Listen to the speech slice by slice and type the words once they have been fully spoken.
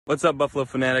What's up, Buffalo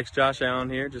Fanatics? Josh Allen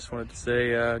here. Just wanted to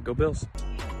say, go Bills.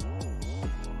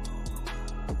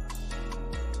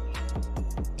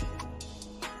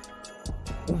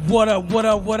 What up,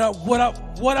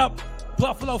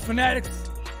 Buffalo Fanatics?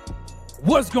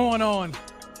 What's going on?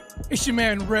 It's your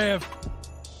man, Rev,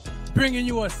 bringing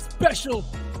you a special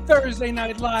Thursday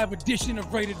Night Live edition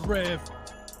of Rated Rev,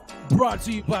 brought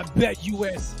to you by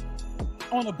BetUS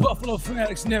on the Buffalo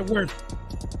Fanatics Network.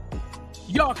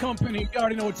 Y'all company, you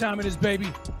already know what time it is,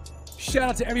 baby. Shout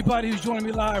out to everybody who's joining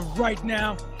me live right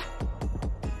now.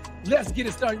 Let's get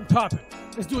it started popping.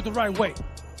 Let's do it the right way.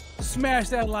 Smash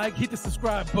that like, hit the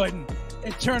subscribe button,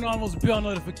 and turn on those bell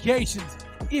notifications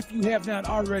if you have not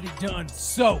already done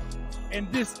so. And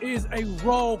this is a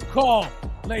roll call,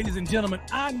 ladies and gentlemen.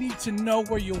 I need to know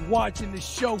where you're watching the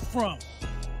show from.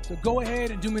 So go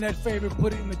ahead and do me that favor,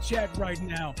 put it in the chat right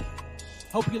now.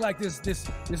 Hope you like this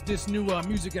new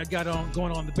music I got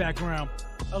going on in the background.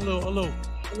 A little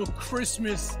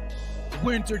Christmas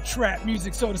winter trap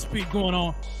music, so to speak, going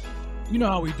on. You know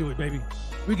how we do it, baby.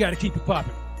 We got to keep it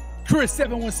popping. Chris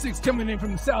 716 coming in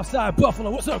from the South Side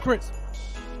Buffalo. What's up, Chris?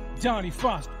 Johnny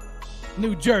Foster,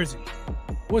 New Jersey.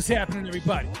 What's happening,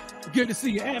 everybody? Good to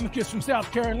see you. Amicus from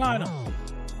South Carolina.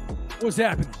 What's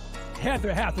happening?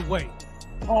 Heather Hathaway,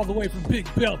 all the way from Big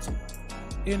Belton,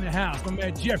 in the house. My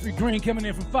man Jeffrey Green coming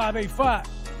in from 585.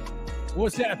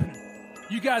 What's happening?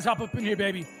 You guys hop up in here,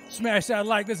 baby. Smash that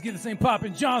like. Let's get this thing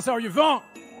popping. John Saryavon,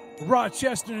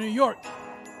 Rochester, New York.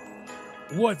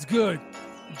 What's good?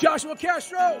 Joshua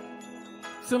Castro,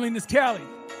 Salinas Cali,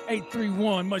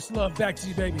 831. Much love back to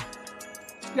you, baby.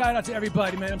 Shout out to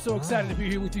everybody, man. I'm so excited to be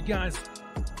here with you guys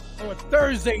for a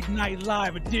Thursday Night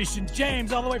Live edition.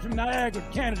 James, all the way from Niagara,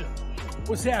 Canada.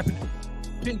 What's happening?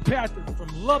 Pink Panther from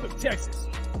Lubbock, Texas.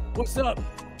 What's up?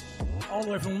 All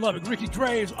the way from Lubbock. Ricky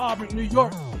Graves, Auburn, New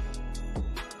York.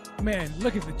 Man,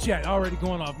 look at the chat already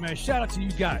going off, man. Shout out to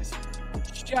you guys.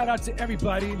 Shout out to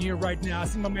everybody in here right now. I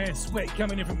see my man Sweat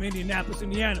coming in from Indianapolis,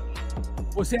 Indiana.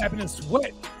 What's happening,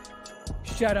 Sweat?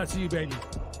 Shout out to you, baby.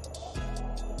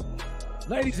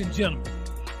 Ladies and gentlemen,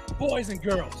 boys and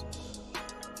girls,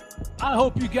 I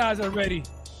hope you guys are ready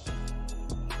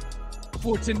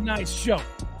for tonight's show.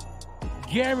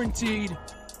 Guaranteed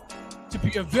to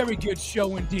be a very good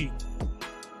show indeed.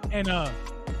 And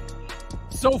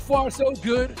so far so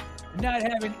good. Not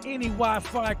having any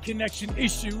Wi-Fi connection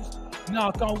issues.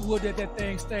 Knock on wood that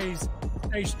thing stays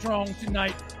strong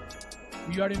tonight.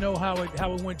 You already know how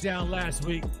it went down last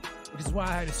week, which is why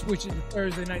I had to switch it to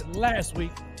Thursday night last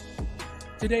week.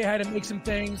 Today I had to make some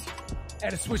things,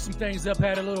 had to switch some things up,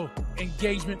 had a little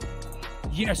engagement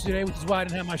yesterday, which is why I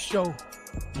didn't have my show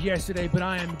yesterday, but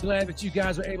I am glad that you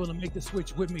guys are able to make the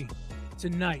switch with me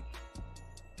tonight.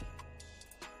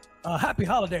 Happy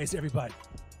holidays, everybody.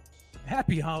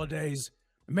 Happy holidays.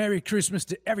 Merry Christmas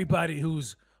to everybody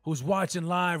who's watching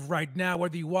live right now,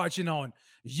 whether you're watching on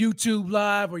YouTube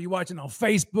Live or you're watching on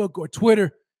Facebook or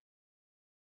Twitter.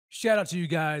 Shout out to you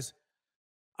guys.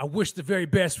 I wish the very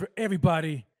best for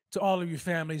everybody, to all of your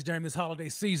families during this holiday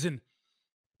season.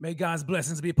 May God's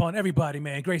blessings be upon everybody,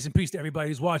 man. Grace and peace to everybody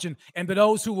who's watching. And to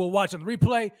those who will watch on the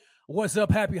replay, what's up?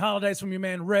 Happy holidays from your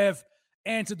man Rev.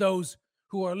 And to those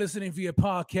who are listening via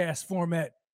podcast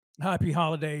format, happy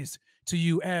holidays to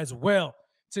you as well.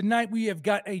 Tonight we have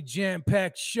got a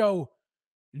jam-packed show,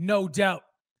 no doubt.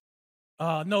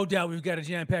 No doubt we've got a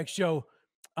jam-packed show.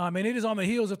 And it is on the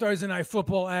heels of Thursday Night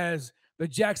Football as the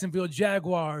Jacksonville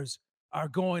Jaguars are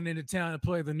going into town to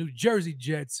play the New Jersey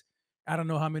Jets. I don't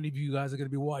know how many of you guys are going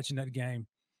to be watching that game.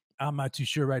 I'm not too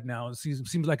sure right now. It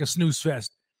seems like a snooze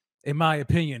fest, in my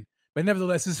opinion. But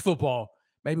nevertheless, it's football.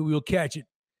 Maybe we'll catch it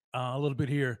a little bit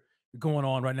here going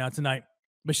on right now tonight.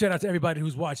 But shout out to everybody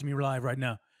who's watching me live right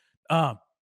now. There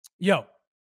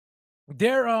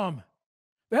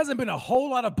hasn't been a whole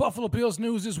lot of Buffalo Bills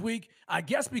news this week. I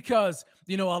guess because,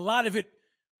 a lot of it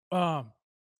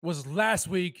was last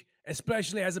week,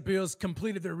 especially as the Bills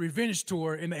completed their revenge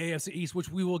tour in the AFC East, which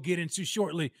we will get into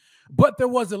shortly. But there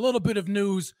was a little bit of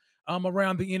news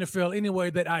around the NFL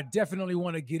anyway that I definitely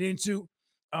want to get into.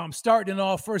 Starting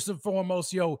off, first and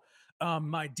foremost,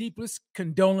 my deepest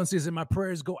condolences and my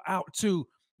prayers go out to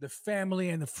the family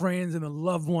and the friends and the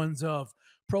loved ones of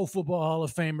Pro Football Hall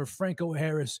of Famer Franco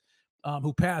Harris,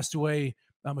 who passed away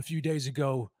a few days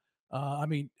ago. I'll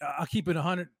keep it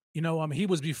 100. He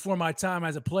was before my time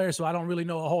as a player, so I don't really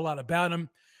know a whole lot about him.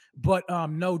 But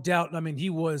no doubt, he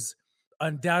was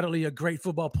undoubtedly a great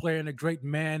football player and a great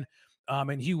man,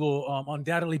 and he will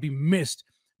undoubtedly be missed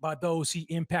by those he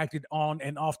impacted on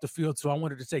and off the field. So I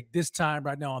wanted to take this time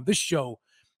right now on this show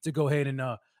to go ahead and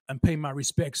and pay my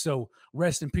respects. So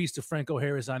rest in peace to Franco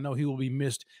Harris. I know he will be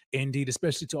missed indeed,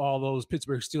 especially to all those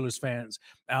Pittsburgh Steelers fans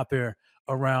out there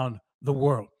around the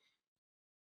world.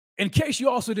 In case you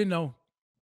also didn't know,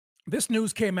 this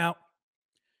news came out.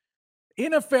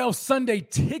 NFL Sunday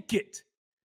Ticket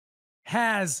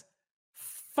has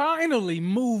finally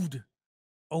moved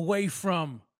away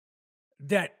from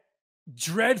that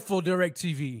dreadful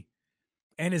DirecTV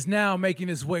and is now making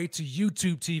its way to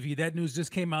YouTube TV. That news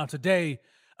just came out today.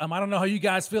 I don't know how you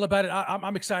guys feel about it.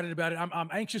 I'm excited about it. I'm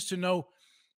anxious to know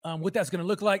what that's going to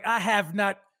look like. I have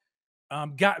not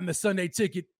gotten the Sunday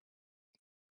Ticket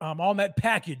on that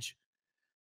package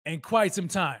in quite some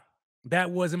time.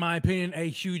 That was, in my opinion, a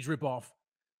huge ripoff.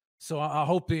 So I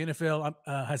hope the NFL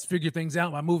has figured things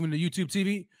out by moving to YouTube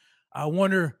TV. I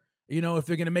wonder, if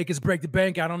they're going to make us break the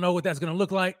bank. I don't know what that's going to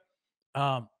look like.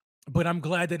 But I'm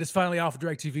glad that it's finally off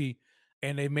DirecTV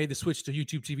and they made the switch to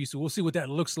YouTube TV. So we'll see what that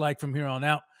looks like from here on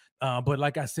out. But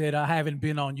like I said, I haven't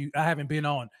been on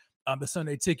the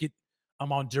Sunday Ticket.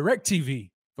 I'm on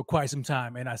DirecTV for quite some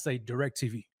time. And I say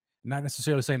DirecTV, not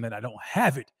necessarily saying that I don't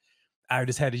have it. I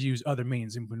just had to use other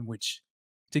means in which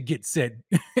to get said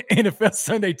NFL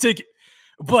Sunday Ticket.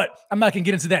 But I'm not going to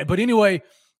get into that. But anyway,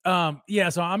 so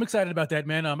I'm excited about that,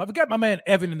 man. I've got my man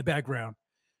Evan in the background.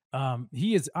 I'm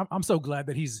so glad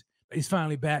that he's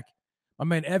finally back. My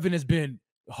man Evan has been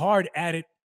hard at it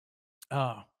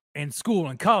in school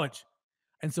and college.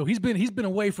 And so he's been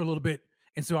away for a little bit.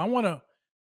 And so I want to,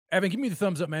 Evan, give me the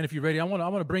thumbs up, man, if you're ready. I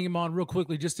want to bring him on real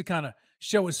quickly just to kind of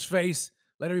show his face,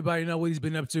 let everybody know what he's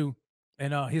been up to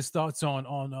and his thoughts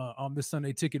on this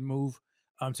Sunday Ticket move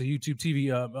to YouTube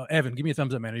TV. Evan, give me a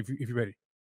thumbs up, man, if you're ready.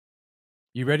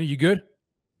 You ready? You good?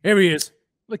 Here he is.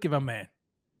 Look at my man.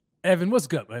 Evan, what's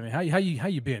good? I mean, how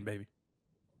you been, baby?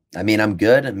 I mean, I'm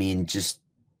good. I mean, just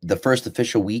the first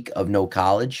official week of no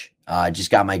college. Just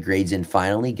got my grades in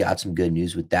finally. Got some good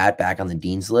news with that. Back on the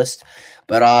dean's list.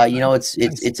 But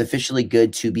it's officially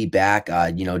good to be back.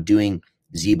 Doing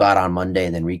Z-Bot on Monday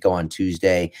and then Rico on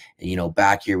Tuesday. And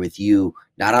back here with you,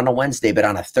 not on a Wednesday, but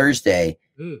on a Thursday.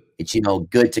 It's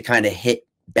good to kind of hit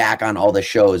back on all the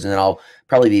shows, and then I'll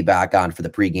probably be back on for the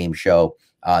pregame show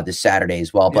this Saturday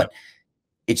as well. But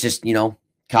it's just,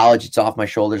 college, it's off my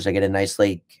shoulders. I get a nice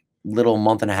little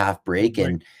month and a half break,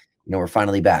 and we're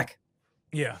finally back.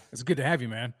 Yeah, it's good to have you,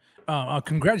 man.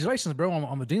 Congratulations, bro,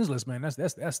 on the dean's list, man.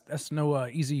 That's no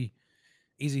easy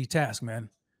task, man.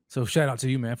 So shout out to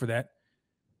you, man, for that.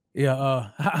 Yeah.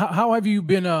 How have you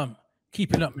been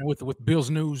keeping up, man, with Bills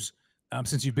news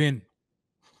since you've been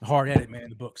hard at it, man, in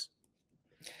the books?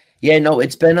 Yeah, no,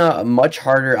 it's been much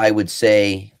harder, I would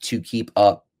say, to keep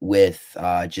up with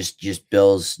just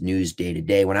Bills news day to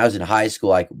day. When I was in high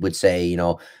school, I would say,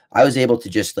 I was able to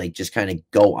just kind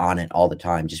of go on it all the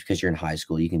time. Just because you're in high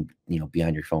school, you can, be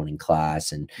on your phone in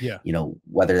class and,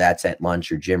 whether that's at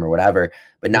lunch or gym or whatever.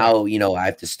 But now, I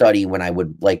have to study when I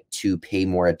would like to pay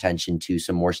more attention to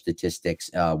some more statistics,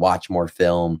 watch more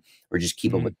film, or just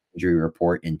keep up with the injury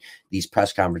report and these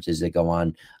press conferences that go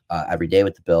on every day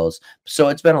with the Bills. So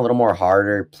it's been a little more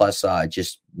harder. Plus,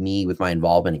 just me with my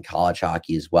involvement in college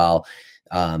hockey as well.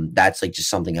 That's just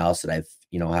something else that I've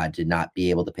had to not be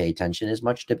able to pay attention as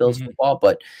much to Bills football.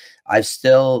 But I've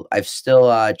still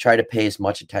tried to pay as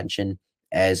much attention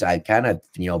as I kind of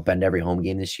been to every home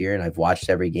game this year, and I've watched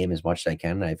every game as much as I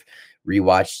can. I've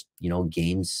rewatched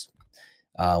games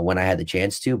when I had the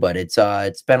chance to, but it's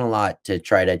been a lot to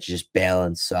try to just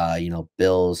balance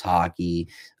Bills, hockey,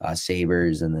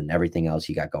 Sabres, and then everything else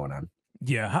you got going on.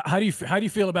 Yeah, how do you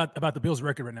feel about the Bills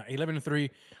record right now? 11-3,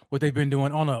 what they've been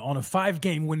doing on a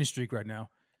 5-game winning streak right now.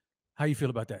 How you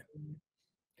feel about that?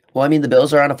 Well, I mean, the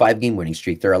Bills are on a 5-game winning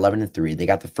streak. They're 11-3. They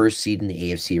got the first seed in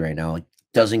the AFC right now. It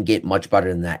doesn't get much better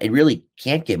than that. It really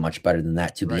can't get much better than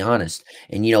that, to be honest.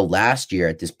 And last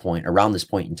year around this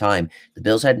point in time, the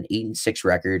Bills had an 8-6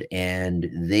 record, and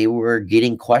they were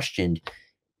getting questioned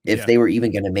if they were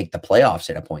even going to make the playoffs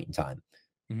at a point in time.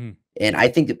 And I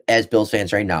think that as Bills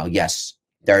fans right now, yes,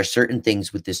 there are certain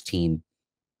things with this team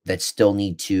that still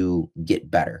need to get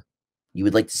better. You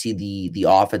would like to see the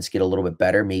offense get a little bit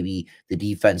better, maybe the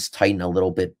defense tighten a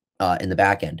little bit in the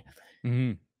back end.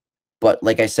 But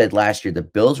like I said last year, the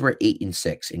Bills were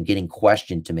 8-6 and getting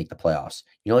questioned to make the playoffs.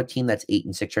 You know a team that's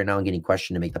 8-6 right now and getting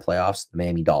questioned to make the playoffs? The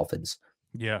Miami Dolphins.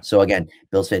 Yeah. So again,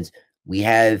 Bills fans, we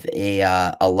have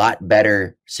a lot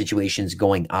better situations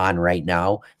going on right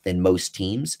now than most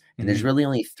teams. And there's really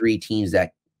only 3 teams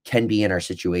that can be in our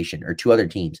situation, or 2 other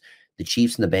teams, the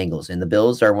Chiefs and the Bengals. And the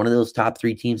Bills are one of those top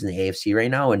 3 teams in the AFC right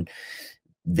now. And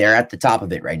they're at the top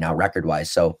of it right now,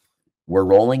 record-wise. So we're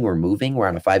rolling, we're moving, we're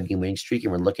on a 5-game winning streak,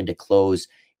 and we're looking to close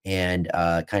and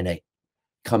kind of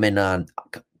come in on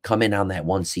come in on that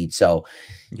 1 seed. So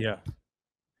Yeah.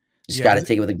 just got to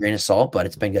take it with a grain of salt, but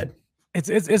it's been good.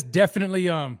 It's definitely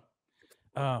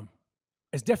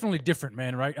it's definitely different,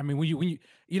 man. Right? I mean, when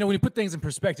you put things in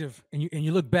perspective and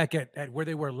you look back at where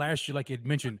they were last year, like you had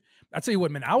mentioned, I tell you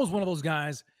what, man, I was one of those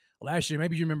guys last year.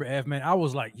 Maybe you remember, Ev, man. I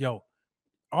was like, yo,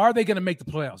 are they going to make the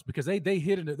playoffs? Because they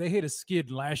hit a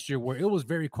skid last year where it was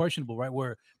very questionable, right?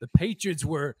 Where the Patriots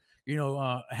were,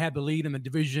 had the lead in the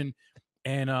division,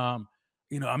 and I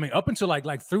mean, up until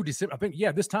like through December, I think,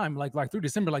 this time, like through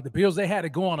December, like the Bills, they had to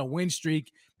go on a win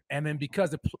streak, and then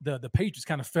because the Patriots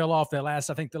kind of fell off the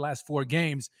last 4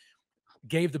 games,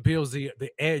 gave the Bills the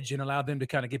edge and allowed them to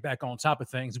kind of get back on top of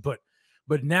things. But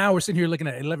now we're sitting here looking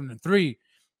at 11-3,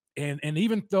 and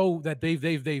even though that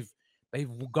they've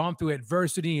gone through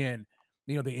adversity and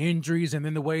the injuries, and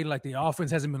then the way like the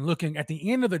offense hasn't been looking, at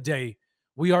the end of the day,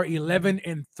 we are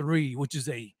 11-3, which is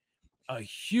a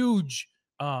huge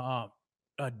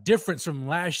difference from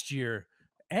last year.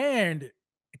 And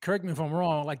correct me if I'm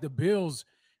wrong, like the Bills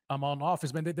on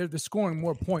offense, man, they're scoring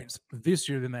more points this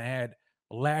year than they had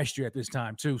last year at this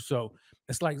time too. So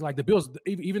it's like the Bills,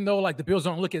 even though like the Bills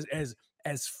don't look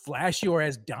as flashy or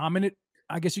as dominant,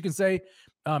 I guess you can say,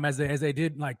 as they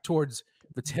did like towards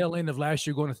the tail end of last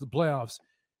year going into the playoffs,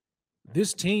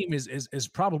 this team is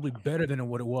probably better than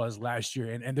what it was last year,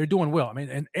 and they're doing well. I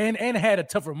mean, and had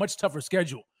a much tougher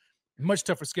schedule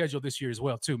this year as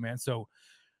well too, man. So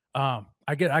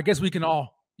I guess we can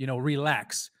all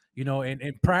relax,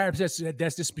 and perhaps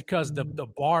that's just because the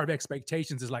bar of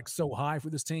expectations is like so high for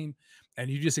this team, and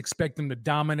you just expect them to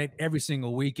dominate every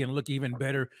single week and look even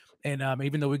better. And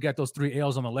even though we got those 3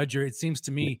 L's on the ledger, it seems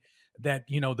to me that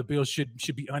the Bills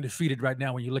should be undefeated right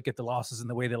now when you look at the losses and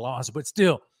the way they lost. But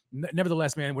still,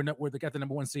 nevertheless, man, they got the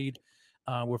number 1 seed.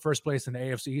 We're first place in the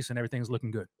AFC East, and everything's looking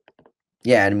good.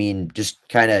 Yeah, I mean, just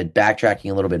kind of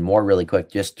backtracking a little bit more really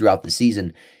quick, just throughout the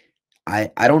season, I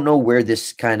don't know where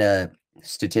this kind of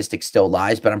statistic still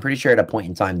lies, but I'm pretty sure at a point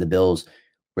in time, the Bills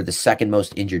were the second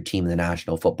most injured team in the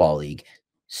National Football League,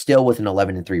 still with an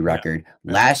 11-3 record.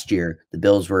 Yeah. Last year, the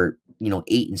Bills were,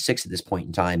 8-6 at this point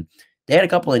in time. They had a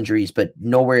couple injuries, but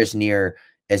nowhere as near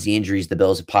as the injuries the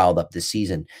Bills have piled up this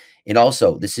season. And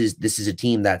also, this is a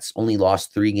team that's only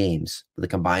lost 3 games with a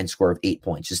combined score of 8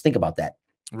 points. Just think about that.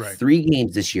 Right. 3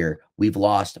 games this year, we've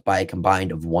lost by a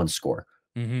combined of 1 score.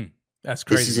 Mm-hmm. That's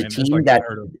crazy. This is a team that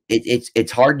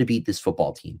it's hard to beat this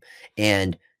football team.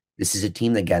 And this is a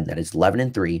team, again, that is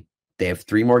 11-3. They have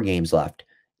 3 more games left,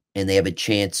 and they have a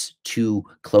chance to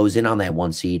close in on that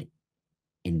 1 seed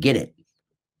and get it.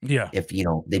 Yeah. If,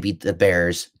 they beat the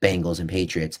Bears, Bengals, and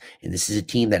Patriots. And this is a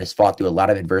team that has fought through a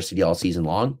lot of adversity all season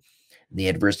long. And the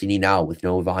adversity now with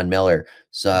no Von Miller,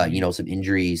 so, some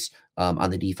injuries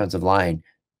on the defensive line,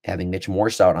 having Mitch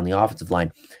Morse out on the offensive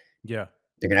line. Yeah.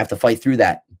 They're going to have to fight through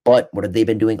that. But what have they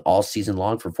been doing all season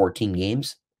long for 14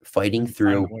 games? Fighting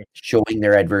through, showing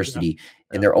their adversity.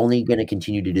 Yeah. And they're only going to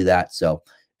continue to do that. So,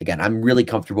 again, I'm really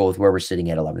comfortable with where we're sitting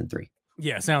at 11-3.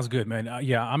 Yeah, sounds good, man.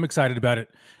 Yeah, I'm excited about it.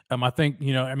 I think,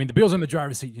 the Bills in the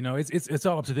driver's seat, it's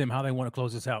all up to them how they want to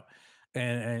close this out.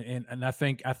 And I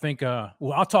think,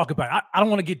 well, I'll talk about it. I don't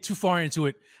want to get too far into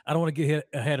it. I don't want to get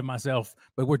ahead of myself,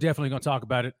 but we're definitely going to talk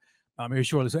about it here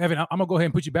shortly. So, Evan, I'm going to go ahead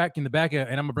and put you back in the back, and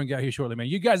I'm going to bring you out here shortly, man.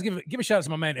 You guys give a shout out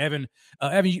to my man, Evan.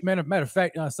 Evan, matter of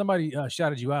fact, somebody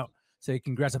shouted you out, say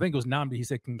congrats. I think it was Namdi. He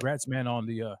said congrats, man, on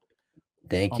the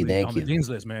thank you. On the Dean's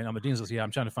List, man. On the Dean's List. Yeah,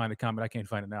 I'm trying to find the comment. I can't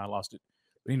find it now. I lost it.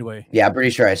 But anyway. Yeah, I'm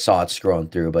pretty sure I saw it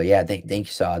scrolling through. But yeah, thank you,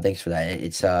 Saw. Thanks for that.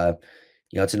 It's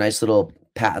it's a nice little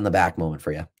pat on the back moment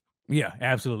for you. Yeah,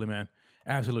 absolutely, man.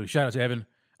 Absolutely. Shout out to Evan.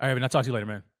 All right, Evan, I'll talk to you later,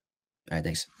 man. All right,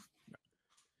 thanks.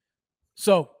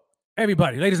 So,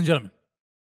 everybody, ladies and gentlemen,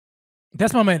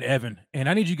 that's my man Evan, and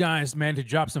I need you guys, man, to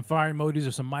drop some fire emojis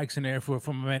or some mics in there for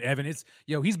my man Evan. It's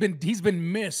he's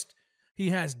been missed. He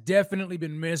has definitely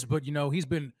been missed, but he's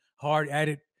been hard at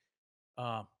it,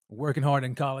 working hard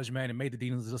in college, man, and made the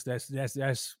Dean's List.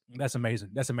 That's amazing.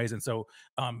 That's amazing. So,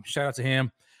 shout out to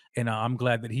him, and I'm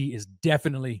glad that he is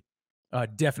definitely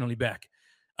back.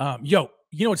 You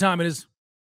know what time it is?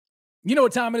 You know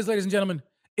what time it is, ladies and gentlemen?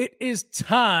 It is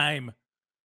time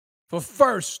for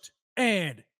First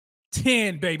and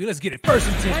 10, baby. Let's get it. First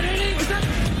and 10.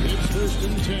 It's First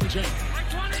and 10.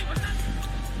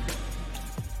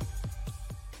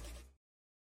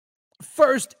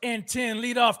 First and 10,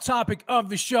 leadoff topic of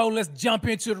the show. Let's jump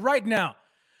into it right now.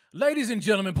 Ladies and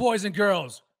gentlemen, boys and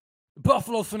girls,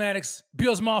 Buffalo fanatics,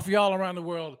 Bills Mafia all around the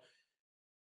world,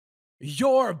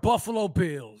 your Buffalo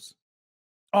Bills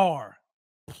are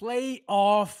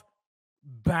playoff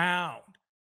bound.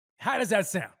 How does that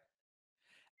sound?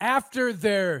 After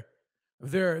their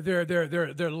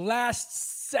their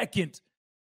last second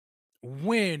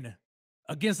win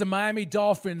against the Miami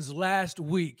Dolphins last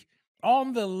week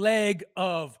on the leg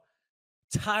of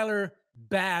Tyler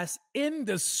Bass in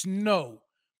the snow.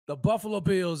 The Buffalo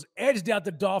Bills edged out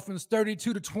the Dolphins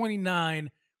 32-29,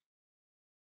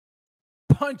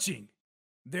 punching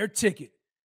their ticket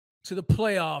to the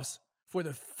playoffs for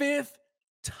the fifth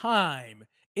time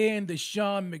in the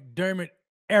Sean McDermott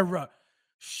era.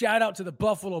 Shout out to the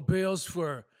Buffalo Bills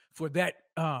for that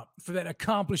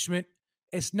accomplishment.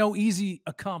 It's no easy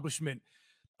accomplishment,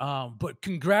 but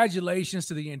congratulations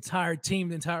to the entire team,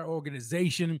 the entire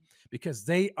organization, because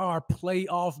they are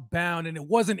playoff bound, and it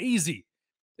wasn't easy.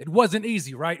 It wasn't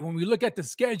easy, right? When we look at the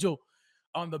schedule,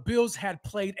 the Bills had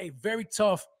played a very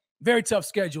tough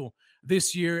schedule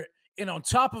this year. And on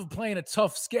top of playing a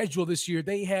tough schedule this year,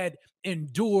 they had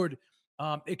endured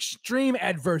extreme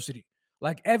adversity.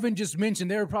 Like Evan just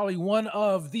mentioned, they're probably one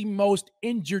of the most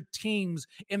injured teams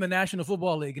in the National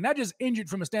Football League. And not just injured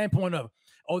from a standpoint of,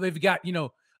 they've got,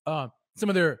 some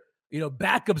of their,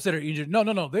 backups that are injured.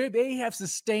 No. They have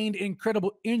sustained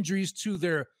incredible injuries to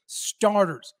their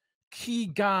starters, key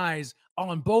guys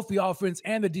on both the offense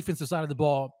and the defensive side of the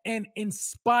ball. And in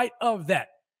spite of that,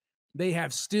 they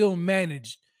have still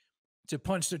managed to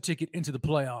punch their ticket into the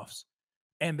playoffs.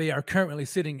 And they are currently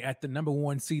sitting at the number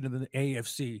 1 seed in the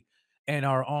AFC and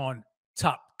are on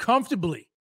top comfortably,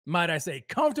 might I say,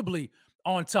 comfortably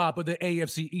on top of the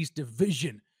AFC East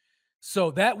division.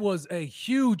 So that was a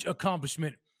huge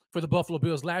accomplishment for the Buffalo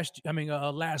Bills last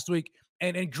week.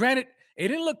 And granted, it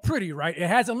didn't look pretty, right? It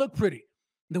hasn't looked pretty.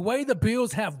 The way the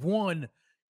Bills have won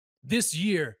this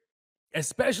year,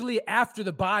 especially after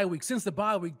the bye week, since the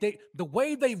bye week, the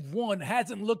way they've won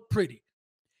hasn't looked pretty.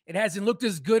 It hasn't looked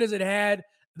as good as it had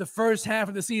the first half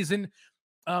of the season,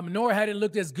 nor had it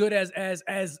looked as good as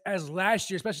last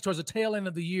year, especially towards the tail end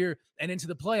of the year and into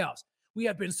the playoffs. We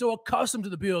have been so accustomed to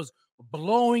the Bills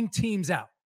blowing teams out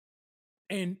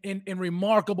in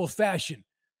remarkable fashion.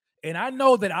 And I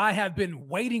know that I have been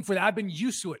waiting for that. I've been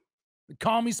used to it.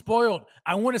 Call me spoiled.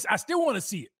 I still want to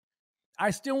see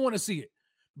it.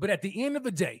 But at the end of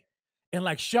the day, and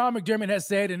like Sean McDermott has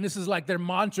said, and this is like their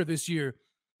mantra this year,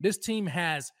 this team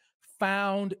has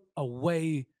found a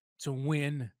way to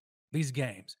win these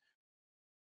games.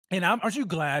 And aren't you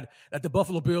glad that the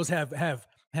Buffalo Bills have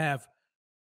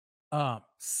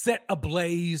set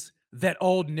ablaze that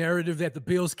old narrative that the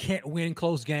Bills can't win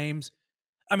close games?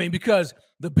 I mean, because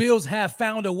the Bills have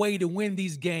found a way to win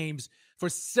these games for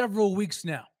several weeks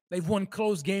now. They've won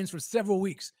close games for several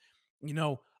weeks.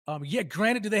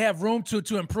 Granted, do they have room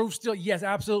to improve still? Yes,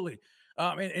 absolutely.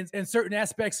 In certain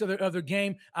aspects of their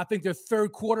game, I think their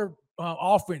third quarter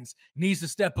offense needs to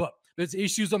step up. There's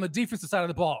issues on the defensive side of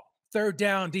the ball. Third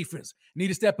down defense need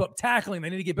to step up. Tackling, they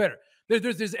need to get better.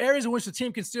 There's areas in which the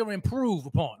team can still improve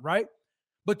upon, right?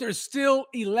 But they're still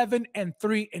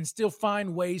 11-3 and still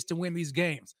find ways to win these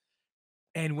games.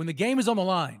 And when the game is on the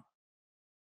line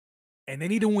and they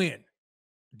need to win,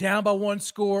 down by 1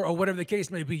 score or whatever the case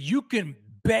may be, you can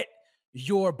bet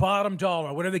your bottom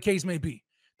dollar, whatever the case may be,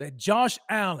 that Josh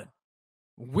Allen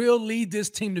will lead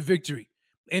this team to victory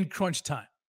in crunch time.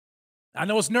 I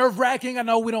know it's nerve-wracking. I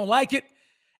know we don't like it.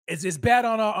 It's bad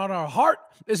on our heart.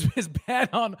 It's bad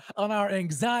on our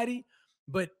anxiety.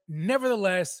 But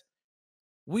nevertheless,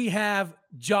 we have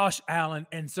Josh Allen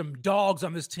and some dogs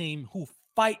on this team who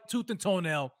fight tooth and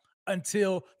toenail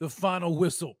until the final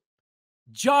whistle.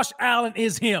 Josh Allen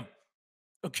is him.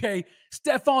 Okay?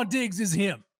 Stephon Diggs is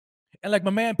him. And like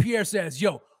my man Pierre says,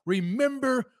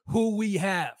 remember who we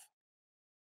have.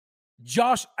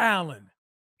 Josh Allen.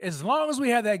 As long as we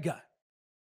have that guy,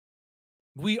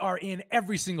 we are in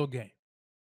every single game.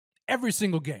 Every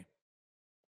single game.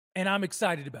 And I'm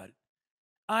excited about it.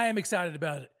 I am excited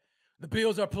about it. The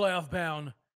Bills are playoff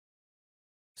bound.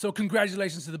 So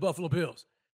congratulations to the Buffalo Bills.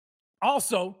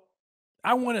 Also,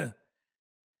 I want to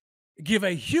give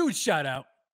a huge shout out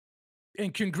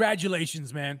and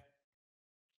congratulations, man,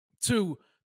 to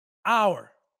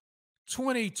our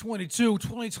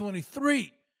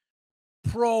 2022-2023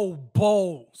 Pro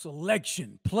Bowl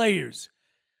selection players.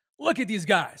 Look at these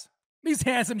guys, these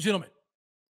handsome gentlemen.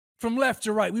 From left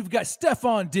to right, we've got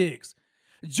Stephon Diggs,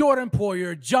 Jordan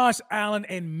Poyer, Josh Allen,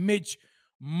 and Mitch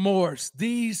Morse.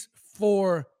 These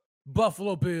 4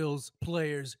 Buffalo Bills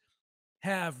players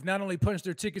have not only punched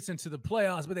their tickets into the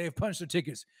playoffs, but they have punched their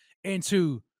tickets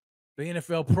into the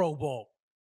NFL Pro Bowl.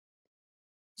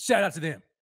 Shout out to them.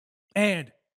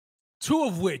 And 2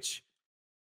 of which,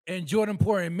 and Jordan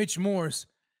Poyer and Mitch Morse,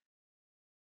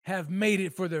 have made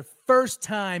it for their first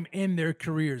time in their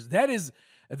careers. That's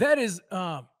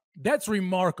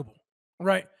remarkable,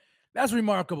 right? That's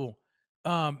remarkable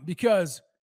Because,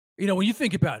 when you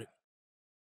think about it,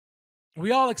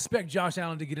 we all expect Josh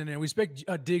Allen to get in there. We expect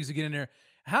Diggs to get in there.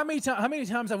 How many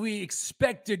times have we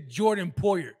expected Jordan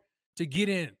Poyer to get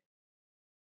in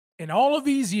all of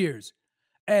these years?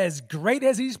 As great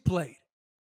as he's played,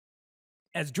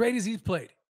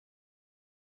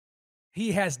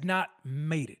 he has not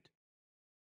made it.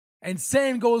 And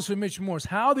same goes for Mitch Morse.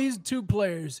 How these two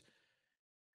players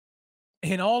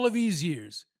in all of these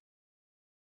years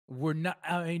were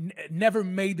never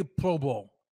made the Pro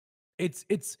Bowl.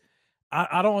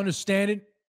 I don't understand it.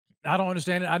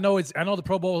 I know the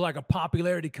Pro Bowl is like a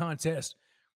popularity contest,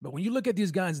 but when you look at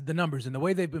these guys, the numbers and the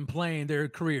way they've been playing their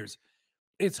careers,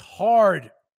 it's hard.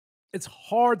 It's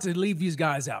hard to leave these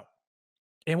guys out.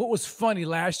 And what was funny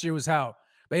last year was how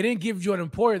they didn't give Jordan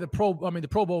Poyer the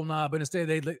Pro Bowl nod, but instead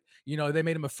they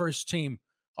made him a first team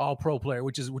All-Pro player,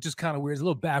 which is kind of weird. It's a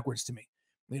little backwards to me,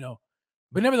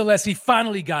 But nevertheless, he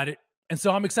finally got it. And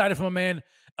so I'm excited for my man,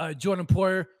 Jordan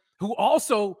Poyer, who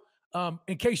also,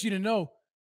 in case you didn't know,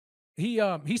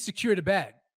 he secured a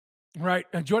bag, right?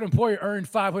 And Jordan Poyer earned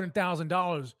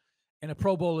 $500,000 in a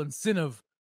Pro Bowl incentive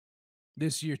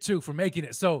this year too for making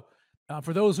it. So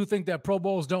for those who think that Pro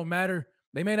Bowls don't matter,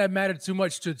 they may not matter too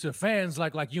much to fans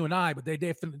like you and I, but they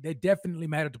definitely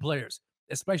matter to players,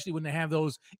 especially when they have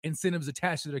those incentives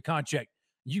attached to their contract.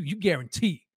 You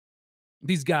guarantee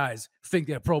these guys think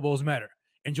that Pro Bowls matter.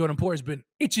 And Jordan Poyer's been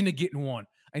itching to get one,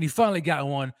 and he finally got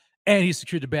one, and he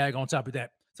secured the bag on top of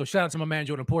that. So shout out to my man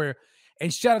Jordan Poyer,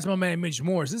 and shout out to my man Mitch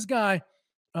Morse. This guy,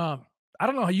 I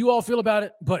don't know how you all feel about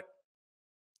it, but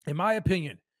in my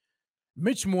opinion,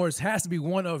 Mitch Morse has to be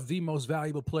one of the most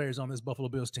valuable players on this Buffalo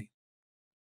Bills team.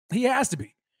 He has to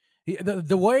be.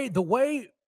 The way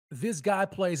this guy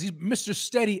plays, he's Mr.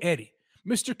 Steady Eddie,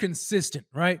 Mr. Consistent,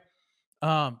 right?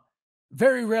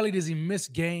 Very rarely does he miss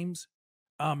games.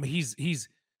 He's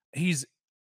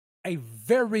a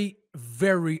very,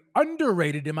 very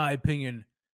underrated, in my opinion,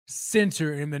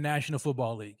 center in the National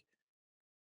Football League.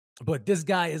 But this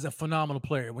guy is a phenomenal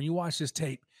player. When you watch this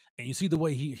tape and you see the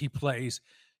way he plays,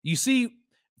 you see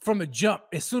from the jump,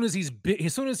 as soon as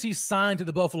he's signed to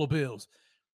the Buffalo Bills,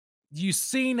 you've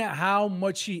seen how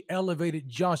much he elevated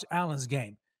Josh Allen's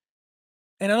game.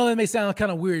 And I know that may sound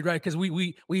kind of weird, right? Because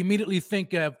we immediately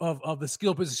think of the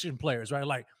skill position players, right?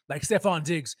 Like Stephon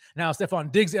Diggs. Now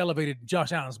Stephon Diggs elevated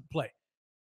Josh Allen's play.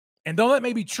 And though that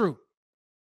may be true,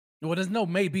 well, there's no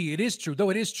maybe, it is true.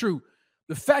 Though it is true,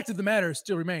 the fact of the matter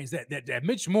still remains that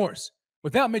Mitch Morse,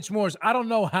 without Mitch Morse, I don't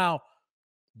know how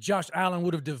Josh Allen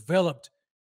would have developed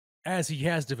as he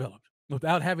has developed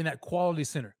without having that quality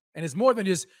center. And it's more than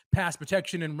just pass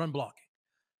protection and run blocking.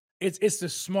 It's the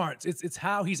smarts. It's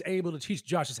how he's able to teach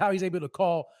Josh. It's how he's able to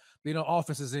call,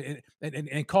 offenses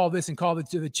and call this and call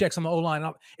the checks on the O-line.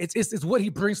 It's what he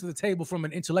brings to the table from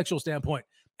an intellectual standpoint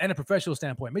and a professional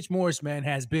standpoint. Mitch Morse, man,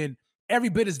 has been every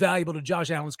bit as valuable to Josh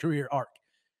Allen's career arc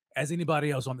as anybody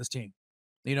else on this team.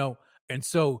 And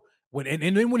so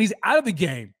then when he's out of the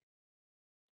game,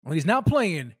 when he's not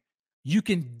playing, you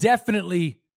can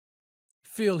definitely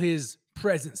feel his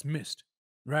presence missed,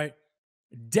 right?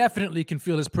 Definitely can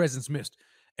feel his presence missed.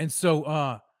 And so,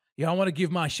 I want to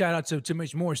give my shout out to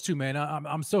Mitch Morse too, man.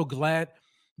 I'm so glad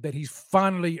that he's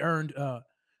finally earned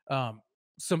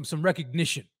some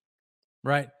recognition,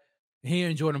 right? He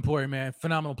and Jordan Poyer, man,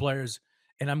 phenomenal players.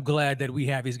 And I'm glad that we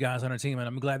have these guys on our team, and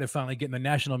I'm glad they're finally getting the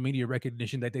national media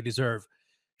recognition that they deserve.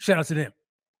 Shout out to them.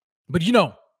 But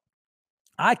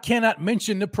I cannot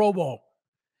mention the Pro Bowl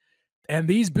and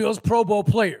these Bills Pro Bowl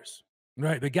players,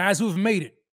 right? The guys who've made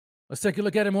it. Let's take a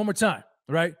look at him one more time,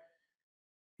 right?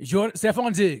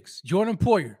 Stephon Diggs, Jordan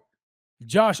Poyer,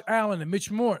 Josh Allen, and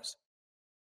Mitch Morse.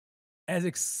 As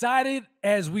excited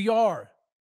as we are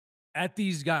at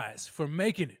these guys for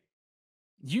making it,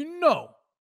 good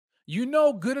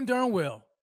and darn well,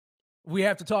 we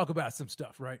have to talk about some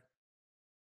stuff, right?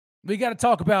 We got to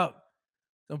talk about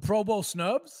some Pro Bowl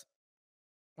snubs,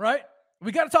 right?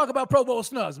 We got to talk about Pro Bowl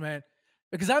snubs, man,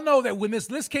 because I know that when this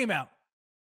list came out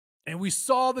and we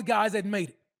saw the guys that made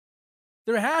it,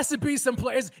 there has to be some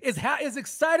players. As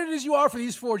excited as you are for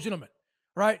these four gentlemen,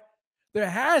 right? There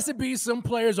has to be some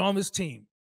players on this team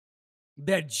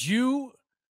that you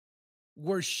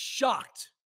were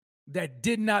shocked that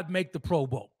did not make the Pro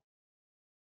Bowl.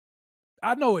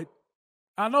 I know it.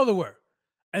 I know there were.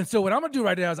 And so what I'm going to do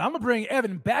right now is I'm going to bring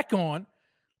Evan back on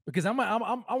because I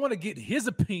want to get his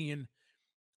opinion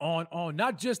on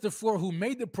not just the four who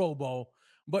made the Pro Bowl,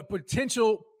 but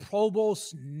potential Pro Bowl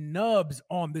snubs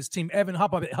on this team. Evan,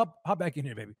 hop back in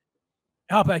here, baby.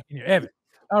 Hop back in here, Evan.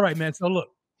 All right, man. So look,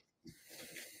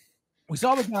 we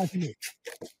saw the guys here,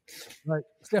 right?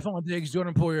 Stephon Diggs,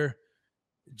 Jordan Poyer,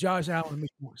 Josh Allen, and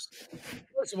Mitch Morse.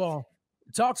 First of all,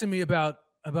 talk to me about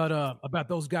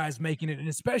those guys making it, and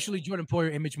especially Jordan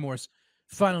Poyer and Mitch Morse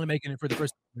finally making it for the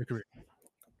first time in their career.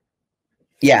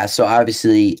 Yeah, so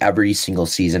obviously every single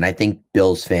season, I think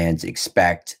Bills fans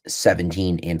expect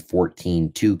 17 and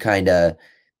 14 to kind of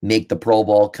make the Pro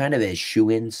Bowl kind of as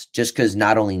shoo-ins, just because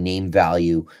not only name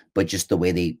value, but just the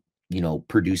way they,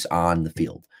 produce on the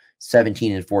field.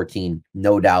 17 and 14,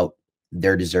 no doubt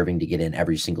they're deserving to get in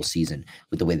every single season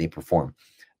with the way they perform.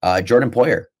 Jordan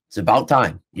Poyer, it's about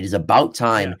time. It is about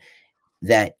time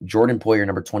that Jordan Poyer,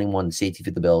 number 21, safety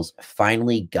for the Bills,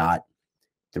 finally got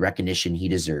the recognition he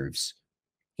deserves.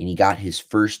 And he got his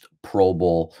first Pro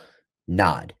Bowl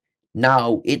nod.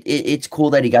 Now, it's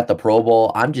cool that he got the Pro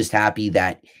Bowl. I'm just happy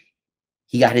that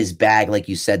he got his bag, like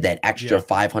you said, that extra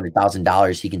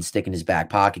 $500,000 he can stick in his back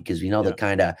pocket, because we know the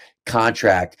kind of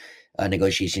contract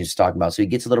negotiations he's talking about. So he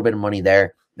gets a little bit of money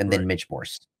there. And then Mitch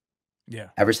Morse. Yeah.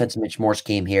 Ever since Mitch Morse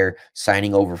came here,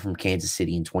 signing over from Kansas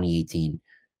City in 2018,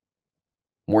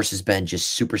 Morse has been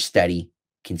just super steady,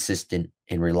 consistent,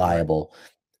 and reliable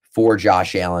for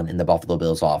Josh Allen and the Buffalo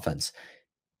Bills offense.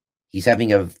 He's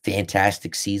having a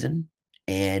fantastic season,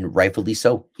 and rightfully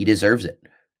so. He deserves it.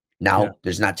 Now,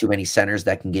 there's not too many centers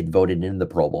that can get voted into the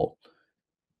Pro Bowl,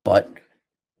 but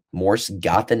Morse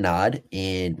got the nod,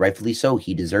 and rightfully so.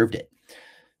 He deserved it.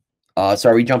 So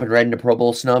are we jumping right into Pro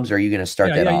Bowl snubs, or are you going to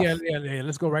start that off? Yeah.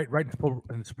 Let's go right into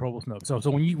Pro Bowl snubs. So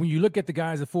when you look at the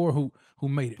guys, the four who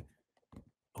made it,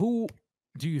 who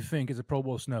do you think is a Pro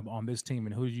Bowl snub on this team,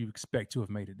 and who do you expect to have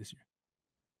made it this year?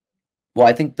 Well,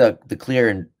 I think the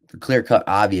clear cut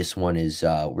obvious one is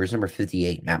where's number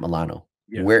 58, Matt Milano.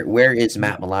 Yeah. Where is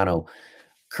Matt Milano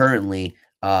currently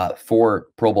for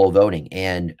Pro Bowl voting?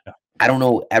 And I don't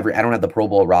know I don't have the Pro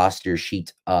Bowl roster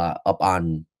sheet up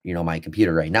on my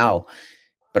computer right now,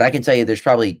 but I can tell you there's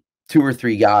probably 2 or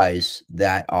 3 guys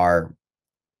that are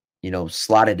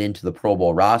slotted into the Pro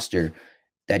Bowl roster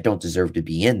that don't deserve to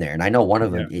be in there. And I know one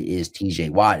of them is TJ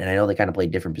Watt, and I know they kind of play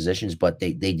different positions, but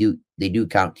they do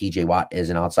count TJ Watt as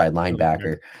an outside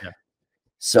linebacker. Yeah.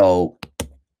 So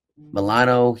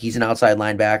Milano, he's an outside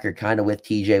linebacker, kind of with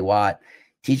TJ Watt.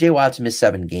 TJ Watt's missed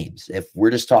 7 games. If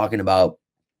we're just talking about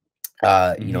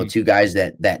 2 guys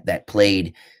that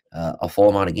played a full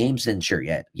amount of games, then sure,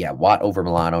 Watt over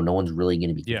Milano. No one's really going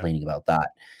to be complaining about that.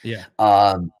 Yeah.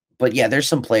 But there's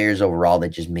some players overall that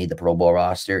just made the Pro Bowl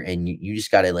roster, and you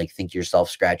just got to think to yourself,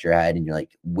 scratch your head, and you're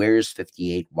like, where's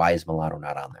 58? Why is Milano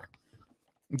not on there?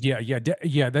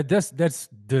 That's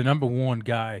the number one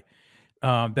guy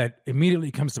that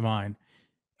immediately comes to mind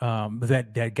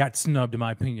that got snubbed, in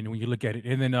my opinion, when you look at it.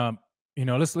 And then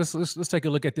let's take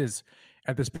a look at this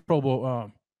Pro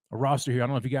Bowl roster here. I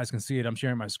don't know if you guys can see it. I'm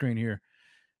sharing my screen here.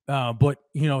 But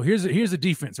here's the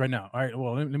defense right now. All right.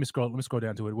 Well, let me scroll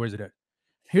down to it. Where's it at?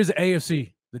 Here's the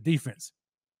AFC, the defense.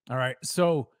 All right.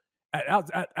 So at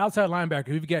outside linebacker,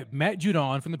 we've got Matt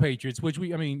Judon from the Patriots, which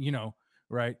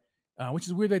right? Which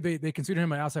is weird that they consider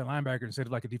him an outside linebacker instead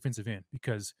of like a defensive end,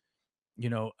 because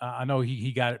I know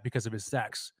he got it because of his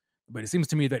sacks, but it seems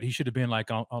to me that he should have been like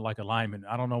a lineman.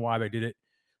 I don't know why they did it.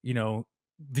 The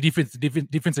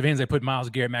defensive ends, they put Myles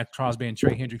Garrett, Matt Crosby, and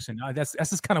Trey Hendrickson. That's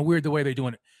just kind of weird the way they're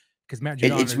doing it, because Matt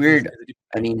Judon it's weird.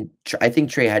 I mean, I think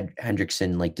Trey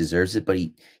Hendrickson deserves it, but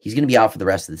he's going to be out for the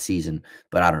rest of the season.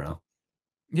 But I don't know.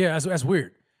 Yeah, that's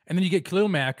weird. And then you get Khalil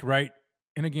Mack, right?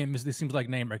 And again, this seems like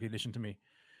name recognition to me.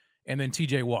 And then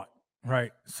TJ Watt,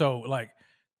 right? So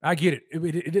I get it.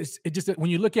 It just when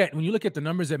you look at the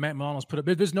numbers that Matt Milano's put up,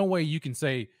 there's no way you can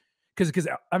say, because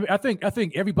I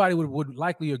think everybody would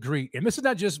likely agree. And this is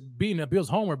not just being a Bills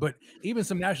homer, but even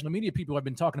some national media people have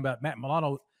been talking about Matt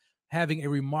Milano having a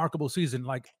remarkable season,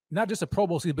 like not just a Pro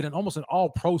Bowl season, but almost an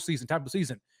all-pro season type of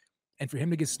season. And for him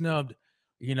to get snubbed,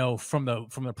 from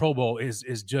the Pro Bowl is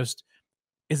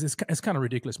kind of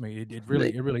ridiculous, man. It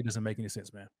really doesn't make any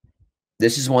sense, man.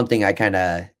 This is one thing I kind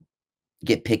of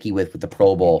get picky with the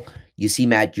Pro Bowl. You see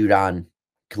Matt Judon,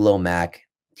 Khalil Mack,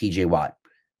 TJ Watt.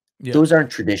 Yeah. Those aren't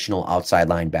traditional outside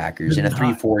linebackers. In a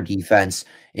 3-4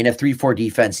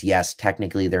 defense, yes,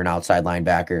 technically they're an outside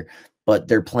linebacker, but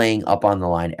they're playing up on the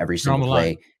line every single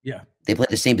play. Yeah. They play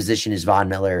the same position as Von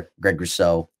Miller, Greg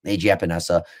Rousseau, AJ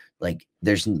Epinesa.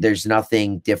 There's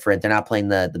nothing different. They're not playing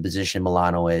the position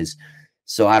Milano is.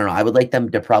 So I don't know. I would like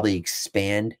them to probably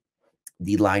expand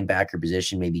the linebacker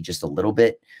position maybe just a little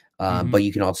bit. But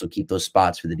you can also keep those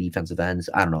spots for the defensive ends.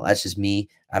 I don't know. That's just me.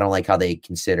 I don't like how they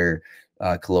consider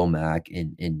Khalil Mack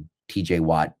and TJ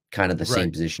Watt kind of the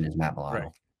same position as Matt Milano.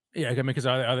 Right. Yeah, because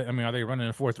are they running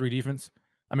a 4-3 defense?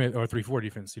 I mean, or 3-4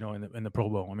 defense, in the Pro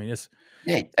Bowl. I mean, it's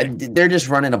they're just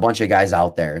running a bunch of guys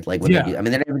out there. Like when Yeah. they're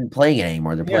not even playing it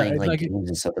anymore. They're playing it's like games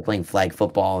and stuff. They're playing flag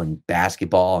football and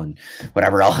basketball and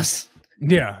whatever else.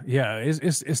 Yeah.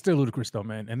 It's still ludicrous though,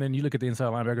 man. And then you look at the inside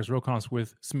linebackers: Roquan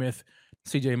Smith,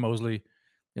 C.J. Mosley.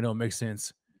 It makes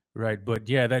sense, right? But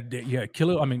Matt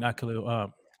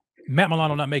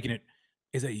Milano not making it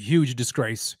is a huge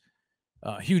disgrace,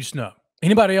 huge snub.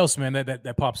 Anybody else, man,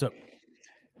 that pops up?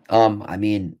 I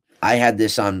mean, I had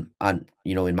this on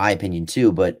in my opinion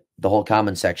too, but the whole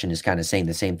comment section is kind of saying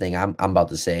the same thing I'm about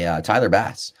to say. Tyler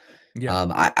Bass.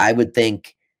 Yeah. I would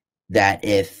think that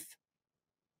if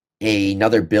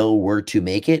another Bill were to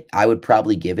make it, I would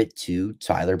probably give it to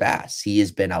Tyler Bass. He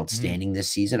has been outstanding this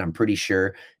season. I'm pretty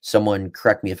sure, someone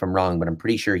correct me if I'm wrong, but I'm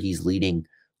pretty sure he's leading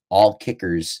all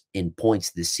kickers in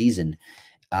points this season.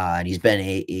 And he's been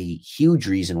a huge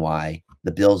reason why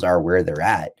the Bills are where they're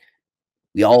at.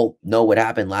 We all know what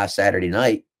happened last Saturday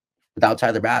night. Without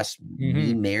Tyler Bass,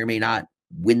 we may or may not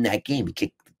win that game. He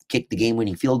kicked the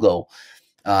game-winning field goal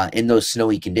in those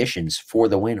snowy conditions for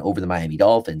the win over the Miami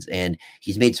Dolphins. And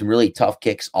he's made some really tough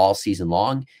kicks all season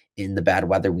long in the bad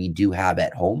weather we do have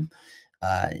at home.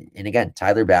 And again,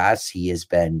 Tyler Bass, he has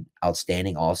been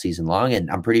outstanding all season long. And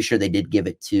I'm pretty sure they did give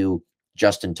it to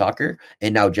Justin Tucker.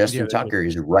 And now Justin Tucker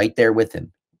is right there with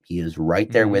him. He is right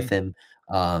there with him.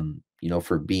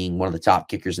 For being one of the top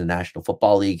kickers in the National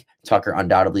Football League. Tucker,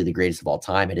 undoubtedly the greatest of all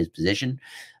time at his position.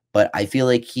 But I feel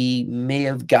like he may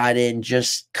have got in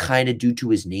just kind of due to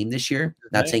his name this year.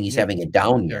 Not saying he's having a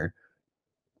down year.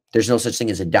 There's no such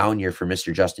thing as a down year for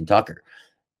Mr. Justin Tucker.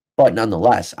 But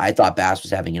nonetheless, I thought Bass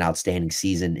was having an outstanding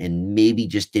season and maybe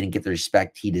just didn't get the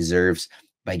respect he deserves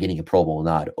by getting a Pro Bowl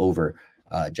nod over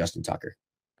Justin Tucker.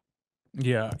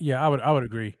 Yeah, I would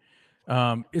agree.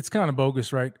 It's kind of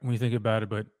bogus, right, when you think about it,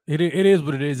 but it is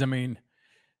what it is. I mean,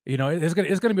 it's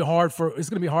gonna be hard for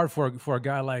a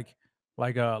guy like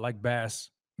Bass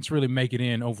to really make it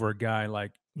in over a guy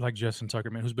like Justin Tucker,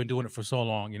 man, who's been doing it for so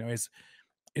long. It's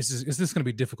just gonna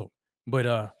be difficult.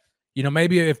 But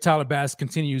maybe if Tyler Bass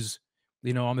continues,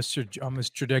 on this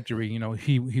trajectory,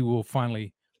 he will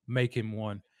finally make him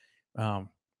one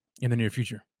in the near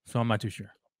future. So I'm not too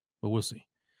sure, but we'll see.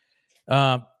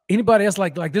 Anybody else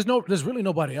like there's really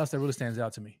nobody else that really stands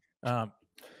out to me. I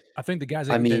think the guys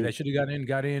that should have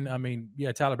got in. I mean,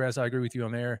 yeah, Tyler Bass, I agree with you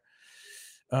on there.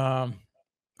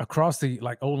 Across the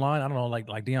O-line, I don't know,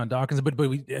 like Deion Dawkins, but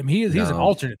he's an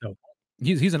alternate though.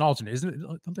 He's an alternate, isn't it?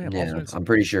 Don't they have alternates? I'm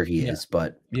pretty sure he is,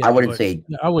 but I wouldn't say.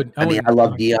 I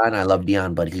love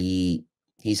Deion, but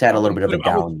he's had a little bit of a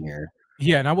down year.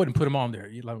 Yeah, and I wouldn't put him on there,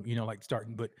 like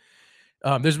starting, but.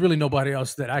 There's really nobody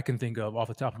else that I can think of off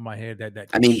the top of my head that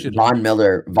I mean, Von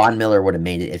Miller would have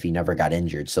made it if he never got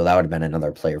injured. So that would have been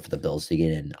another player for the Bills to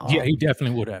get in. Yeah, he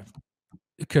definitely would have,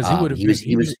 because he would have.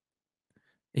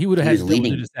 He would have had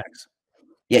leading sacks.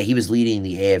 Yeah, he was leading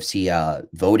the AFC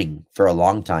voting for a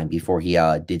long time before he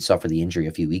did suffer the injury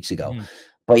a few weeks ago.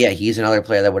 But yeah, he's another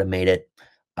player that would have made it.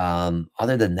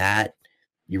 Other than that,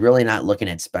 you're really not looking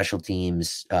at special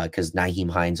teams because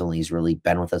Nyheim Hines only has really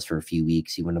been with us for a few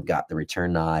weeks. He wouldn't have got the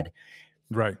return nod.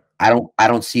 Right. I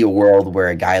don't see a world where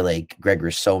a guy like Greg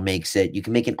Rousseau makes it. You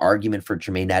can make an argument for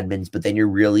Tremaine Edmonds, but then you're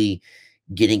really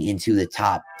getting into the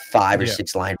top 5 or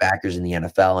 6 linebackers in the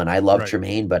NFL. And I love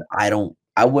Tremaine, but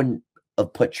I wouldn't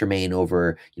have put Tremaine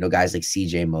over, guys like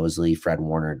CJ Mosley, Fred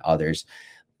Warner, and others.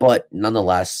 But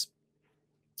nonetheless,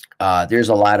 there's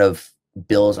a lot of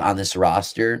Bills on this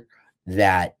roster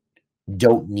that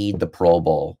don't need the Pro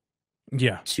Bowl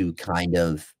to kind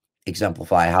of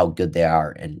exemplify how good they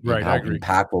are and how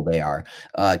impactful they are.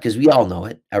 Because we all know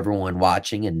it. Everyone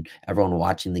watching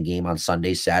the game on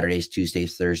Sundays, Saturdays,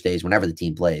 Tuesdays, Thursdays, whenever the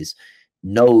team plays,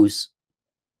 knows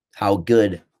how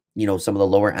good, some of the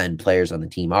lower end players on the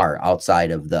team are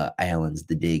outside of the Allens,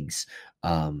 the Diggs,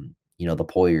 the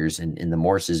Poyers and the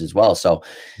Morses as well. So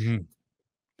you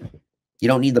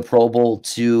don't need the Pro Bowl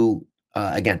to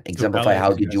again, exemplify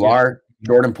how good you are.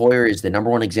 Jordan Poyer is the number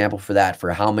one example for that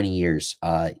for how many years?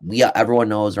 Everyone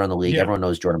knows around the league. Yeah. Everyone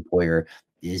knows Jordan Poyer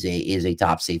is a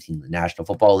top safety in the National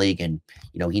Football League, and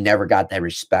he never got that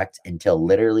respect until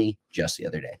literally just the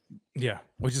other day. Yeah,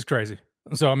 which is crazy.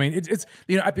 So I mean, it's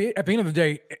at the end of the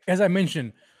day, as I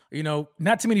mentioned,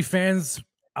 not too many fans,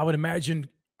 I would imagine,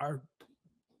 are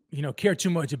care too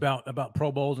much about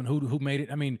Pro Bowls and who made it.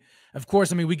 I mean, of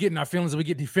course, we get in our feelings and we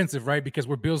get defensive, right? Because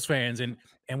we're Bills fans and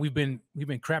we've been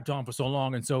crapped on for so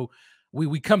long, and so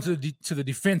we come to the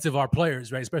defense of our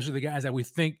players, right? Especially the guys that we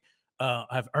think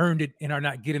have earned it and are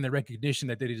not getting the recognition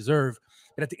that they deserve.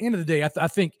 But at the end of the day, I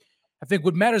think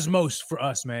what matters most for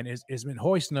us, man, is been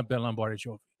hoisting up that Lombardi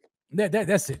Trophy.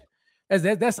 That's it.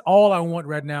 That's all I want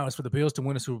right now is for the Bills to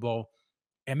win a Super Bowl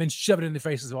and then shove it in the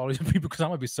faces of all these people because I'm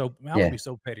gonna be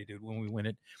so petty, dude, when we win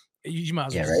it. You might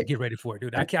as well just get ready for it,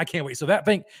 dude. I can't wait. So I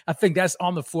think that's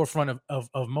on the forefront of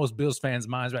most Bills fans'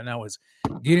 minds right now is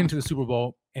getting to the Super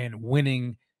Bowl and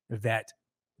winning that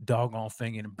doggone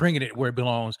thing and bringing it where it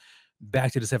belongs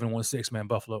back to the 716, man,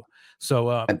 Buffalo.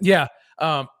 So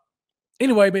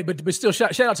anyway, but still,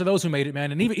 shout out to those who made it,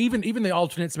 man, and even the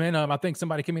alternates, man. I think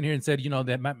somebody came in here and said,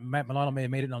 that Matt Milano may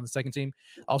have made it on the second team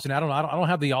alternate. I don't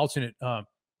have the alternate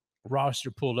roster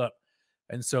pulled up,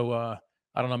 and so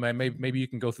I don't know, man. Maybe you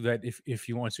can go through that if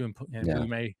you want to, and we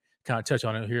may kind of touch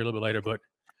on it here a little bit later. But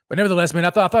nevertheless, man, I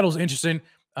thought it was interesting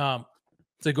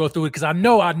to go through it because I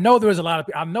know there was a lot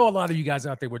of you guys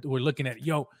out there were looking at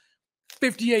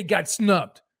 58 got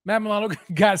snubbed. Matt Milano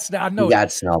got snubbed. I know he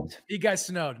got snubbed. He got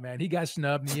snubbed, man. He got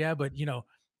snubbed. Yeah, but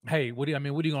hey, what are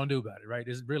you gonna do about it, right?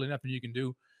 There's really nothing you can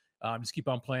do. Just keep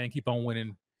on playing, keep on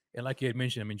winning. And like you had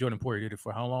mentioned, Jordan Poyer did it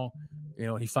for how long?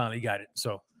 He finally got it.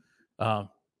 So Matt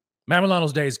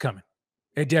Milano's day is coming.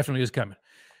 It definitely is coming.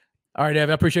 All right, Ev,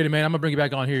 I appreciate it, man. I'm gonna bring you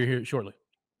back on here shortly.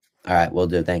 All right, we'll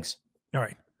do. Thanks. All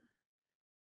right.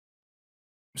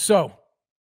 So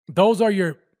those are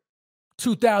your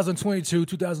 2022,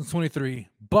 2023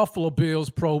 Buffalo Bills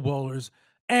Pro Bowlers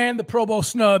and the Pro Bowl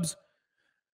snubs,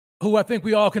 who I think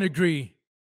we all can agree,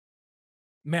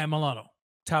 Matt Milano,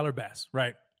 Tyler Bass,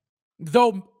 right?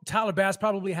 Though Tyler Bass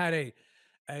probably had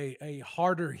a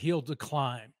harder hill to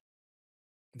climb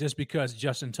just because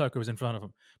Justin Tucker was in front of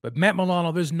him. But Matt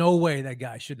Milano, there's no way that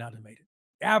guy should not have made it.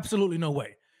 Absolutely no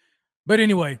way. But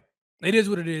anyway, it is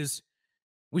what it is.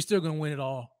 We're still going to win it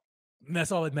all. And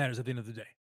that's all that matters at the end of the day.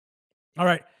 All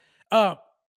right.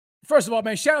 First of all,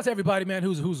 man, shout out to everybody, man,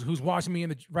 who's watching me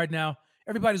right now.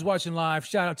 Everybody's watching live.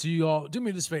 Shout out to you all. Do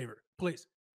me this favor, please.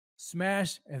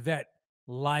 Smash that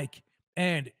like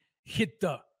and hit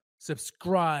the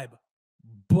subscribe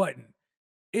button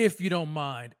if you don't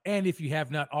mind, and if you have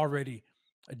not already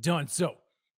done so.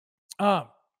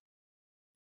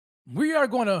 We are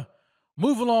going to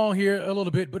move along here a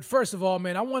little bit, but first of all,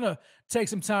 man, I want to take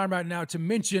some time right now to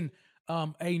mention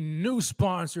a new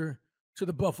sponsor to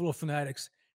the Buffalo Fanatics,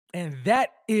 and that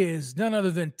is none other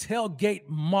than Tailgate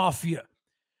Mafia.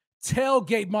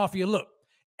 Tailgate Mafia. Look,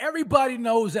 everybody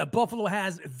knows that Buffalo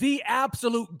has the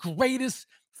absolute greatest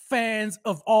fans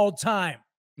of all time.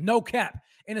 No cap.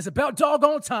 And it's about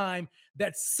doggone time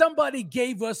that somebody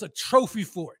gave us a trophy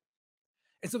for it.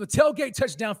 And so the Tailgate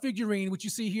Touchdown figurine, which you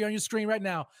see here on your screen right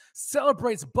now,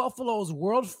 celebrates Buffalo's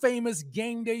world-famous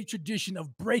game day tradition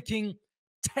of breaking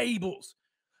tables,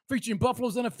 featuring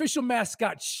Buffalo's unofficial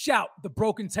mascot, Shout, the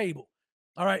broken table.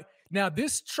 All right. Now,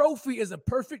 this trophy is a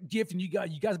perfect gift, and you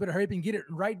guys better hurry up and get it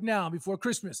right now before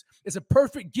Christmas. It's a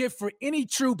perfect gift for any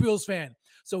true Bills fan.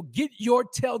 So get your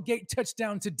Tailgate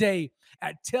Touchdown today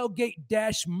at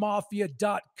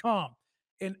tailgate-mafia.com.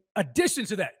 In addition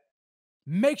to that,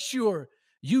 make sure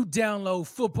you download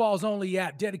Football's only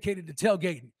app dedicated to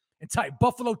tailgating and type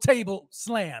Buffalo Table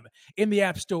Slam in the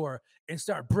App Store and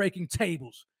start breaking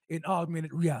tables in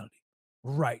augmented reality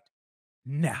right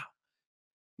now.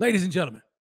 Ladies and gentlemen,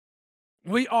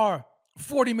 we are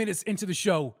 40 minutes into the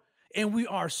show and we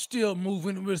are still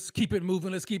moving. Let's keep it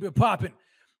moving. Let's keep it popping.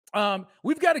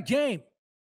 We've got a game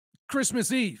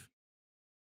Christmas Eve.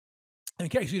 In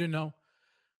case you didn't know,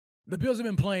 the Bills have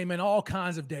been playing, man, all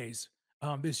kinds of days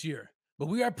this year. But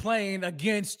we are playing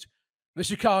against the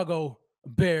Chicago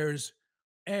Bears.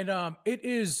 And it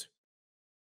is,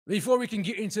 before we can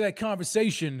get into that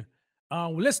conversation,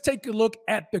 let's take a look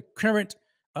at the current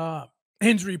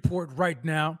injury report right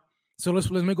now. So let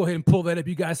me go ahead and pull that up.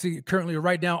 You guys see it currently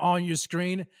right now on your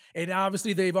screen. And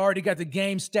obviously they've already got the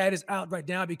game status out right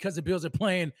now because the Bills are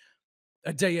playing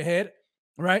a day ahead,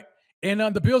 right? And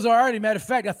the Bills are already, matter of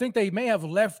fact, I think they may have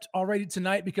left already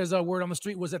tonight because word on the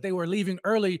street was that they were leaving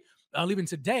early, leaving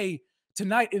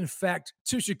tonight, in fact,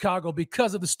 to Chicago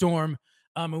because of the storm,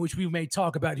 which we may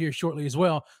talk about here shortly as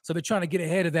well. So they're trying to get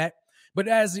ahead of that. But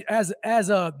as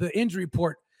the injury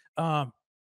report,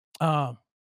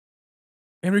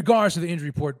 in regards to the injury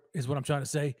report is what I'm trying to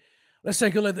say. Let's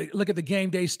take a look at the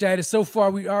game day status. So far,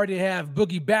 we already have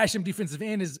Boogie Basham, defensive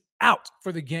end, is out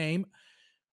for the game.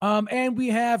 And we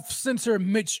have center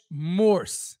Mitch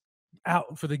Morse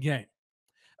out for the game.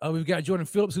 We've got Jordan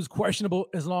Phillips, who's questionable,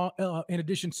 in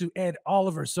addition to Ed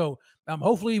Oliver. So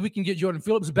hopefully we can get Jordan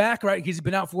Phillips back, right? He's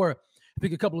been out for, I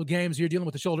think, a couple of games here dealing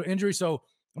with the shoulder injury. So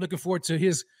I'm looking forward to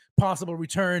his possible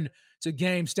return to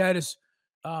game status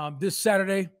this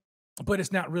Saturday. But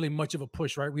it's not really much of a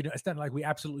push, right? It's not like we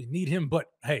absolutely need him. But,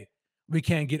 hey, we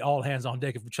can't get all hands on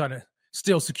deck if we're trying to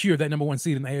still secure that number one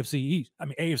seed in the AFC.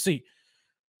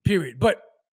 period. But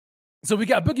so we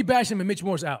got Boogie Basham and Mitch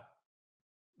Morse out.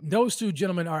 Those two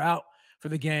gentlemen are out for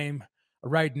the game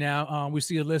right now. We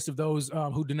see a list of those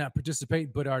who did not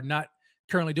participate but are not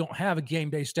currently don't have a game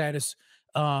day status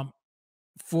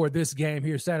for this game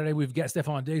here Saturday. We've got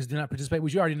Stephon Diggs did not participate,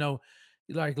 which you already know.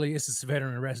 Likely it's a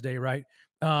veteran rest day, right?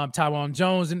 Tywan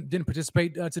Jones didn't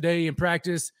participate today in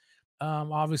practice.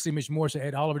 Obviously, Mitch Morse and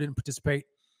Ed Oliver didn't participate.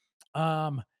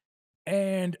 There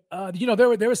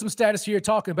was some status here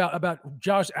talking about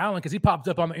Josh Allen because he popped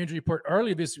up on the injury report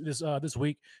earlier this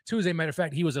week, Tuesday. Matter of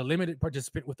fact, he was a limited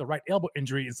participant with the right elbow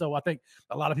injury, and so I think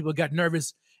a lot of people got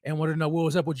nervous and wanted to know what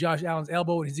was up with Josh Allen's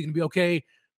elbow. Is he going to be okay?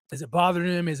 Is it bothering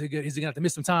him? Is it good? Is he going to have to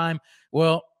miss some time?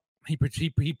 Well,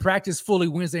 he practiced fully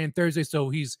Wednesday and Thursday, so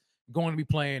he's going to be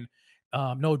playing,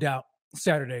 no doubt,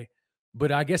 Saturday.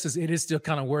 But I guess it is still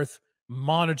kind of worth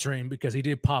monitoring because he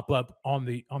did pop up on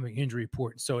the injury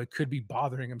report, so it could be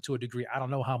bothering him to a degree. I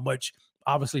don't know how much.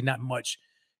 Obviously, not much,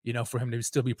 for him to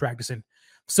still be practicing.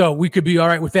 So we could be all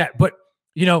right with that. But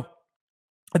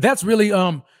that's really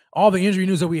all the injury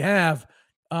news that we have.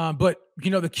 But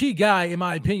the key guy, in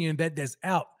my opinion, that's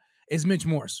out is Mitch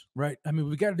Morse, right? I mean,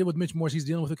 we got to deal with Mitch Morse. He's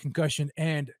dealing with a concussion,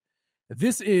 and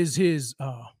this is his.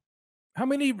 How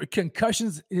many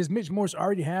concussions does Mitch Morse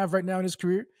already have right now in his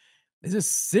career? Is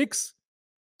this 6?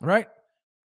 Right?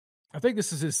 I think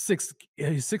this is his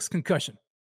sixth concussion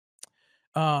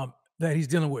that he's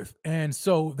dealing with. And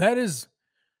so that's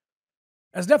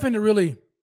definitely really,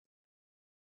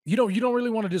 you don't really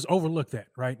want to just overlook that,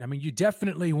 right? I mean, you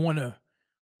definitely want to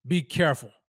be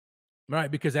careful,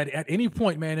 right? Because at any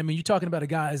point, man, I mean, you're talking about a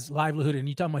guy's livelihood and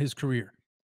you're talking about his career,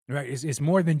 right? It's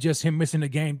more than just him missing a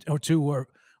game or 2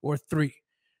 or 3.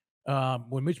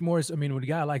 When Mitch Morse, I mean, when a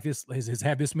guy like this has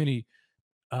had this many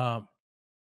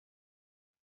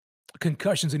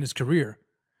concussions in his career,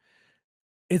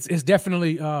 it's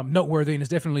definitely noteworthy, and it's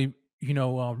definitely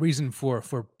reason for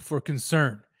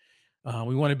concern.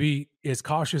 We want to be as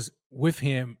cautious with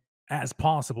him as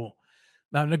possible.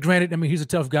 Now, granted, I mean, he's a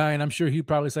tough guy, and I'm sure he'd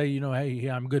probably say, hey,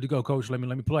 I'm good to go, coach. Let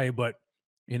me play. But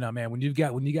man, when you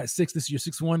got 6, this is your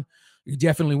 6th one, you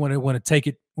definitely want to take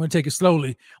it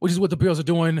slowly, which is what the Bills are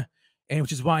doing, and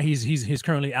which is why he's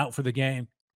currently out for the game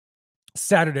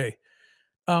Saturday.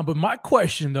 But my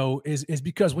question, though, is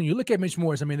because when you look at Mitch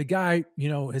Morse, I mean, the guy,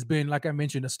 has been, like I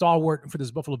mentioned, a stalwart for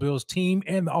this Buffalo Bills team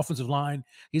and the offensive line.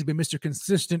 He's been Mr.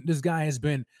 Consistent. This guy has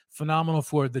been phenomenal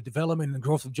for the development and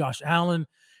growth of Josh Allen,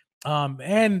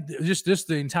 and just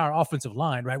the entire offensive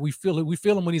line, right? We feel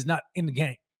him when he's not in the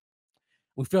game.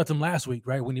 We felt him last week,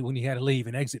 right, when he had to leave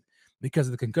and exit because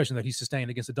of the concussion that he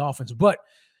sustained against the Dolphins. But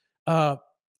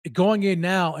going in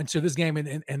now into this game,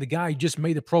 and the guy just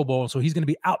made the Pro Bowl, so he's going to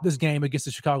be out this game against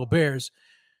the Chicago Bears.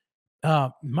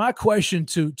 My question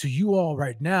to you all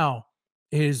right now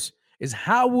is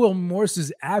how will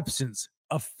Morse's absence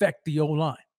affect the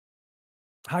O-line?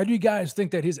 How do you guys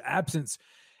think that his absence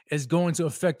is going to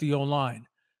affect the O-line?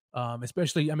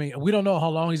 Especially, I mean, we don't know how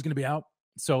long he's going to be out,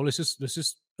 so let's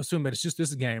just assume that it's just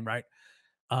this game, right?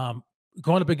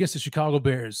 Going up against the Chicago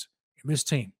Bears, this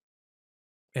team,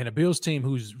 and a Bills team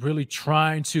who's really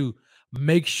trying to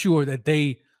make sure that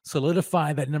they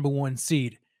solidify that number 1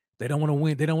 seed. They don't want to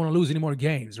win. They don't want to lose any more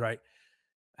games, right?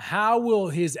 How will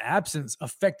his absence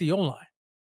affect the O-line?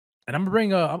 And I'm going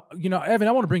to bring, Evan,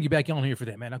 I want to bring you back on here for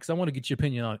that, man, because I want to get your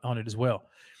opinion on it as well.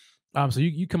 So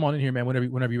you come on in here, man,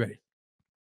 whenever you're ready.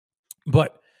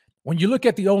 But when you look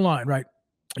at the O-line, right,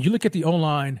 you look at the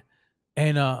O-line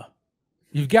and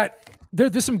you've got –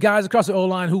 there's some guys across the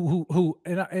O-line who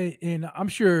and I'm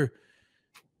sure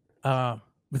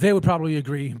they would probably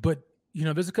agree, but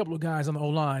there's a couple of guys on the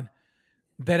O-line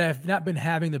that have not been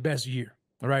having the best year,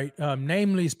 right?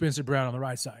 Namely Spencer Brown on the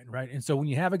right side, right? And so when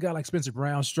you have a guy like Spencer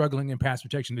Brown struggling in pass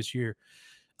protection this year,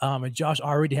 and Josh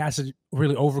already has to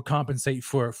really overcompensate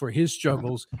for his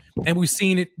struggles, and we've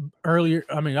seen it earlier.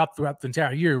 I mean, up throughout the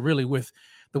entire year, really, with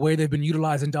the way they've been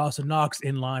utilizing Dawson Knox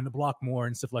in line to block more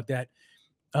and stuff like that.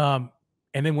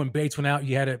 And then when Bates went out,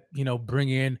 you had to, bring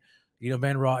in,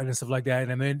 Van Rotten and stuff like that.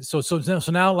 And then so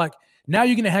now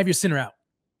you're going to have your center out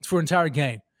for an entire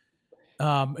game.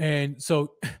 And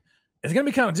so it's going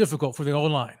to be kind of difficult for the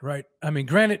O-line, right? I mean,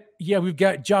 granted, yeah, we've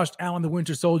got Josh Allen, the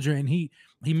Winter Soldier, and he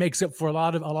makes up for a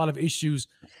lot of issues.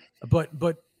 But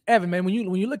Evan, man, when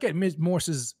you look at Mitch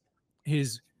Morse's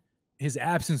his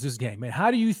absence this game, man,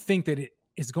 how do you think that it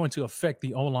is going to affect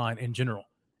the O-line in general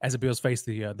as the Bills face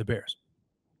the Bears?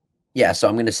 Yeah, so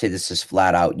I'm going to say this is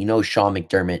flat out. Sean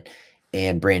McDermott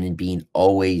and Brandon Beane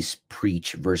always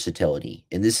preach versatility,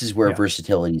 and this is where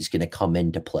versatility is going to come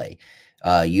into play.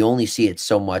 You only see it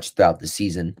so much throughout the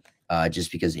season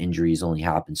just because injuries only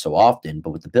happen so often. But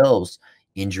with the Bills,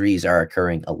 injuries are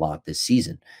occurring a lot this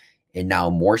season. And now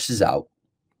Morse is out.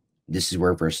 This is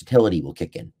where versatility will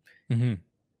kick in. Mm-hmm.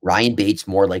 Ryan Bates,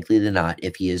 more likely than not,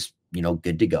 if he is,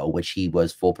 good to go, which he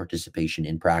was full participation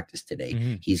in practice today,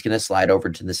 Mm-hmm. he's going to slide over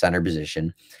to the center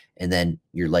position. And then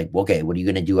you're like, okay, what are you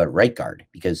going to do at right guard?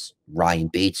 Because Ryan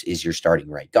Bates is your starting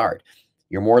right guard.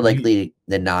 You're more likely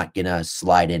than not going to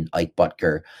slide in Ike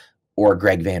Butker or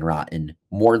Greg Van Roten.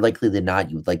 More likely than not,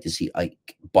 you would like to see Ike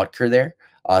Butker there,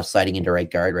 sliding into right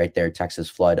guard right there. Texas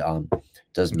Flood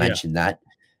does mention that.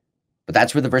 But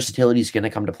that's where the versatility is going to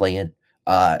come to play in.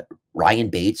 Ryan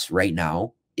Bates right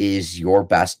now is your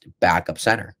best backup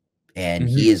center. And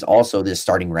he is also the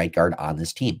starting right guard on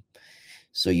this team.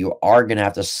 So you are going to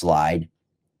have to slide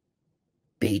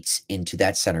Bates into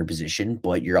that center position,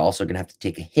 but you're also going to have to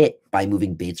take a hit by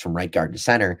moving Bates from right guard to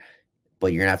center.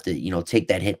 But you're going to have to, take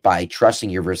that hit by trusting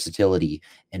your versatility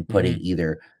and putting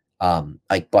either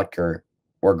Ike Butker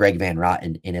or Greg Van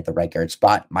Roten in at the right guard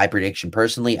spot. My prediction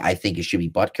personally, I think it should be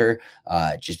Butker,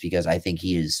 just because I think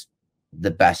he is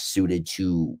the best suited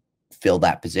to fill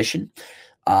that position.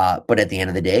 But at the end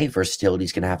of the day, versatility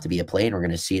is going to have to be a play, and we're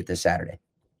going to see it this Saturday.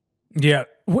 Yeah.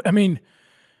 I mean,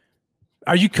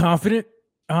 are you confident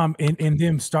in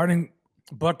them starting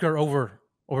Butker over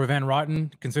Van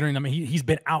Roten, considering, I mean, he's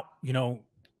been out,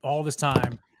 all this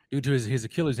time due to his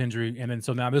Achilles injury. And then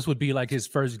so now this would be like his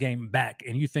first game back.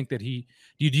 And you think that do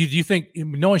you think,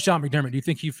 knowing Sean McDermott, do you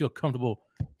think you feel comfortable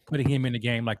putting him in the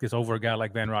game like this over a guy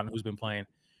like Van Roten who's been playing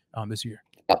this year?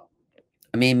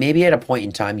 I mean, maybe at a point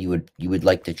in time you would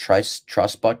like to trust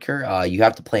Butker. You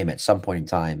have to play him at some point in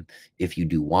time if you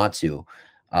do want to.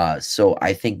 So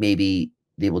I think maybe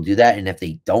they will do that. And if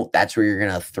they don't, that's where you're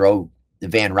going to throw the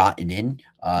Van Roten in,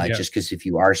 just because if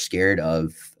you are scared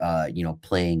of,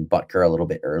 playing Butker a little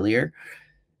bit earlier.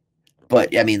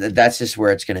 But, I mean, that's just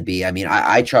where it's going to be. I mean,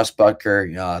 I trust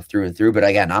Butker through and through. But,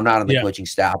 again, I'm not on the coaching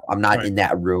staff. I'm not in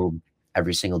that room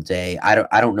every single day.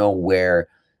 I don't know where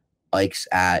Ike's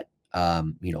at,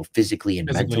 physically and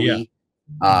mentally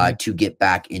to get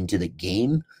back into the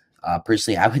game.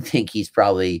 Personally, I would think he's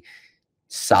probably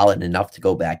solid enough to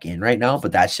go back in right now,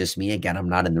 but that's just me. Again, I'm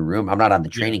not in the room. I'm not on the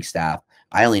training staff.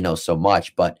 I only know so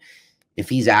much, but if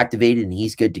he's activated and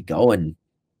he's good to go and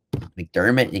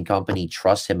McDermott and company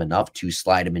trust him enough to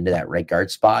slide him into that right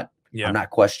guard spot, I'm not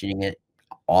questioning it.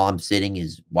 All I'm sitting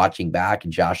is watching back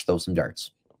and Josh throw some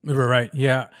darts. Right.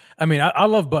 Yeah. I mean, I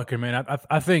love Butker, man.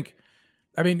 I think,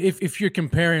 I mean, if you're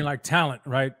comparing like talent,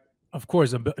 right? Of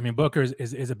course, Butker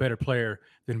is a better player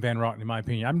than Van Roten, in my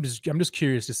opinion. I'm just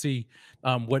curious to see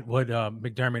what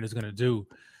McDermott is going to do.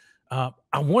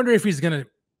 I wonder if he's going to,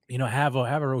 have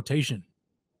a rotation.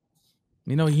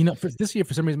 For this year,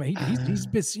 for some reason,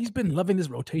 he's been loving this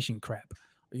rotation crap.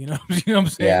 You know what I'm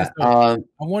saying? Yeah. So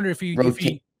I wonder if he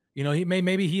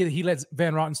maybe he lets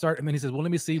Van Roten start, and then he says, well,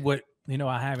 let me see what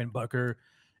I have in Butker.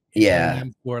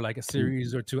 For like a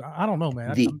series or two. I don't know,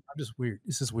 man. I'm just weird.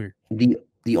 This is weird.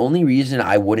 The only reason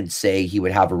I wouldn't say he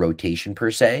would have a rotation per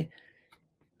se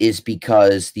is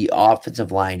because the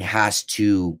offensive line has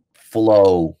to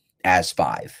flow as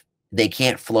five. They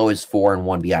can't flow as four and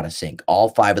one be out of sync. All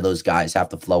five of those guys have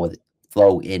to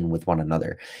flow in with one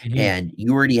another. And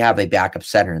you already have a backup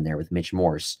center in there with Mitch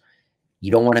Morse.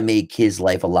 You don't want to make his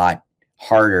life a lot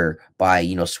harder by,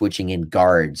 switching in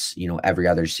guards, every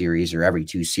other series or every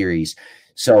two series.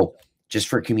 So just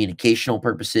for communicational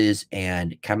purposes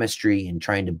and chemistry and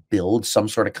trying to build some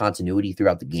sort of continuity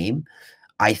throughout the game,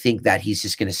 I think that he's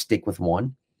just going to stick with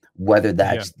one, whether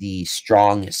that's the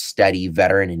strong, steady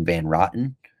veteran in Van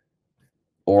Roten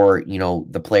or,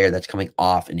 the player that's coming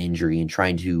off an injury and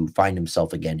trying to find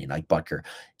himself again in like Butker.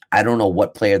 I don't know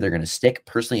what player they're going to stick.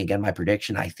 Personally, again, my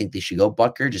prediction, I think they should go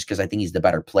Butker just because I think he's the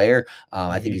better player.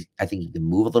 I think he can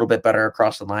move a little bit better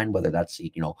across the line, whether that's,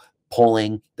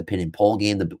 pulling the pin and pull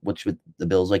game, which the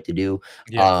Bills like to do,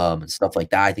 and stuff like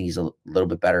that. I think he's a little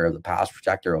bit better of the pass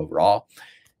protector overall.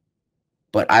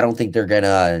 But I don't think they're going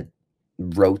to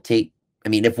rotate. I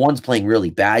mean, if one's playing really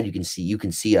bad, you can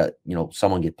see a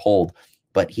someone get pulled.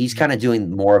 But he's kind of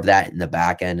doing more of that in the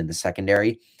back end and the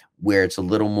secondary, where it's a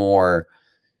little more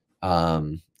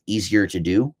easier to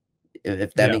do,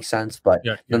 if that makes sense. But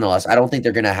nonetheless, I don't think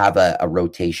they're going to have a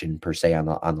rotation per se on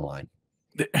the line.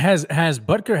 Has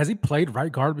Butker, has he played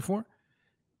right guard before?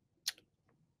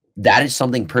 That is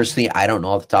something personally I don't know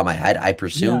off the top of my head. I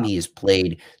presume he has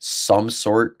played some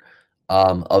sort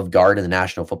of guard in the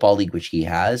National Football League, which he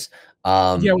has.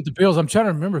 With the Bills. I'm trying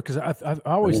to remember because I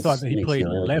always thought that he played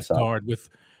left guard with.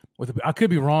 I could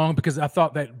be wrong because I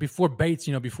thought that before Bates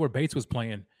was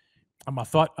playing, I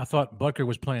thought Butker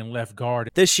was playing left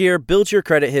guard. This year, build your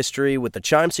credit history with the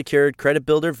Chime Secured Credit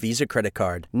Builder Visa Credit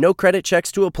Card. No credit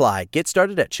checks to apply. Get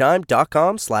started at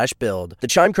chime.com/build. The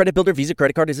Chime Credit Builder Visa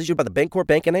Credit Card is issued by the Bancorp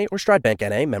Bank N.A. or Stride Bank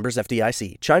N.A. members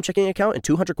FDIC. Chime checking account and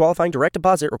 200 qualifying direct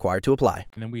deposit required to apply.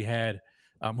 And then we had,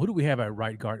 who do we have at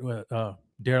right guard?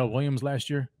 Daryl Williams last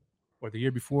year or the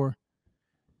year before?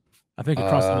 I think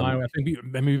across the line.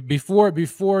 Before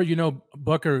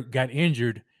Butker got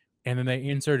injured, and then they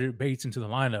inserted Bates into the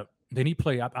lineup. Then he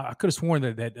played. I could have sworn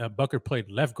that Butker played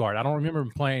left guard. I don't remember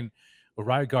him playing a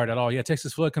right guard at all. Yeah,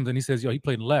 Texas Flood comes in. He says, he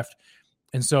played left,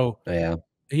 and so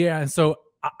and so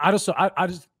I just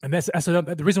and that's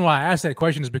the reason why I asked that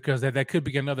question is because that could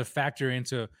be another factor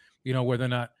into whether or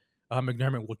not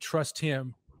McDermott will trust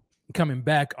him coming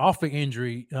back off the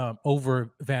injury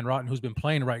over Van Rotten, who's been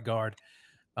playing right guard.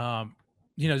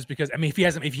 Just because if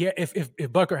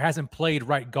Butker hasn't played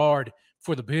right guard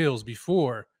for the Bills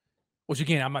before, which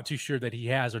again I'm not too sure that he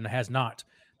has or has not,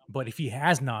 but if he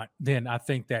has not, then I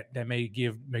think that may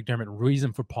give McDermott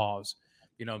reason for pause.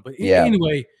 But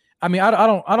anyway, I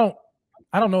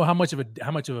don't know how much of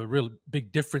a real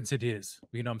big difference it is.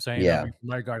 You know what I'm saying? Yeah.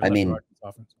 Right guard,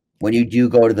 offense. When you do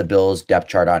go to the Bills depth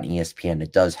chart on ESPN,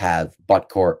 it does have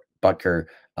Butker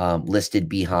listed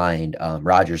behind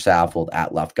Roger Saffold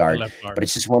at left guard. But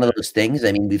it's just one of those things.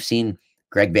 I mean, we've seen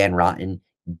Greg Van Rotten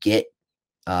get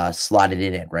slotted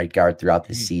in at right guard throughout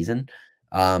this season.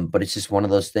 But it's just one of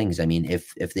those things. I mean,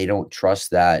 if they don't trust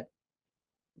that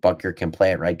Butker can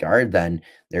play at right guard, then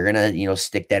they're gonna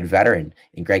stick that veteran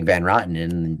in Greg Van Rotten,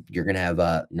 and you're gonna have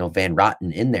Van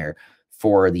Rotten in there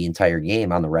for the entire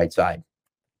game on the right side.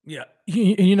 Yeah,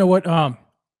 you know what?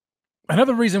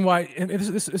 Another reason why, and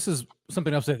this is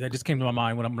something else that just came to my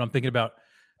mind when I'm thinking about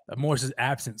Morris's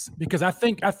absence, because I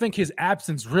think his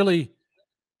absence really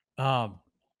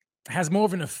has more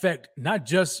of an effect, not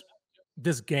just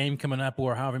this game coming up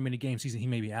or however many game season he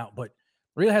may be out, but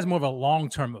really has more of a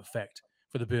long-term effect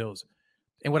for the Bills.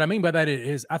 And what I mean by that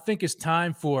is I think it's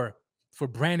time for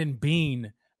Brandon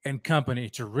Beane and company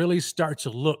to really start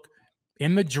to look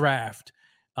in the draft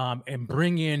and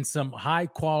bring in some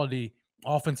high-quality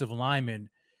offensive linemen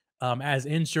as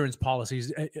insurance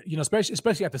policies,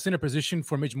 especially at the center position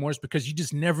for Mitch Morris, because you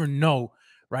just never know,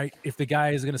 right, if the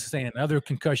guy is going to sustain another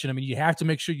concussion. I mean, you have to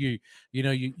make sure you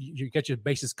get your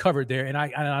bases covered there. And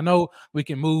I know we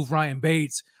can move Ryan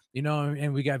Bates,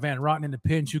 and we got Van Rotten in the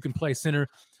pinch who can play center.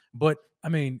 But, I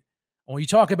mean, when you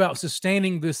talk about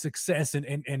sustaining this success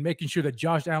and making sure that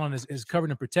Josh Allen is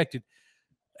covered and protected,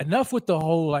 enough with the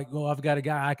whole, I've got a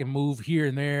guy I can move here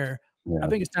and there. Yeah. I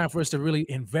think it's time for us to really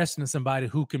invest in somebody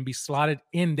who can be slotted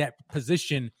in that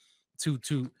position to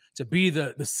be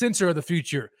the center of the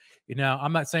future.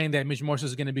 I'm not saying that Mitch Morris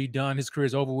is going to be done. His career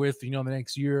is over with, the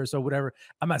next year or so, whatever.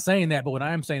 I'm not saying that, but what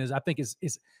I am saying is I think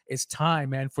it's time,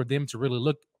 man, for them to really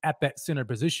look at that center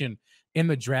position in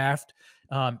the draft.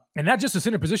 And not just the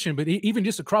center position, but even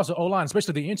just across the O-line,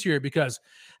 especially the interior, because,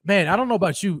 man, I don't know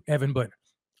about you, Evan, but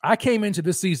I came into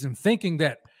this season thinking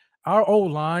that our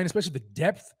O-line, especially the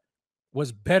depth,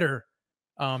 was better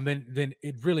than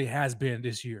it really has been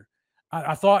this year.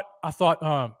 I thought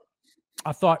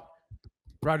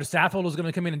Roger Saffold was going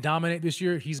to come in and dominate this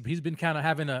year. He's been kind of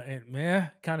having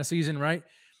a kind of season, right?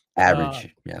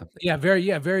 Average,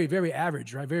 very, very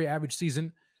average, right? Very average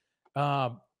season.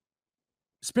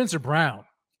 Spencer Brown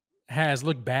has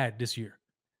looked bad this year,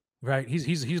 right?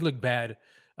 He's looked bad,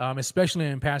 especially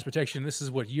in pass protection. This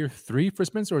is what, year 3 for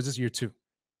Spencer, or is this year 2?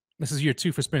 This is year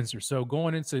 2 for Spencer. So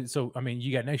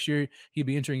you got next year, he'll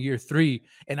be entering year 3.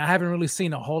 And I haven't really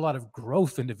seen a whole lot of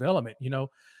growth and development,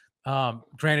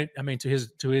 Granted, I mean, to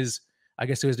his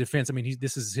defense, I mean,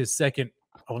 this is his second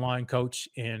O-line coach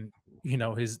in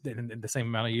the same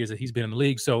amount of years that he's been in the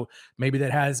league. So maybe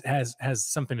that has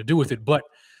something to do with it, but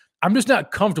I'm just not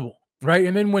comfortable. Right.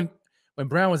 And then when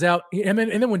Brown was out, and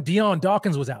then when Deion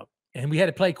Dawkins was out and we had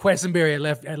to play Quessenberry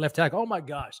at left tackle, oh my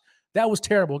gosh, that was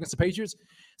terrible against the Patriots.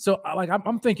 So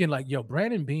I'm thinking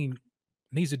Brandon Beane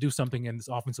needs to do something in this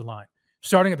offensive line,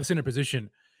 starting at the center position,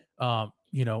 as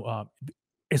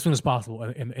soon as possible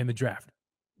in the draft.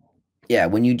 Yeah,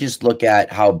 when you just look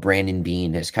at how Brandon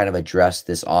Beane has kind of addressed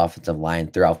this offensive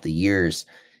line throughout the years,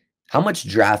 how much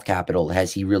draft capital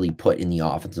has he really put in the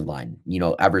offensive line,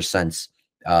 ever since,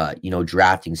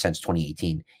 drafting since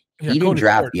 2018? Yeah, he didn't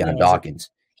draft Deion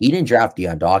Dawkins. He didn't draft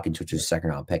Deion Dawkins, which was a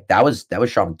second-round pick. That was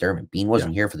Sean McDermott. Beane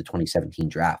wasn't here for the 2017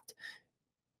 draft.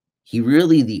 He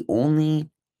really, the only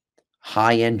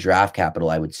high-end draft capital,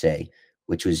 I would say,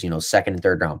 which was, second and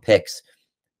third-round picks,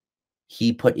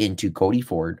 he put into Cody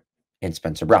Ford and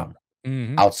Spencer Brown.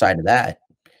 Mm-hmm. Outside of that,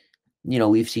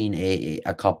 we've seen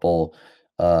a couple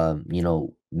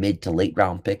mid to late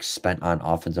round picks spent on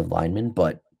offensive linemen,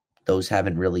 but those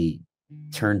haven't really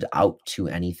turned out to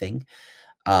anything.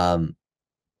 And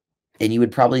you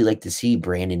would probably like to see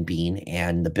Brandon Beane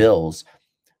and the Bills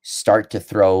start to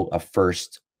throw a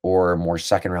first or more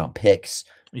second round picks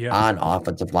on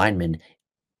offensive linemen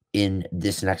in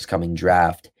this next coming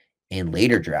draft and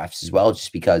later drafts as well,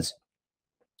 just because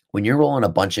when you're rolling a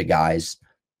bunch of guys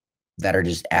that are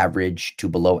just average to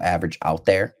below average out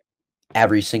there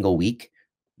every single week,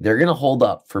 they're going to hold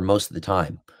up for most of the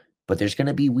time. But there's going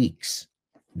to be weeks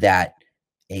that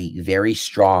a very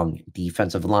strong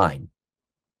defensive line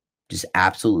just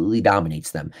absolutely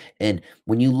dominates them. And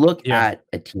when you look at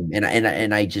a team, and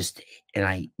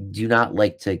I do not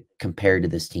like to compare to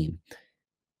this team,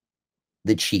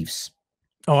 the Chiefs.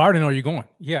 Oh, I already know where you're going.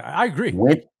 Yeah, I agree.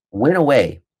 Went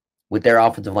away with their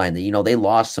offensive line. They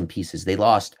lost some pieces. They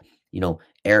lost,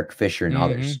 Eric Fisher and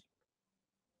others.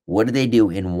 What did they do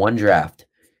in one draft?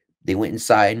 They went and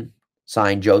signed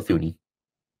Joe Thuney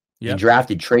and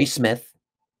drafted Trey Smith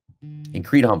and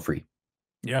Creed Humphrey.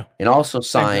 Yeah. And also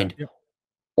signed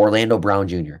Orlando Brown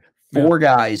Jr. 4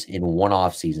 guys in one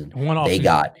offseason. They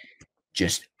got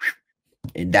just,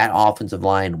 and that offensive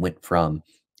line went from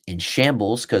in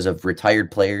shambles because of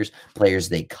retired players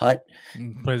they cut,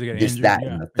 this, injured, that,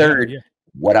 and the third.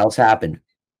 What else happened?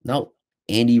 No,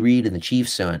 Andy Reid and the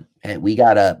Chiefs went, and we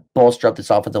got to bolster up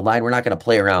this offensive line. We're not going to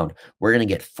play around. We're going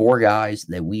to get 4 guys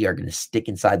that we are going to stick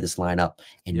inside this lineup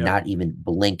and not even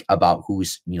blink about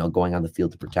who's, going on the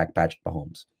field to protect Patrick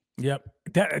Mahomes. Yep.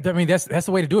 That's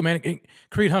the way to do it, man.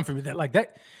 Creed Humphrey,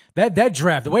 that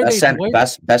draft, the way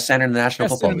best center in the National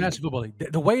Football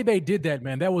League. The way they did that,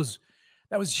 man, that was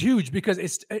huge because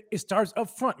it starts up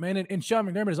front, man. And Sean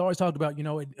McDermott has always talked about,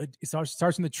 it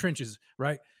starts in the trenches,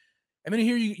 right? I mean,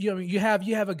 here you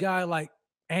have a guy like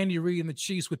Andy Reid and the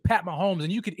Chiefs with Pat Mahomes,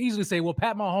 and you could easily say, well,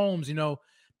 Pat Mahomes,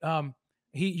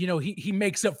 he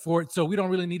makes up for it, so we don't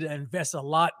really need to invest a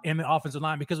lot in the offensive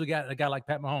line because we got a guy like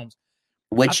Pat Mahomes,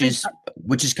 which is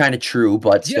kind of true,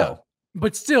 but still.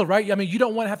 But still, right? I mean, you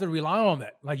don't want to have to rely on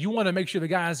that. Like, you want to make sure the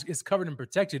guy is covered and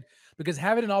protected, because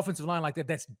having an offensive line like that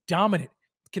that's dominant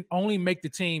can only make the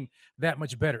team that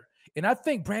much better. And I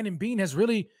think Brandon Beane has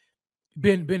really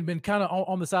been kind of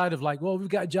on the side of like, well, we've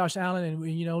got Josh Allen,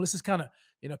 and let's just kind of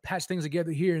patch things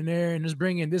together here and there, and just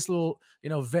bring in this little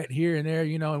vet here and there,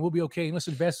 and we'll be okay. And let's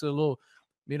invest a little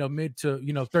mid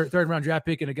to third round draft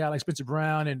pick in a guy like Spencer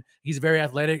Brown, and he's very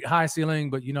athletic, high ceiling,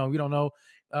 but we don't know.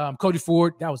 Cody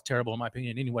Ford, that was terrible in my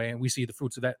opinion anyway, and we see the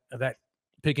fruits of that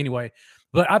pick anyway.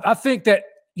 But I think that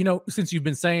since you've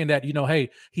been saying that hey,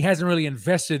 he hasn't really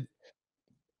invested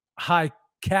high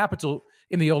capital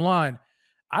in the O-line,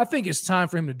 I think it's time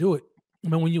for him to do it. I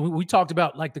mean, when we talked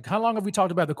about how long have we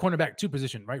talked about the cornerback 2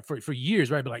 position, right? For years,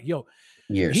 right? But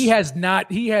years. He has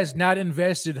not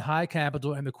invested high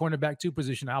capital in the cornerback 2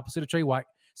 position opposite of Trey White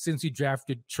since he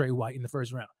drafted Trey White in the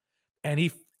first round, and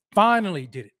he finally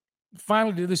did it.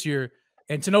 Finally did this year,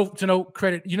 and to no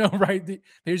credit, right?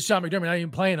 There's Sean McDermott not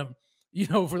even playing him,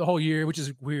 for the whole year, which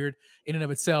is weird in and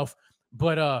of itself.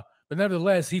 But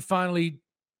nevertheless, he finally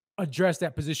addressed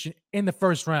that position in the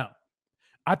first round.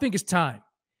 I think it's time.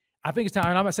 And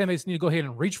I'm not saying they just need to go ahead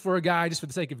and reach for a guy just for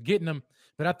the sake of getting them,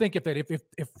 but I think if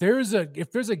there's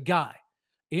a guy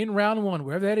in round 1,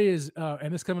 wherever that is,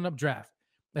 and this coming up draft,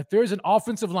 if there's an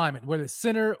offensive lineman, whether it's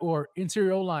center or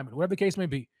interior lineman, whatever the case may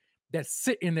be, that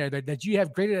sit in there that you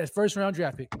have graded as first round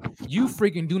draft pick, you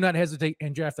freaking do not hesitate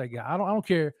and draft that guy. I don't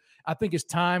care. I think it's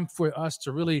time for us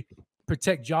to really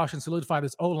protect Josh and solidify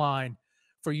this O-line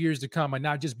for years to come, and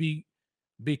not just be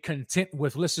content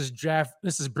with let's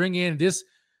just bring in this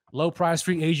low price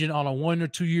free agent on a 1 or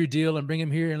 2 year deal and bring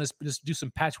him here and let's just do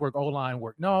some patchwork O-line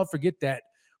work. No, forget that.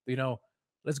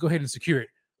 Let's go ahead and secure it.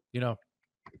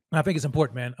 I think it's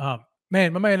important, man. My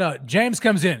man James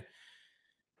comes in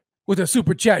with a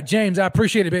super chat. James, I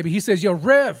appreciate it, baby. He says, yo,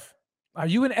 Rev, are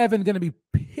you and Evan going to be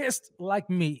pissed like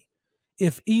me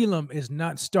if Elam is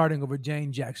not starting over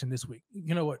Jane Jackson this week?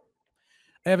 You know what,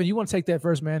 Evan, you want to take that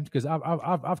first, man? Because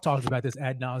I've talked about this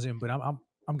ad nauseum, but I'm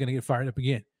going to get fired up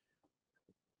again.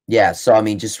 Yeah, so I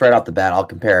mean, just right off the bat, I'll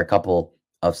compare a couple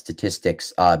of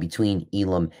statistics between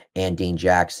Elam and Dane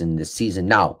Jackson this season.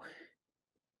 Now,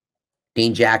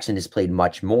 Dane Jackson has played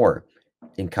much more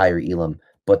than Kaiir Elam,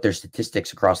 but their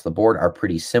statistics across the board are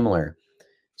pretty similar.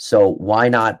 So why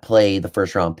not play the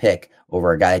first round pick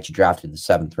over a guy that you drafted in the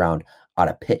 7th round out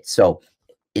of Pitt? So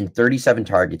in 37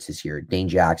 targets this year, Dane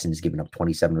Jackson has given up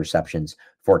 27 receptions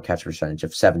for a catch percentage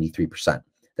of 73%.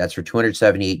 That's for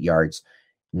 278 yards,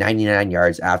 99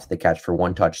 yards after the catch for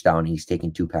 1 touchdown. He's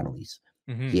taken 2 penalties.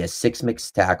 Mm-hmm. He has 6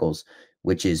 mixed tackles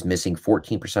which is missing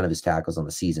 14% of his tackles on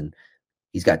the season.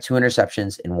 He's got 2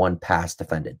 interceptions and 1 pass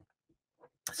defended.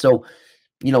 So,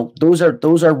 those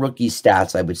are rookie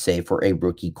stats, I would say, for a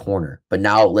rookie corner. But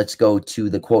now let's go to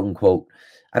the quote unquote,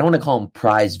 I don't want to call him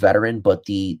prize veteran, but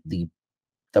the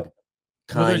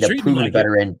kind of proven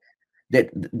veteran that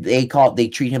they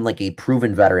treat him like a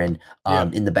proven veteran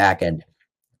in the back end.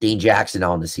 Dane Jackson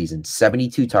on the season,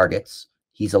 72 targets.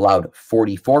 He's allowed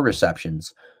 44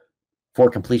 receptions for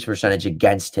completion percentage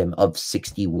against him of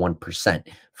 61%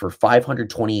 for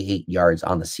 528 yards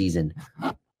on the season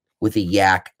with a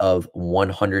yak of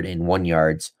 101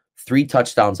 yards, 3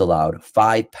 touchdowns allowed,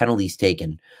 5 penalties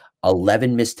taken,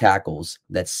 11 missed tackles.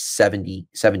 That's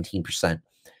 17%,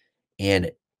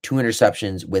 and 2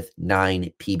 interceptions with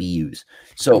 9 PBUs.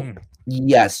 So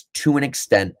yes, to an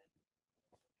extent,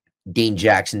 Dane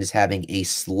Jackson is having a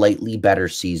slightly better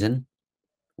season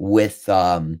with,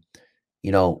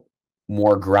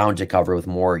 more ground to cover, with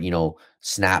more,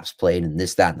 snaps played and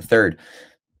this, that, and the third.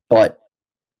 But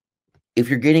if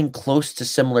you're getting close to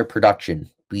similar production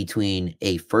between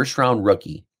a first-round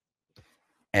rookie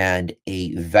and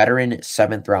a veteran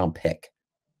 7th-round pick,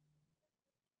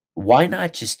 why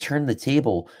not just turn the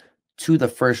table to the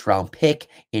first-round pick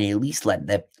and at least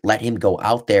let him go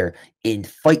out there and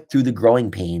fight through the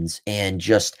growing pains and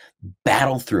just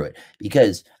battle through it?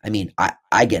 Because,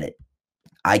 I get it.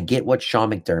 I get what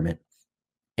Sean McDermott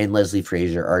and Leslie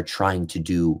Frazier are trying to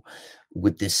do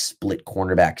with this split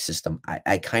cornerback system.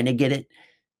 I kind of get it.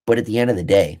 But at the end of the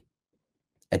day,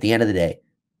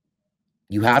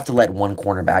 you have to let one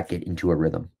cornerback get into a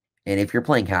rhythm. And if you're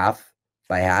playing half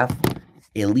by half,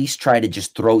 at least try to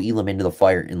just throw Elam into the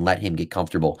fire and let him get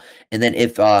comfortable. And then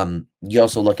if you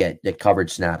also look at the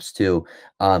coverage snaps too,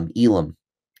 Elam,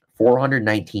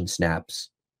 419 snaps.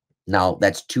 Now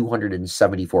that's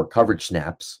 274 coverage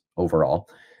snaps overall.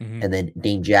 And then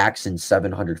Dane Jackson,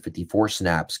 754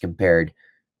 snaps compared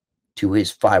to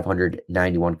his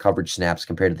 591 coverage snaps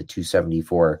compared to the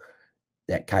 274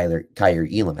 that Kaiir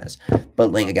Elam has.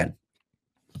 But again,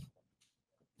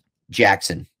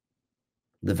 Jackson,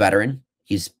 the veteran,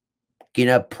 he's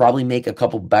gonna probably make a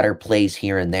couple better plays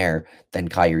here and there than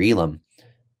Kaiir Elam.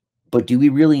 But do we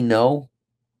really know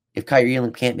if Kaiir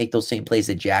Elam can't make those same plays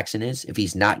that Jackson is, if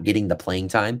he's not getting the playing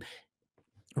time?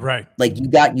 Right. You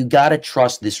got to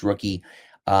trust this rookie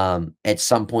at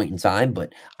some point in time.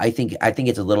 But I think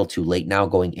it's a little too late now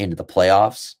going into the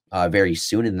playoffs very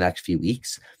soon in the next few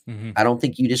weeks. I don't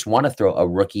think you just want to throw a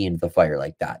rookie into the fire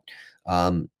like that.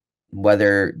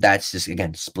 Whether that's just,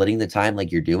 again, splitting the time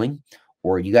like you're doing,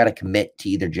 or you got to commit to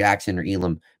either Jackson or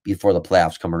Elam before the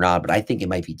playoffs come around. But I think it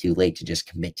might be too late to just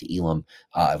commit to Elam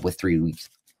with 3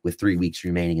 weeks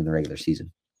remaining in the regular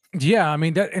season. Yeah,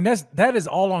 that is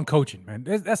all on coaching, man.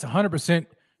 That's 100%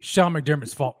 Sean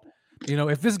McDermott's fault.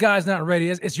 If this guy's not ready,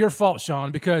 it's your fault,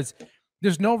 Sean, because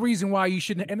there's no reason why you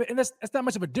shouldn't. And that's not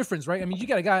much of a difference, right? You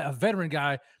got a veteran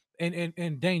guy,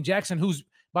 and Dane Jackson, who's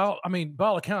by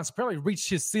all accounts probably reached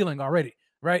his ceiling already,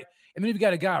 right? And then you've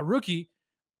got a rookie,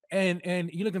 and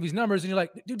you look at these numbers, and you're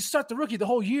like, dude, start the rookie the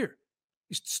whole year.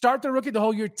 Start the rookie the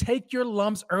whole year. Take your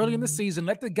lumps early in the season.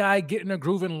 Let the guy get in a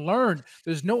groove and learn.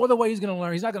 There's no other way he's going to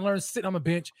learn. He's not going to learn sitting on the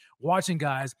bench, watching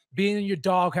guys, being in your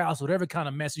doghouse, whatever kind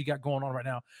of mess you got going on right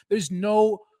now. There's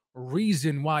no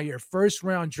reason why your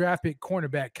first-round draft pick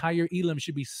cornerback, Kaiir Elam,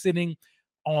 should be sitting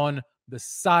on the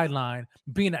sideline,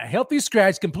 being a healthy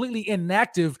scratch, completely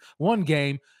inactive one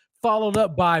game, followed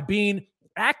up by being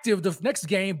active the next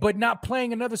game, but not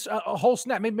playing a whole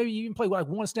snap. Maybe you even play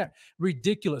one snap.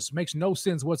 Ridiculous. Makes no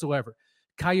sense whatsoever.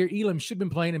 Kaiir Elam should have been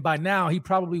playing, and by now he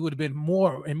probably would have been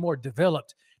more and more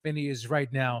developed than he is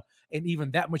right now, and even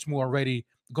that much more ready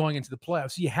going into the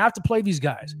playoffs. So you have to play these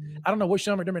guys. I don't know what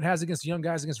Sean McDermott has against young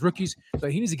guys, against rookies,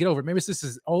 but he needs to get over it. Maybe it's just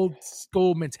his old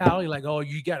school mentality, like, oh,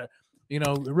 you gotta,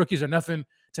 the rookies are nothing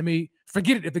to me.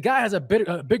 Forget it. If the guy has a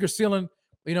bigger ceiling,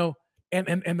 and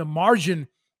the margin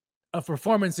of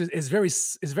performance is very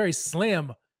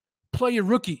slim, play your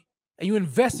rookie. And you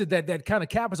invested that kind of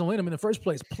capital in him in the first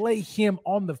place. Put him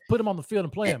on the field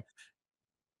and play him.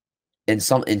 And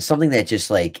something that just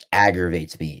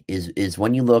aggravates me is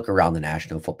when you look around the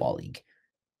National Football League,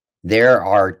 there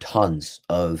are tons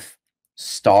of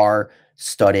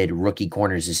star-studded rookie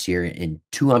corners this year, and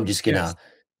 2 I'm just gonna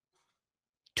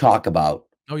talk about.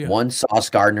 Oh, yeah. One, Sauce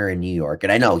Gardner in New York,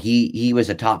 and I know he was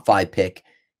a top 5 pick.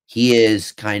 He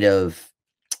is kind of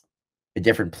a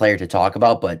different player to talk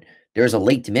about, but there's a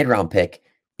late to mid-round pick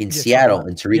in Seattle,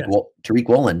 and Tariq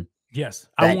Woolen. Yes,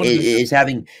 that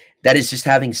is just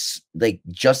having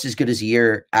just as good as a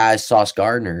year as Sauce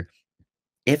Gardner,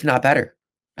 if not better.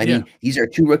 I mean, these are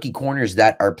 2 rookie corners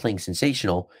that are playing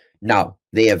sensational. Now,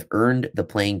 they have earned the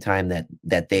playing time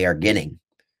that they are getting,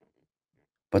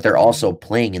 but they're also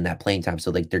playing in that playing time.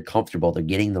 So like they're comfortable, they're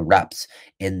getting the reps,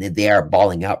 and they are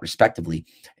balling out respectively.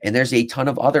 And there's a ton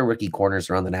of other rookie corners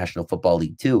around the National Football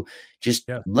League too. Just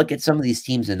look at some of these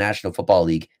teams in the National Football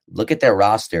League, look at their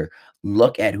roster,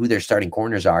 look at who their starting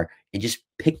corners are, and just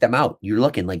pick them out. You're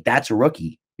looking like that's a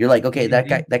rookie. You're like, okay,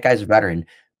 that guy's a veteran.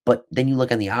 But then you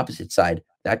look on the opposite side,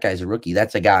 that guy's a rookie.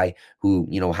 That's a guy who,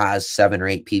 has 7 or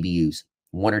 8 PBUs,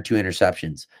 1 or 2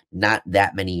 interceptions, not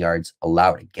that many yards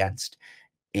allowed against.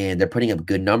 And they're putting up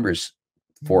good numbers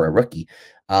for a rookie.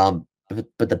 But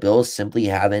the Bills simply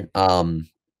haven't,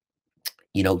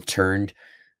 turned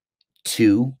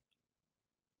to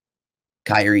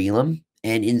Kaiir Elam.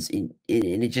 And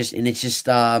it's just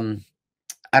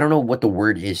I don't know what the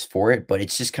word is for it, but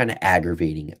it's just kind of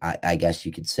aggravating, I guess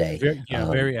you could say.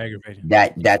 Very aggravating.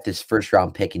 That this first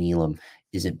round pick in Elam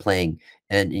isn't playing.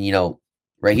 And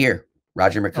right here,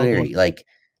 Roger McCreary,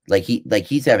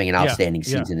 he's having an outstanding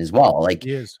season as well. Like,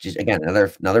 just again,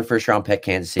 another first round pick,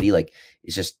 Kansas City. Like,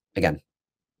 it's just, again,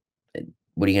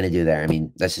 what are you going to do there? I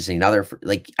mean, that's just another,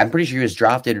 I'm pretty sure he was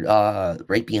drafted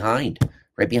right behind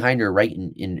or right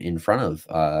in front of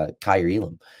Kaiir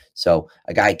Elam. So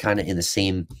a guy kind of in the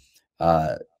same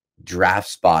draft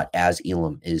spot as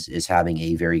Elam is having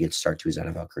a very good start to his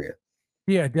NFL career.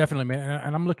 Yeah, definitely, man.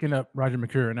 And I'm looking up Roger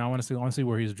McCreary now. I want to see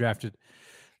where he's drafted.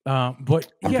 But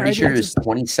I'm pretty sure it was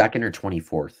 22nd or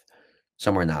 24th,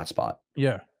 somewhere in that spot.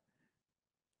 Yeah.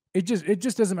 It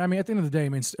just doesn't. I mean, at the end of the day,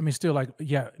 still okay.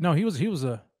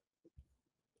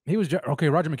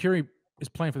 Roger McCreary is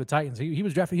playing for the Titans. He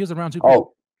was drafted. He was around 2.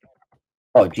 Oh,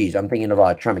 geez, I'm thinking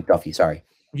of Trent McDuffie. Sorry.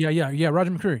 Yeah.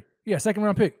 Roger McCreary. Yeah, second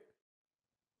round pick,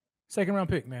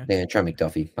 man. Yeah, Trent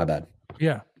McDuffie. My bad.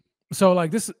 Yeah. So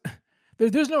like this,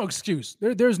 there's no excuse.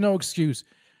 There's no excuse.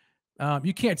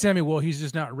 You can't tell me, well, he's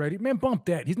just not ready. Man, bump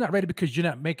that. He's not ready because you're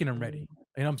not making him ready. You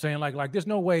know what I'm saying? Like there's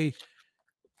no way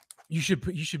you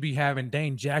should be having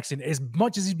Dane Jackson as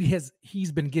much as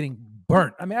he's been getting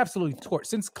burnt. I mean, absolutely torched.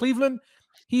 Since Cleveland,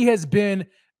 he has been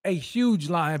a huge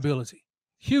liability.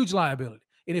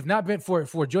 And if not been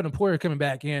for Jordan Poyer coming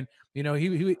back in, he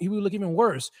would look even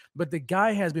worse. But the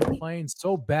guy has been playing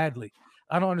so badly.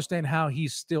 I don't understand how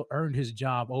he's still earned his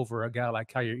job over a guy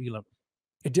like Kaiir Elam.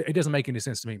 It doesn't make any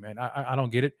sense to me, man. I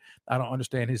don't get it. I don't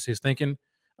understand his thinking,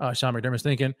 Sean McDermott's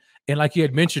thinking. And like you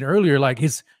had mentioned earlier, like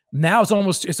it's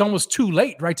almost too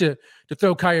late, right, to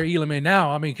throw Kaiir Elam in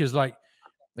now. I mean, because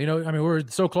we're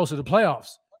so close to the playoffs.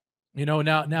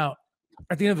 Now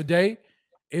at the end of the day,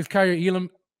 if Kaiir Elam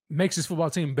makes his football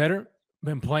team better,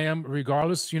 then play him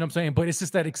regardless. You know what I'm saying? But it's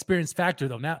just that experience factor,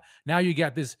 though. Now you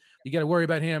got this. You got to worry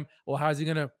about him. Well, how's he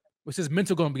gonna? What's his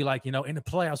mental going to be like? In the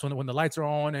playoffs when the lights are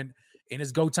on and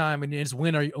it's go time and it's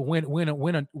win or done. You know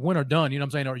what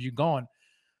I'm saying? Or you gone?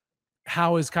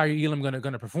 How is Kaiir Elam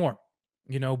going to perform?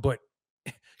 But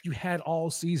you had all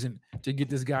season to get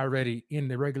this guy ready in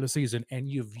the regular season, and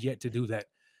you've yet to do that.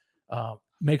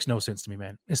 Makes no sense to me,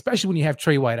 man. Especially when you have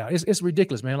Trey White out. It's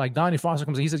ridiculous, man. Like Donnie Foster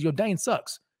comes in, he says, "Yo, Dane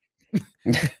sucks."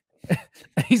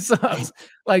 He sucks.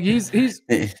 Like he's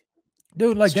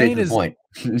dude. Like Straight Dane is point.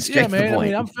 Yeah, man. I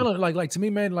mean, I'm feeling like to me,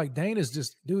 man. Like Dane is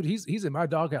just, dude. He's in my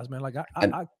doghouse, man. Like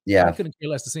I couldn't care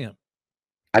less to see him.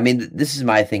 I mean, this is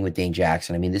my thing with Dane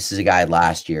Jackson. I mean, this is a guy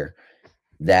last year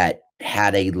that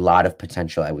had a lot of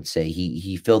potential. I would say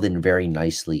he filled in very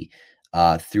nicely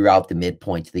throughout the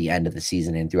midpoint to the end of the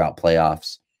season and throughout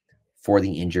playoffs for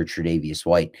the injured Tre'Davious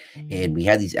White. And we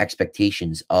had these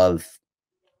expectations of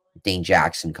Dane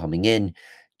Jackson coming in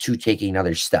to take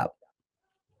another step.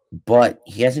 But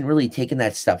he hasn't really taken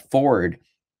that step forward.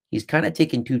 He's kind of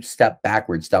taken 2 steps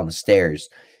backwards down the stairs.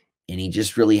 And he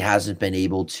just really hasn't been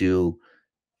able to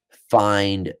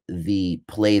find the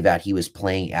play that he was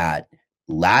playing at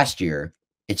last year.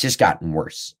 It's just gotten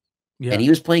worse. Yeah. And he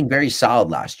was playing very solid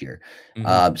last year.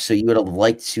 So you would have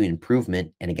liked to see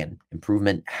improvement. And again,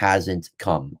 improvement hasn't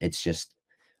come. It's just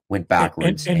went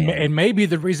backwards. And maybe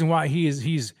the reason why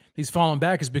he's fallen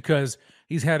back is because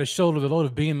he's had to shoulder the load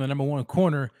of being the number 1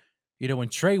 corner, when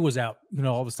Trey was out,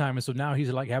 all this time. And so now he's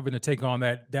like having to take on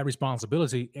that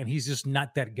responsibility. And he's just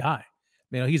not that guy.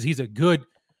 He's a good,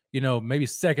 maybe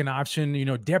second option,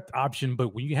 depth option.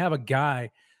 But when you have a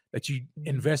guy that you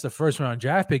invest a first round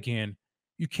draft pick in,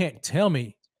 you can't tell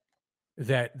me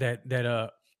that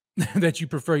that you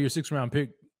prefer your 6th round pick,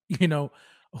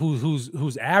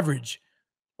 who's average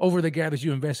over the guy that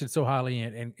you invested so highly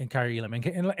in Kaiir Elam.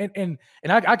 And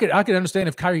I could understand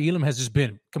if Kaiir Elam has just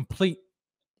been complete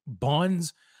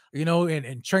buns,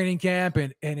 in training camp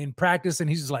and in practice, and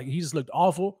he just looked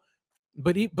awful.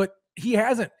 But he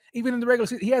hasn't, even in the regular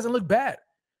season, he hasn't looked bad,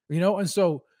 and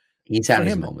so He's had for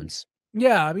his him, moments.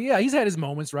 yeah, I mean, yeah, he's had his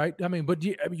moments, right? I mean, but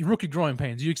rookie growing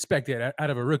pains, you expect that out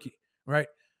of a rookie, right?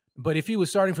 But if he was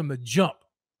starting from the jump,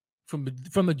 from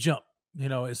the jump,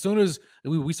 as soon as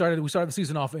we started the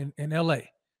season off in LA,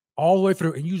 all the way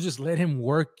through, and you just let him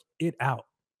work it out,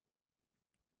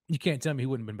 you can't tell me he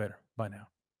wouldn't have been better by now.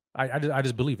 I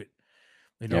just believe it,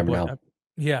 Never But know.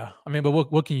 yeah, I mean, but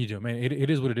what can you do, man? It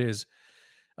is what it is.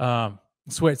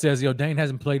 Sweat says, Dane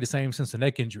hasn't played the same since the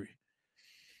neck injury.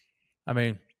 I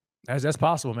mean, that's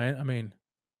possible, man. I mean,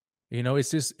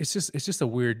 it's just a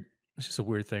weird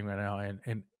thing right now,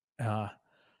 and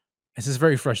it's just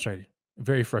very frustrating.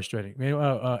 Very frustrating.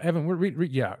 Evan,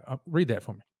 read that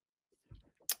for me.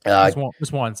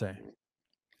 What's Juan saying?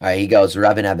 All right, he goes,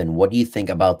 Reverend Evan, what do you think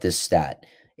about this stat?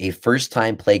 A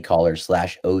first-time play caller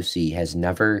 / OC has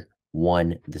never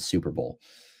won the Super Bowl.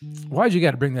 Why'd you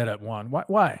got to bring that up, Juan?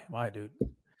 Why, dude?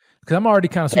 Because I'm already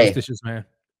kind of superstitious, man.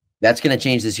 That's going to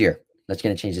change this year. All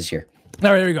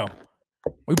right, there we go.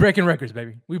 We breaking records,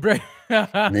 baby. We break.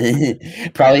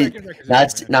 Probably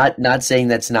not saying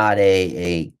that's not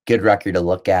a good record to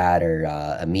look at or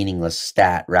a meaningless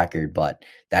stat record, but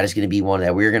that is going to be one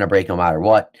that we're going to break no matter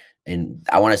what. And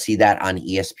I want to see that on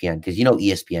ESPN because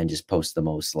ESPN just posts the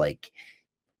most random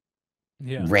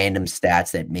stats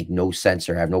that make no sense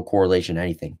or have no correlation to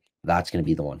anything. That's going to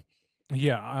be the one.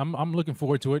 Yeah, I'm looking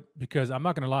forward to it because I'm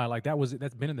not going to lie,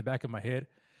 that's been in the back of my head.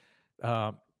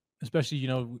 Especially,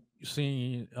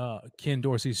 seeing Ken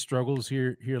Dorsey's struggles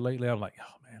here lately. I'm like,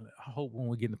 oh man, I hope when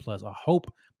we get in the playoffs,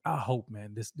 I hope,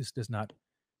 man, this does not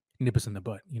nip us in the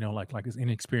butt. Like this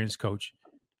inexperienced coach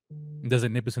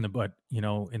doesn't nip us in the butt, in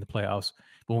the playoffs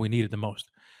when we need it the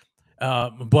most.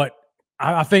 But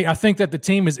I think that the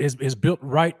team is built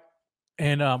right,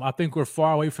 and I think we're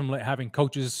far away from having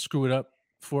coaches screw it up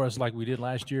for us like we did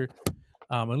last year.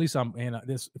 At least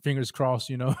this fingers crossed,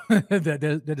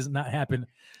 that does not happen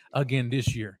again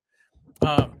this year.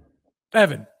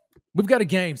 Evan, we've got a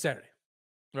game Saturday,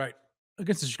 right,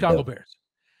 against the Chicago Bears,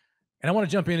 and I want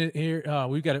to jump in here.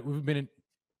 We've been in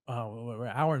we're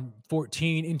an hour and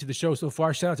 14 into the show so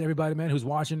far. Shout out to everybody, man, who's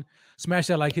watching. Smash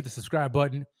that like, hit the subscribe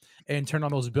button, and turn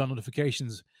on those bell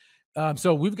notifications.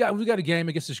 So we've got a game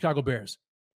against the Chicago Bears,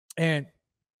 and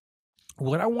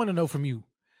what I want to know from you,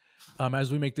 as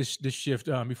we make this shift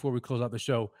before we close out the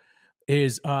show,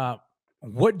 is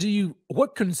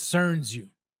what concerns you,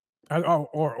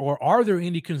 or are there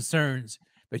any concerns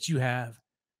that you have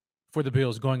for the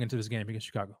Bills going into this game against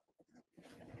Chicago?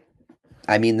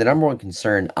 I mean, the number one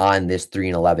concern on this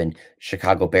 3-11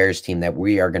 Chicago Bears team that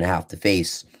we are going to have to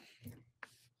face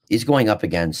is going up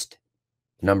against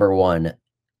number one,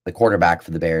 the quarterback for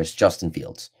the Bears, Justin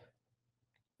Fields.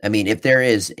 I mean, if there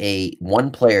is one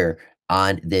player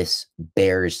on this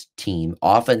Bears team,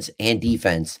 offense and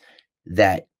defense,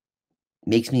 that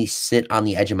makes me sit on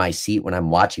the edge of my seat when I'm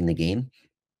watching the game,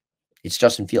 it's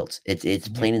Justin Fields. It's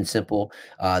plain and simple.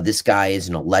 This guy is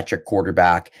an electric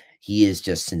quarterback. He is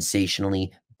just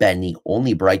sensationally been the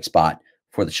only bright spot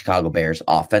for the Chicago Bears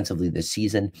offensively this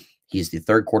season. He is the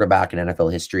third quarterback in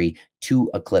NFL history to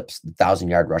eclipse the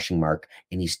 1,000-yard rushing mark,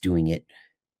 and he's doing it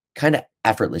kind of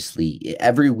effortlessly.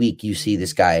 Every week you see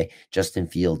this guy, Justin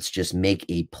Fields, just make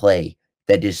a play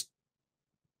that just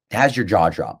has your jaw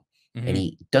drop. Mm-hmm. And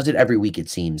he does it every week, it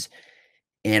seems.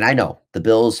 And I know the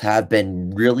Bills have been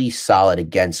really solid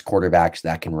against quarterbacks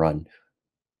that can run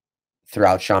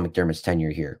throughout Sean McDermott's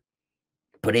tenure here.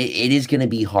 But it is going to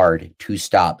be hard to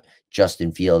stop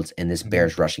Justin Fields and this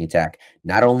Bears rushing attack.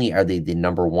 Not only are they the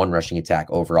number one rushing attack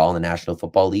overall in the National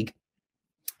Football League,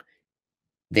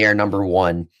 they are number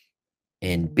one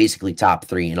and basically top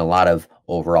three in a lot of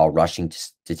overall rushing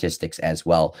statistics as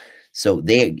well. So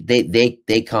they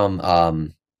come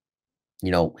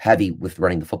heavy with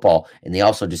running the football, and they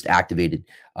also just activated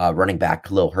running back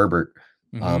Khalil Herbert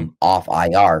off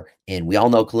IR, and we all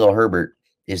know Khalil Herbert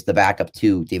is the backup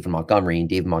to David Montgomery, and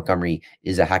David Montgomery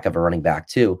is a heck of a running back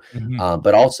too.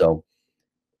 But also,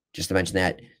 just to mention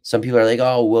that, some people are like,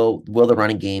 "Oh, will the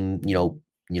running game,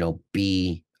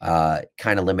 be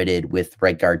kind of limited with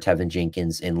right guard Tevin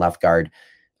Jenkins and left guard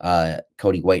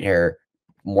Cody Whitehair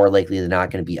more likely than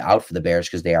not going to be out for the Bears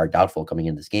because they are doubtful coming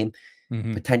in this game."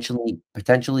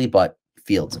 Potentially, but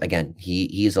Fields, again,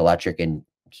 he is electric, and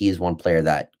he is one player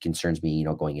that concerns me,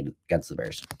 going in against the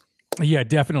Bears. Yeah,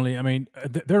 definitely. I mean,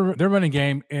 their running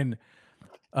game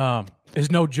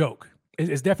is no joke.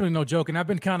 It's definitely no joke. And I've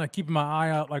been kind of keeping my eye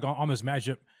out on this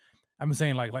matchup. I've been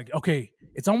saying okay,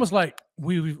 it's almost like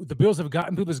the Bills have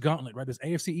gotten through this gauntlet, right? This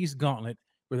AFC East gauntlet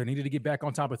where they needed to get back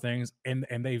on top of things, and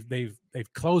they've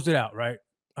closed it out, right?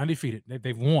 Undefeated.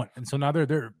 They've won, and so now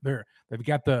they've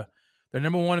got the They're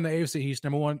number one in the AFC East,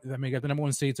 number one. I mean, got the number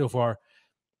one seed so far,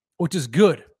 which is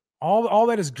good. All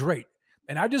that is great.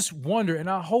 And I just wonder, and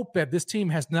I hope that this team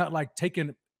has not like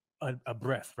taken a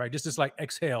breath, right? Just like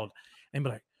exhaled and be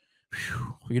like,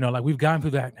 whew, like we've gone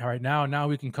through that. All right, now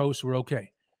we can coast. We're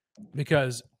okay.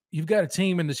 Because you've got a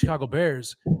team in the Chicago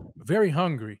Bears very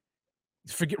hungry.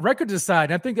 Forget records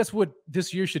aside. I think that's what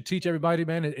this year should teach everybody,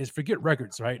 man, is forget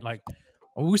records, right? Like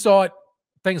we saw it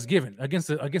Thanksgiving against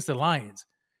the Lions.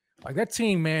 Like that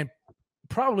team, man,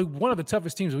 probably one of the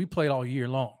toughest teams we played all year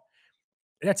long.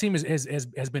 That team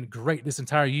has been great this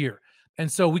entire year.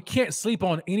 And so we can't sleep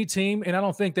on any team. And I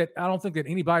don't think that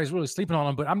anybody's really sleeping on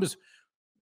them, but I'm just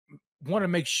want to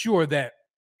make sure that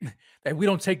we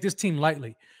don't take this team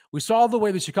lightly. We saw the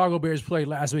way the Chicago Bears played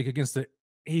last week against the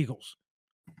Eagles,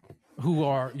 who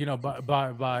are, who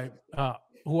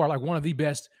are like one of the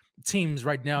best teams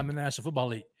right now in the National Football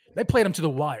League. They played them to the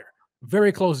wire.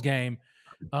 Very close game.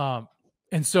 And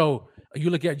so you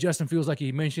look at Justin Fields, like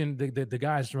he mentioned, the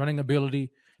guy's running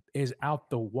ability is out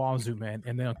the wazoo, man.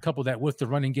 And then couple that with the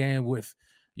running game with,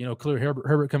 Khalil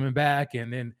Herbert coming back.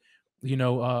 And then, I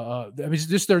mean,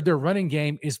 just their running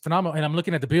game is phenomenal. And I'm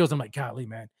looking at the Bills. I'm like, golly,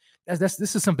 man, this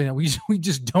is something that we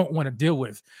just don't want to deal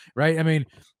with. Right. I mean,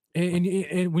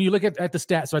 and when you look at the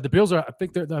stats, right, the Bills are, I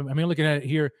think looking at it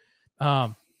here,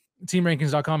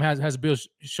 teamrankings.com has the Bills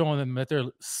showing them that they're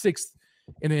sixth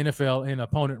in the NFL in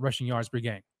opponent rushing yards per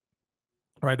game.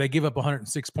 Right, they give up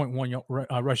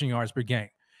 106.1 rushing yards per game,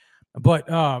 but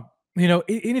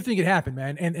anything could happen,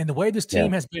 man. And the way this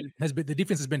team has been the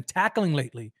defense has been tackling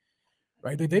lately,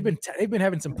 right? They've been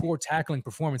having some poor tackling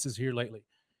performances here lately.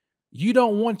 You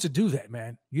don't want to do that,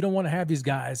 man. You don't want to have these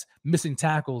guys missing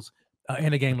tackles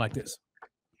in a game like this.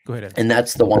 Go ahead, Ed. And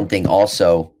that's the one thing.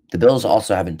 Also, the Bills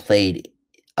also haven't played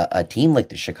a team like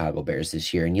the Chicago Bears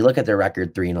this year. And you look at their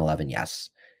record, 3-11. Yes,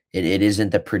 it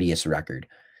isn't the prettiest record.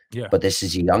 Yeah. But this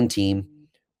is a young team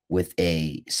with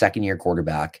a second-year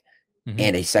quarterback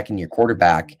and a second-year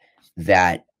quarterback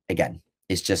that, again,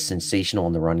 is just sensational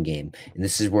in the run game. And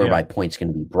this is where my point's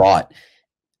going to be brought.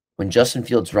 When Justin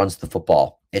Fields runs the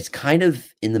football, it's kind of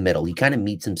in the middle. He kind of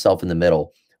meets himself in the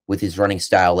middle with his running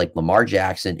style like Lamar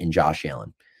Jackson and Josh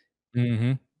Allen.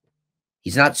 Mm-hmm.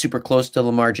 He's not super close to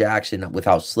Lamar Jackson with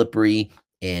how slippery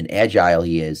and agile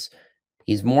he is.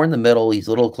 He's more in the middle. He's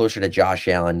a little closer to Josh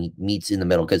Allen. He meets in the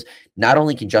middle because not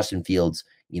only can Justin Fields,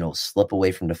 slip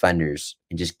away from defenders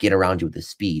and just get around you with his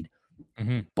speed,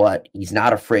 but he's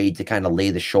not afraid to kind of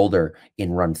lay the shoulder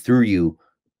and run through you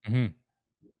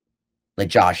like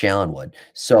Josh Allen would.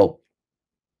 So,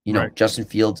 Justin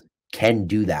Fields can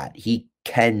do that. He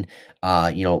can,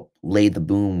 lay the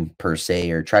boom per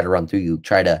se, or try to run through you,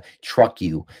 try to truck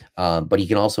you. But he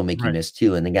can also make you miss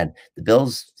too. And again, the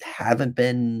Bills haven't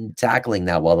been tackling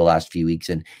that well the last few weeks.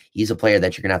 And he's a player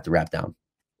that you're going to have to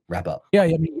wrap up. Yeah.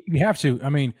 I mean, you have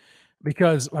to,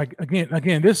 because like,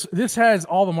 again, this has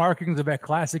all the markings of that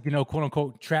classic, quote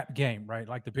unquote trap game, right?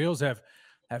 Like the Bills have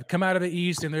come out of the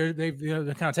East and they're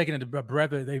kind of taking a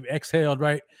breath. They've exhaled,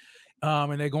 right?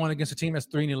 And they're going against a team that's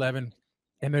 3-11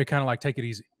 and they're kind of like, take it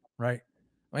easy, right?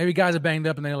 Maybe guys are banged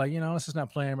up and they're like, let's just not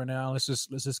play him right now. Let's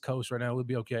just coast right now. We'll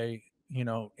be okay.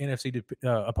 NFC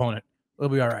opponent, we'll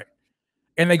be all right.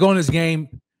 And they go in this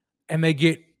game and they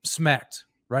get smacked,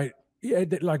 right? Yeah,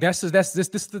 like this is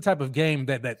the type of game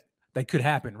that could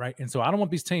happen, right? And so I don't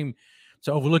want this team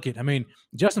to overlook it. I mean,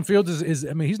 Justin Fields is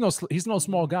he's no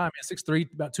small guy, man,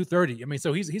 6'3", about 230. I mean,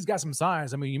 so he's got some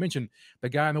size. I mean, you mentioned the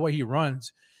guy and the way he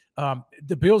runs.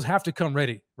 The Bills have to come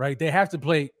ready, right? They have to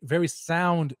play very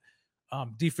sound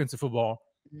defensive football,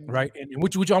 right? And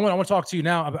which I want to talk to you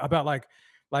now about like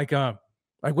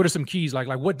what are some keys? Like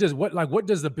what does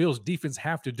the Bills defense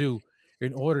have to do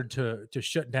in order to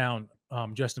shut down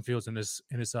Justin Fields in this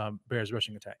Bears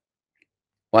rushing attack?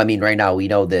 Well, I mean, right now we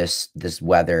know this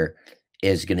weather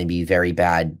is going to be very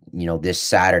bad, this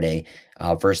Saturday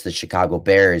versus the Chicago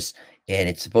Bears. And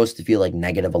it's supposed to feel like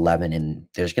 -11. And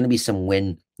there's going to be some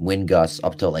wind gusts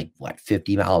up to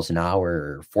 50 miles an hour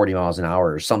or 40 miles an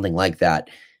hour or something like that.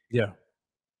 Yeah.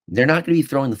 They're not going to be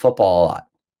throwing the football a lot.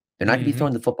 They're not going to be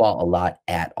throwing the football a lot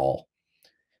at all.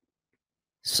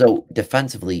 So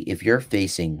defensively, if you're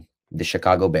facing the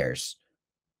Chicago Bears,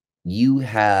 you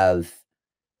have,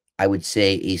 I would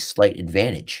say, a slight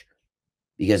advantage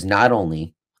because not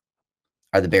only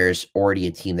are the Bears already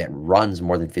a team that runs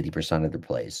more than 50% of their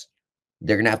plays,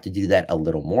 they're going to have to do that a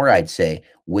little more, I'd say,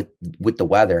 with the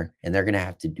weather, and they're going to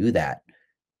have to do that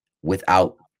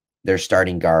without their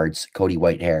starting guards, Cody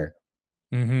Whitehair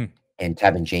and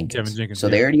Tevin Jenkins. So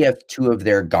they already have two of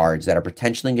their guards that are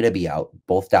potentially going to be out,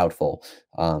 both doubtful,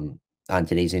 on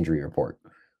today's injury report.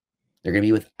 They're going to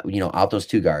be with, out those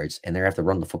 2 guards, and they're going to have to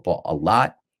run the football a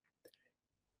lot.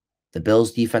 The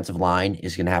Bills' defensive line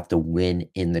is going to have to win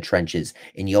in the trenches.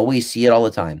 And you always see it all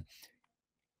the time.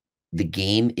 The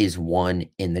game is won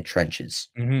in the trenches.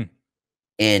 Mm-hmm.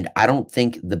 And I don't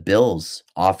think the Bills'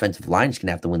 offensive line is going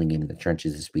to have to win the game in the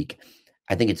trenches this week.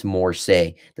 I think it's more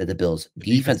say that the Bills'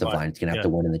 defensive line is going to have to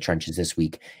win in the trenches this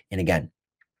week. And again,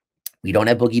 we don't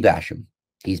have Boogie Basham.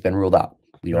 He's been ruled out.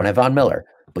 We don't have Von Miller.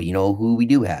 But you know who we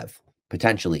do have,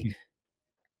 potentially?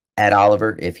 Ed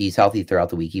Oliver, if he's healthy throughout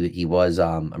the week. He was,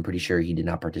 I'm pretty sure he did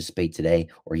not participate today,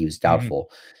 or he was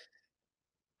doubtful.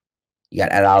 You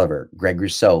got Ed Oliver, Greg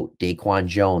Rousseau, Daquan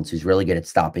Jones, who's really good at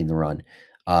stopping the run.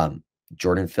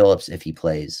 Jordan Phillips, if he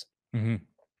plays.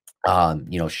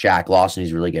 Shaq Lawson,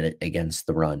 who's really good against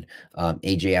the run.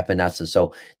 AJ Epinesa.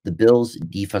 So the Bills'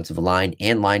 defensive line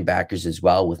and linebackers as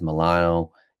well, with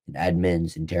Milano and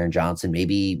Edmonds and Taron Johnson.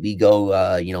 Maybe we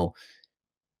go,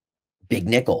 big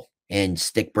nickel and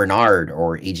stick Bernard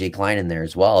or AJ Klein in there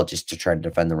as well, just to try to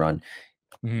defend the run.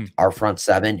 Our front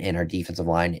 7 and our defensive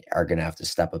line are going to have to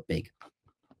step up big.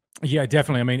 Yeah,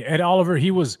 definitely. I mean, Ed Oliver,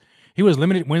 he was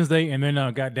limited Wednesday and then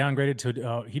got downgraded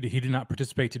to he did not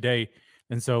participate today,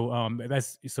 and so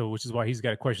which is why he's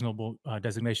got a questionable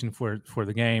designation for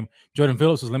the game. Jordan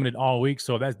Phillips was limited all week,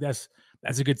 so that's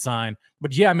a good sign.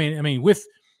 But yeah, I mean, we're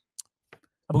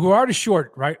already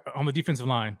short, right, on the defensive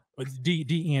line,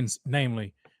 D ends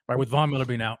namely, right, with Von Miller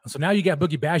being out. So now you got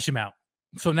Boogie Basham out.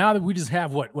 So now that we just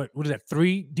have what is that,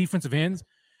 3 defensive ends,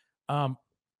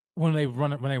 when they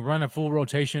run a full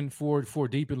rotation four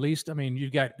deep at least. I mean, you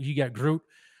got Groot,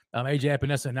 AJ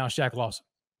Epinesa, and now Shaq Lawson.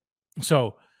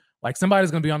 So like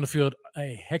somebody's going to be on the field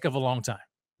a heck of a long time,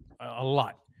 a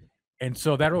lot, and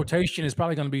so that rotation is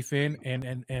probably going to be thin.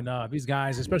 And these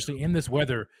guys, especially in this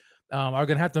weather, are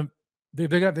going to have to.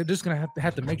 They're just going to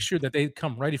have to make sure that they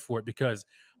come ready for it, because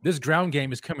this ground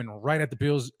game is coming right at the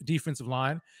Bills' defensive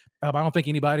line. I don't think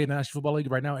anybody in the National Football League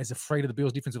right now is afraid of the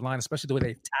Bills' defensive line, especially the way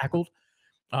they tackled.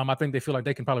 I think they feel like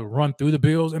they can probably run through the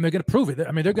Bills, and they're going to prove it.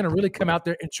 I mean, they're going to really come out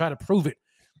there and try to prove it.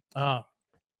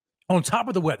 On top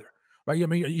of the weather, right? I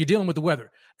mean, you're dealing with the weather,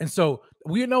 and so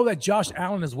we know that Josh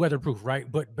Allen is weatherproof,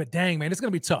 right? But dang, man, it's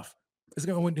going to be tough. It's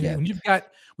going when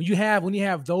you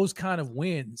have those kind of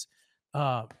winds.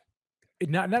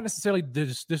 Not necessarily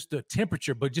just the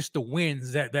temperature, but just the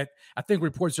winds that I think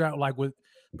reports are out, like with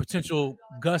potential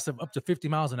gusts of up to 50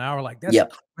 miles an hour. Like that's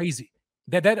crazy.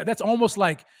 That's almost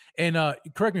like, and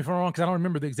correct me if I'm wrong, because I don't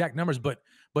remember the exact numbers, but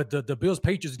the Bills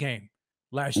Patriots game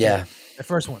last year, the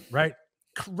first one, right?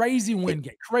 Crazy wind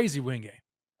game.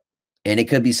 And it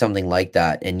could be something like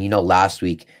that. And, last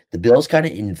week, the Bills kind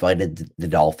of invited the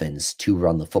Dolphins to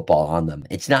run the football on them.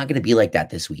 It's not going to be like that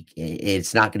this week.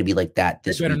 It's not going to be like that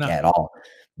this week at all.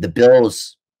 The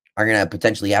Bills are going to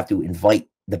potentially have to invite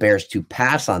the Bears to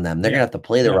pass on them. They're going to have to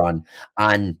play the run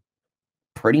on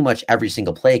pretty much every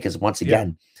single play, because, once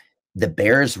again, the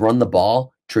Bears run the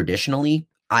ball traditionally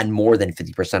on more than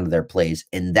 50% of their plays.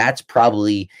 And that's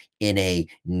probably in a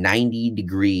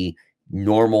 90-degree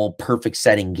normal perfect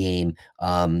setting game,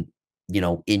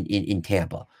 in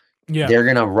Tampa. They're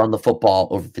gonna run the football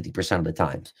over 50% of the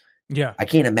times. I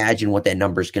can't imagine what that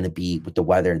number is going to be with the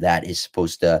weather that is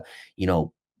supposed to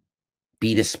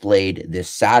be displayed this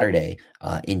Saturday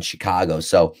in Chicago.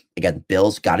 So again,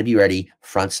 Bills got to be ready.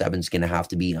 Front 7's going to have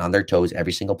to be on their toes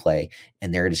every single play,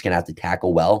 and they're just going to have to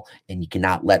tackle well, and you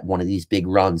cannot let one of these big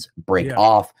runs break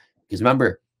off, because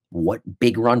remember what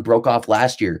big run broke off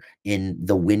last year in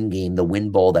the win game, the win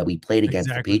bowl that we played against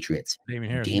the Patriots.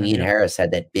 Damian Harris had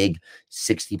that big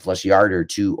 60-plus yarder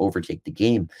to overtake the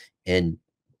game. And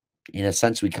in a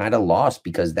sense, we kind of lost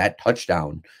because that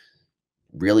touchdown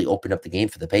really opened up the game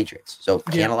for the Patriots. So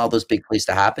can't allow those big plays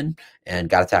to happen, and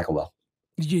got to tackle well.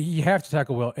 You have to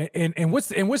tackle well. And what's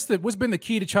been the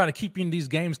key to trying to keeping these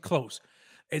games close?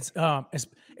 It's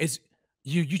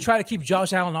you try to keep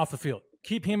Josh Allen off the field.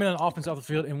 Keep him in an offense off the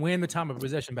field and win the time of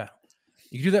possession battle.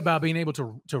 You do that by being able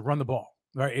to run the ball,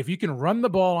 right? If you can run the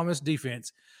ball on this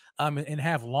defense and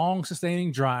have long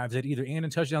sustaining drives that either end in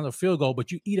touchdowns or field goal,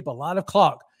 but you eat up a lot of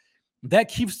clock, that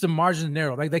keeps the margin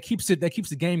narrow. Like that keeps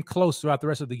the game close throughout the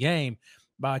rest of the game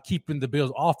by keeping the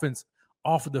Bills offense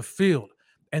off of the field.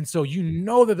 And so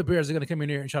that the Bears are going to come in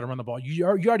here and try to run the ball. You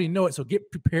already know it, so get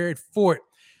prepared for it.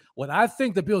 What I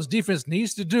think the Bills defense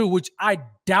needs to do, which I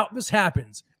doubt this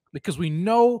happens, because we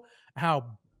know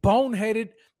how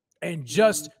boneheaded and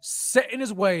just set in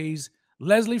his ways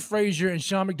Leslie Frazier and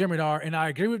Sean McDermott are, and I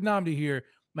agree with Nnamdi here,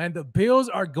 man, the Bills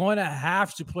are going to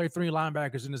have to play 3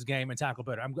 linebackers in this game and tackle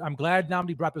better. I'm glad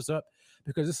Nnamdi brought this up,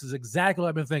 because this is exactly what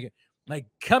I've been thinking. Like,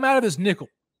 come out of this nickel.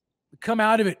 Come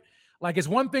out of it. Like, it's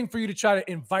one thing for you to try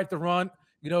to invite the run,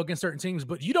 against certain teams,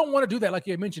 but you don't want to do that, like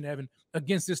you mentioned, Evan,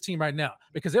 against this team right now,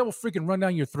 because they will freaking run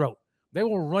down your throat. They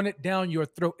will run it down your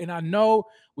throat. And I know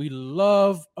we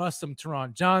love us some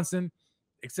Taron Johnson,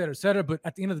 et cetera, but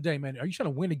at the end of the day, man, are you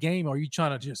trying to win the game, or are you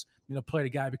trying to just, play the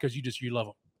guy because you love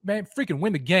him? Man, freaking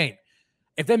win the game.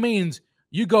 If that means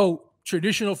you go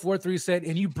traditional 4-3 set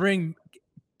and you bring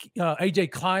AJ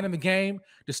Klein in the game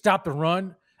to stop the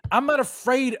run, I'm not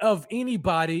afraid of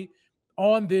anybody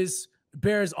on this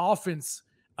Bears offense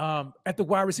at the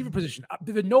wide receiver position.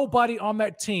 Nobody on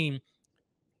that team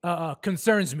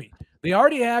concerns me. They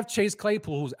already have Chase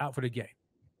Claypool, who's out for the game.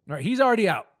 Right, he's already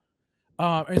out,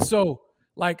 and so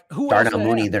like who? Darnell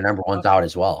Mooney, their number one's out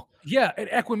as well. Yeah, and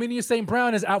Equanimeous St.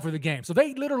 Brown is out for the game, so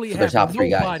they literally have top three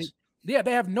nobody. guys. Yeah,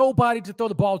 they have nobody to throw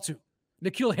the ball to.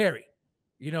 N'Keal Harry,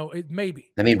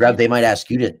 maybe. I mean, Rev, they might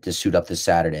ask you to suit up this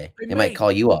Saturday. They might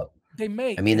call you up. They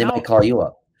may. I mean, they might call you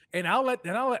up. And I'll let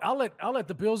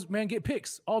the Bills man get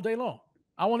picks all day long.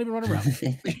 I won't even run around.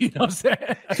 You know what I'm saying?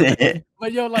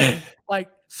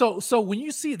 But so when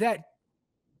you see that,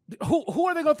 who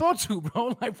are they gonna throw to,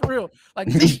 bro? Like, for real. Like,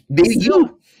 maybe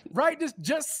you, right?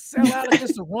 Just sell out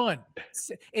against the run.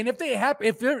 And if they happen,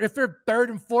 if they're third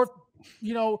and fourth,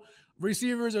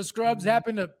 receivers or scrubs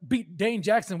happen to beat Dane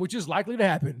Jackson, which is likely to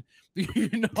happen,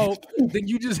 then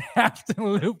you just have to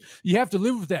live. You have to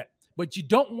live with that. But you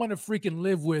don't want to freaking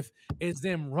live with is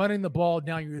them running the ball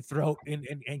down your throat and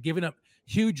giving up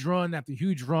huge run after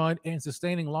huge run and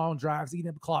sustaining long drives, eating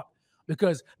up the clock,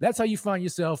 because that's how you find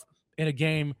yourself in a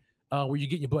game where you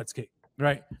get your butts kicked,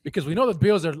 right? Because we know the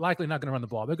Bills are likely not going to run the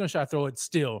ball; they're going to try to throw it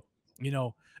still,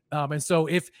 And so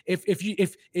if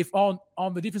on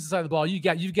the defensive side of the ball,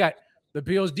 you've got the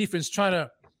Bills defense trying to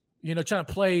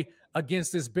play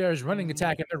against this Bears running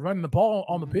attack, and they're running the ball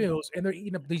on the Bills, and they're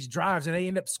eating up these drives, and they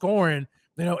end up scoring,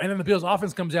 and then the Bills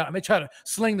offense comes out and they try to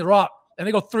sling the rock, and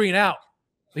they go 3 and out.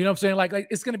 You know what I'm saying? Like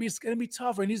it's gonna be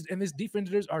tougher, and these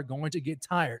defenders are going to get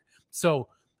tired. So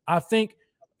I think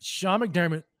Sean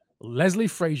McDermott, Leslie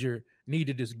Frazier need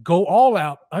to just go all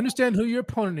out, understand who your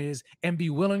opponent is, and be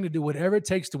willing to do whatever it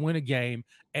takes to win a game,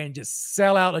 and just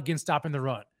sell out against stopping the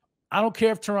run. I don't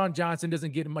care if Taron Johnson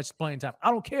doesn't get much playing time.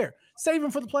 I don't care. Save him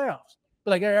for the playoffs.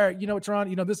 But like, all right,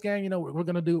 Taron, this game, we're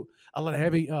going to do a lot of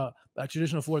heavy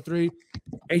traditional 4-3.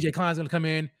 AJ Klein's going to come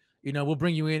in. We'll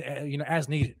bring you in, as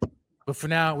needed. But for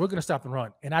now, we're going to stop the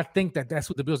run. And I think that's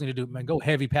what the Bills need to do, man. Go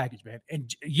heavy package, man. And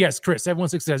yes, Chris,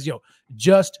 716 says,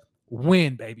 just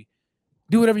win, baby.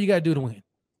 Do whatever you got to do to win.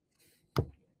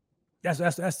 That's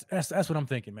what I'm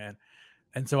thinking, man.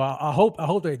 And so I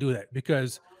hope they do that,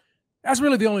 because that's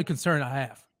really the only concern I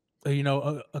have.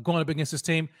 Going up against this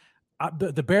team,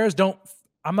 the Bears don't.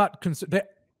 I'm not concerned.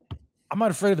 I'm not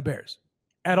afraid of the Bears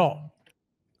at all.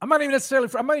 I'm not even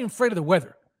afraid of the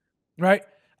weather, right?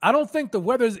 I don't think the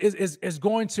weather is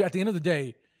going to, at the end of the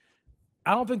day,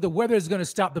 I don't think the weather is going to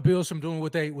stop the Bills from doing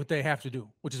what they have to do,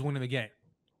 which is winning the game.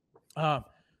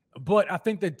 But I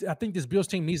think this Bills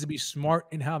team needs to be smart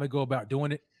in how they go about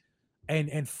doing it,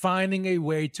 and finding a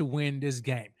way to win this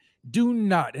game. Do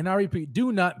not, and I repeat,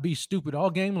 do not be stupid all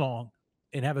game long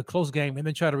and have a close game and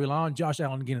then try to rely on Josh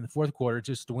Allen again in the fourth quarter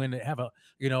just to win, have a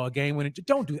game winning.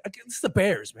 Don't do that. It's the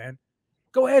Bears, man.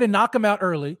 Go ahead and knock them out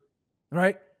early,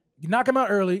 right? You knock them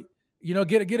out early. Get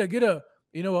a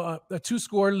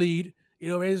 2-score lead.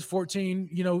 It's 14,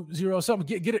 0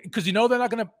 something. Get it, because they're not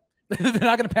gonna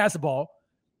pass the ball.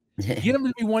 Get them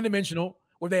to be one-dimensional,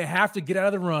 where they have to get out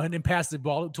of the run and pass the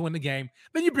ball to win the game.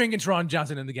 Then you bring in Taron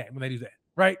Johnson in the game when they do that.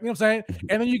 Right? You know what I'm saying?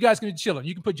 And then you guys can be chilling.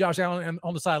 You can put Josh Allen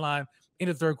on the sideline in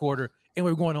the third quarter, and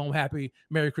we're going home happy.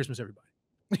 Merry Christmas, everybody.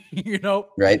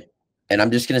 Right? And I'm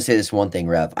just going to say this one thing,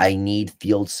 Rev. I need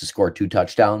Fields to score 2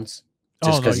 touchdowns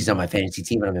just because he's on my fantasy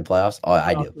team and I'm in playoffs. Oh,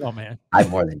 I do. Oh, man. I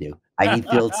more than do. I need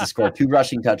Fields to score 2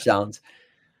 rushing touchdowns.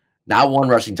 Not 1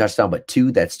 rushing touchdown, but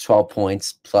 2. That's 12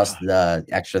 points plus the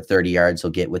extra 30 yards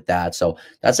he'll get with that. So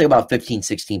that's like about 15,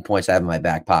 16 points I have in my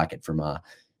back pocket from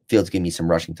Fields give me some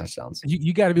rushing touchdowns.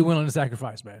 You got to be willing to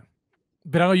sacrifice, man.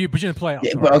 But I know you're pushing the playoffs.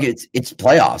 Yeah, but okay, it's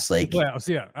playoffs. Like playoffs,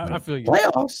 yeah. I feel you.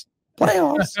 Playoffs.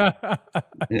 I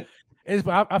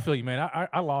feel you, man.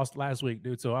 I lost last week,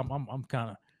 dude. So I'm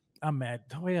mad.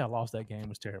 The way I lost that game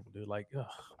was terrible, dude. Like,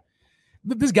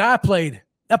 this guy I played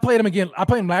him again. I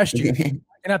played him last year,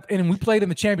 and we played in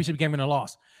the championship game and I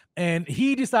lost. And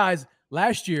he decides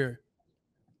last year,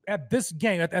 at this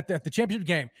game, at the championship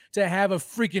game, to have his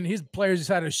players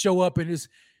decided to show up and just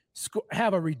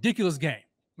have a ridiculous game,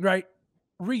 right?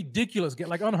 Ridiculous game,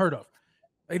 like unheard of.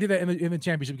 They did that in the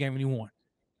championship game when he won.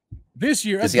 This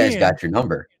year, this guy's got your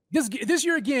number. This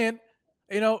year again,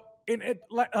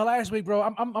 last week, bro,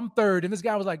 I'm third, and this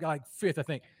guy was like fifth, I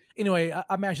think. Anyway,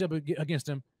 I matched up against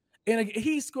him, and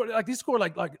he scored like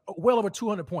well over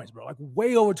 200 points, bro, like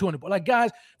way over 200. Like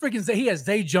guys, freaking he has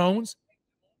Zay Jones.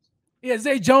 He has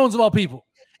Zay Jones of all people,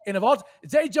 and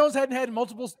Zay Jones hadn't had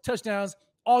multiple touchdowns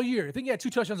all year. I think he had 2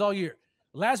 touchdowns all year.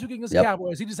 Last week against the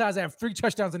Cowboys, he decides to have 3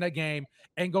 touchdowns in that game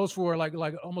and goes for like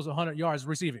almost 100 yards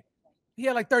receiving. He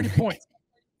had like 30 points.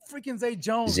 Freaking Zay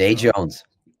Jones. Zay Jones,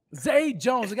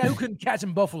 the guy who couldn't catch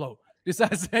in Buffalo,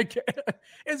 decides to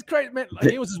it's crazy, man. Like,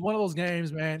 it was just one of those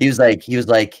games, man. He was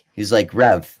like,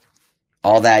 Rev,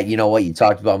 all that, you know what, you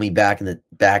talked about me back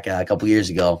a couple years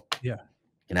ago. Yeah.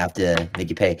 Gonna have to make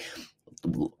you pay.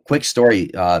 Quick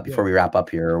story before we wrap up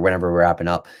here, or whenever we're wrapping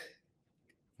up.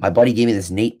 My buddy gave me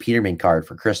this Nate Peterman card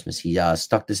for Christmas. He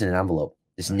stuck this in an envelope.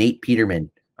 This Nate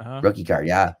Peterman rookie card.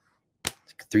 Yeah.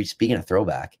 Speaking of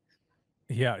throwback.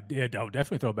 Yeah,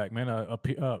 definitely throwback, man.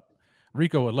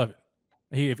 Rico would love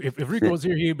it. If Rico was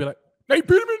here, he'd be like, "Hey,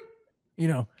 Peterman," you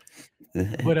know.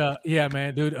 But yeah,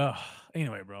 man, dude.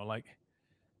 Anyway, bro, like,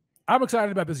 I'm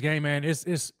excited about this game, man.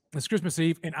 It's Christmas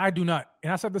Eve, and I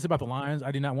said this about the Lions.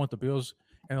 I do not want the Bills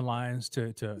and the Lions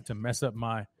to mess up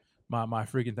my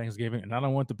freaking Thanksgiving, and I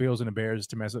don't want the Bills and the Bears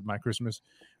to mess up my Christmas.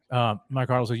 Mike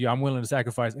Carlos says, "Yeah, I'm willing to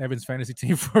sacrifice Evan's fantasy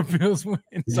team for a Bills win."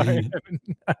 Sorry,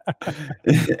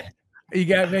 Evan. You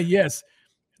got me. Yes,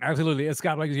 absolutely. It's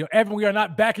Scott like, Evan, we are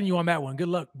not backing you on that one. Good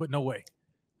luck, but no way.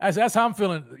 That's how I'm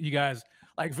feeling, you guys.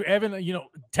 Like, for Evan,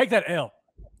 take that L.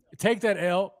 Take that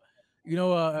L.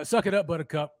 Suck it up,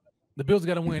 Buttercup. The Bills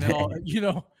got to win. And all,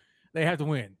 they have to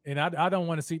win. And I don't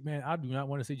want to see, man. I do not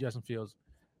want to see Justin Fields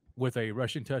with a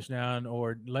rushing touchdown,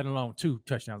 or let alone 2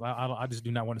 touchdowns. I just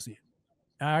do not want to see it.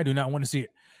 I do not want to see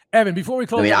it. Evan, before we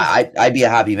close, I'd be a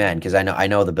happy man because I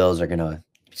know the Bills are gonna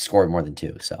score more than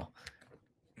 2. So.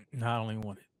 No, I don't even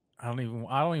want it. I don't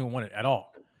even want it at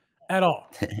all.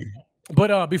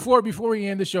 But before we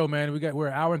end the show, man, we're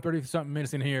an hour and 30 something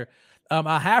minutes in here.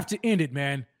 I have to end it,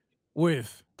 man,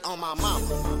 with on my mama.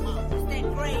 On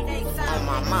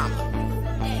my mama.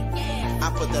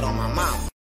 I put that on my mama.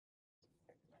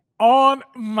 On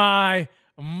my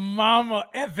mama,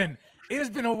 Evan. It has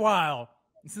been a while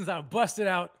since I busted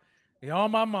out the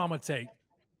on my mama take,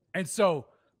 and so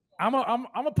I'm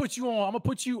gonna put you on. I'm gonna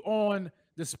put you on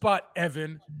the spot,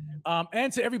 Evan,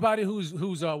 and to everybody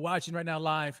who's watching right now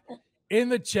live in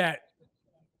the chat.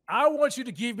 I want you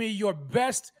to give me your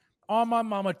best on my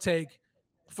mama take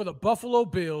for the Buffalo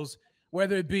Bills,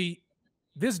 whether it be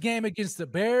this game against the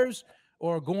Bears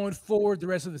or going forward the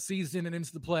rest of the season and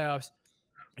into the playoffs.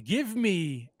 Give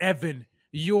me, Evan,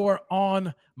 your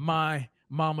on my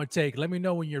mama take. Let me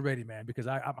know when you're ready, man, because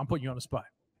I'm putting you on the spot.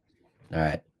 All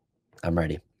right, I'm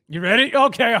ready. You ready?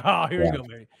 Okay. Oh, here we go,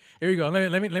 baby. Here we go.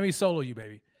 Let me solo you,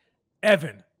 baby.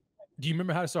 Evan, do you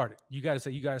remember how to start it? You got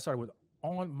to start with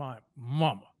on my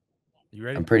mama. You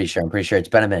ready? I'm pretty sure. It's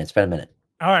been a minute.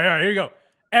 All right. Here you go.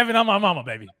 Evan, on my mama,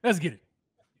 baby. Let's get it.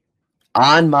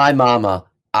 On my mama,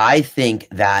 I think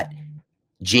that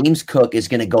James Cook is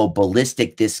going to go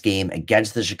ballistic this game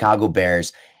against the Chicago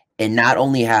Bears and not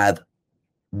only have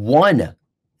 1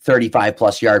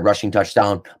 35-plus yard rushing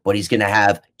touchdown, but he's going to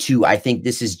have 2. I think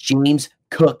this is James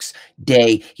Cook's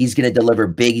day. He's going to deliver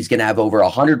big. He's going to have over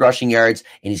 100 rushing yards,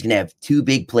 and he's going to have 2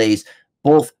 big plays,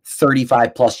 both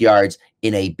 35-plus yards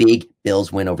in a big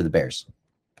Bills win over the Bears.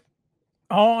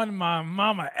 On my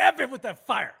mama. Evan with that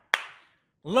fire.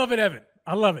 Love it, Evan.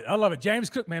 I love it.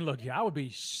 James Cook, man, look, I would be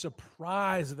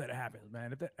surprised if that happens,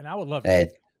 man. And I would love it.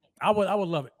 Hey. I would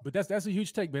love it. But that's a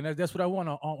huge take, man. That's what I want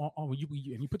on you,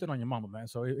 and you put that on your mama, man.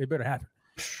 So it better happen.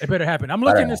 It better happen. I'm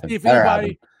looking to see if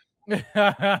anybody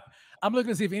I'm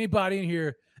looking to see if anybody in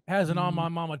here has an on my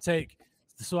mama take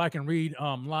so I can read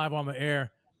live on the air.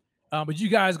 But you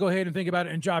guys go ahead and think about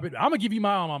it and drop it. I'm gonna give you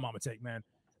my on my mama take, man.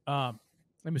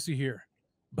 Let me see here.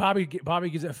 Bobby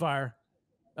gives that fire.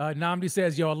 Namdi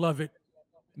says, "Yo, I love it."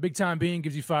 Big Time Being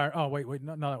gives you fire. Oh, wait,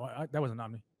 no, that wasn't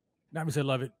Namdi. Namdi said,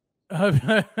 "Love it."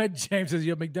 James says,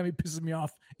 "Yo, McDummy pisses me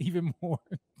off even more."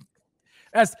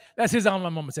 That's his on my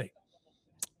mama take.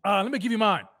 Let me give you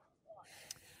mine.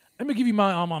 Let me give you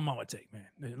my on my mama take, man.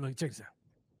 Look, check this out.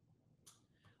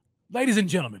 Ladies and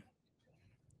gentlemen,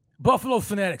 Buffalo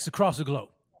fanatics across the globe,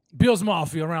 Bills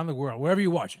Mafia around the world, wherever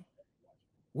you're watching,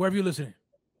 wherever you're listening,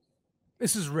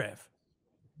 this is Rev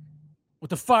with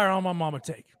the fire on my mama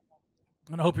take.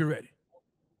 And I hope you're ready.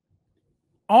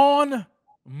 On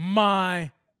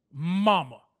my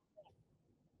mama,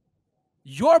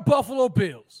 your Buffalo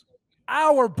Bills,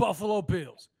 our Buffalo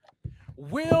Bills,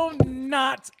 will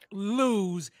not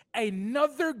lose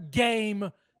another game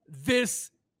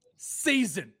this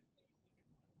season.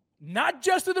 Not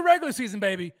just in the regular season,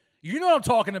 baby. You know what I'm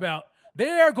talking about. They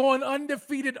are going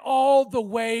undefeated all the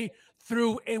way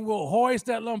through and will hoist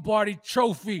that Lombardi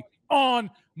trophy on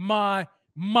my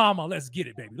mama. Let's get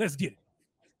it, baby. Let's get it.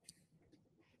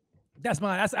 That's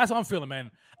what I'm feeling, man.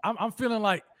 I'm feeling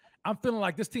like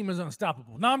this team is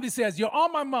unstoppable. Nnamdi says, "Yo,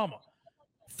 on my mama,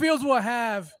 Fields will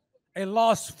have a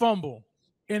lost fumble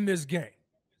in this game."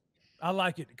 I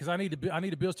like it because I need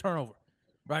the Bills turnover,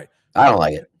 right? I don't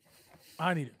like it.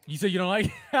 I need it. You said you don't like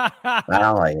it? I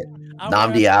don't like it.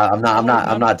 Nnamdi,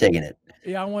 I'm not taking it.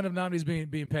 Yeah, I wonder if Nnamdi's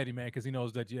being petty, man, because he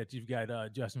knows that you've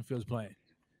got Justin Fields playing.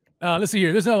 Let's see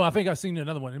here. There's another. I think I've seen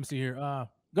another one. Let me see here.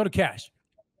 Go to Cash.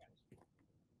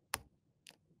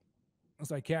 Looks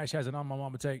like Cash has it on my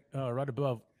mama take right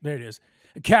above. There it is.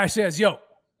 Cash says, "Yo,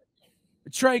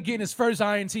 Trey getting his first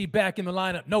INT back in the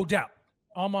lineup, no doubt.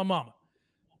 On my mama.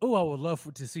 Oh, I would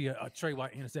love to see a Trey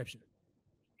White interception.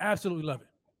 Absolutely love it.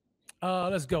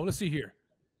 Let's go. Let's see here.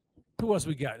 Who else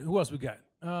we got?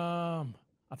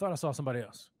 I thought I saw somebody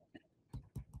else.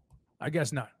 I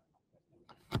guess not.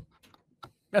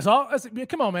 That's all.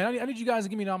 Come on, man. I need you guys to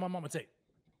give me the on my mama tape.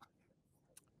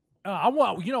 I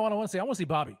want to see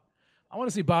Bobby. I want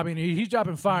to see Bobby, and he's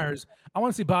dropping fires. I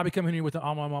want to see Bobby come in here with the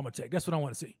on my mama take. That's what I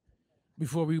want to see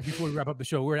before we wrap up the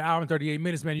show. We're at an hour and 38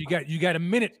 minutes, man. You got a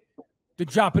minute to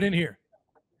drop it in here.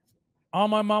 On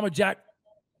my mama, Jack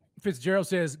Fitzgerald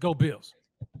says, "Go Bills."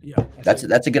 Yeah, that's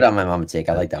a good on my mama take.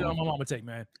 I like that one. On my mama take,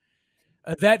 man.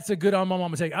 That's a good on my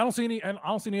mama take. I don't see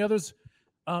any others.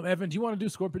 Evan, do you want to do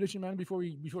score prediction, man, before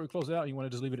we close it out? Or you want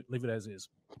to just leave it as is?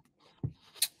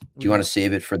 Do you want to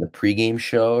save it for the pregame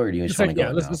show, or do you just want to go?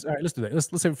 Let's do that. Let's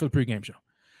save it for the pregame show.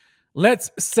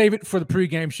 Let's save it for the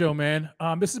pregame show, man.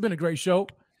 This has been a great show.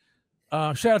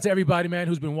 Shout out to everybody, man,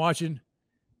 who's been watching.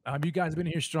 You guys have been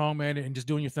here strong, man, and just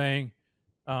doing your thing.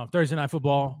 Thursday Night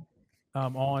Football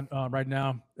on right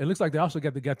now. It looks like they also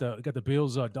got the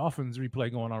Bills Dolphins replay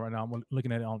going on right now. I'm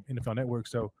looking at it on NFL Network,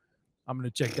 so I'm going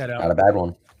to check that out. Not a bad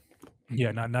one.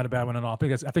 Yeah, not a bad one at all.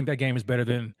 I think that game is better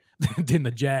than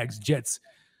the Jags Jets.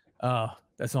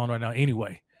 That's on right now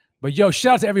anyway. But yo,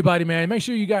 shout out to everybody, man. Make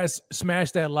sure you guys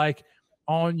smash that like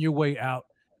on your way out.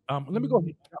 Let me go ahead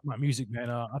and check out my music, man.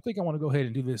 I think I want to go ahead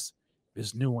and do this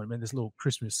new one, man. This little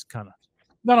Christmas kind of.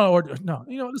 No.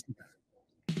 You know, listen.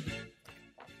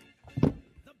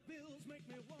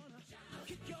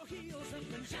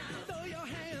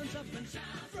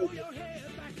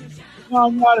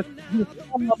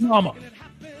 Mama.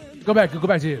 Go back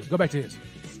to his.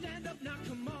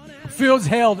 Fields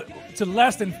held to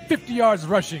less than 50 yards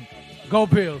rushing. Go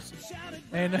Bills.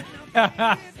 And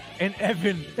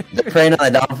Evan. They're praying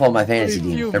on the downfall of my fantasy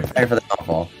team. They're praying for the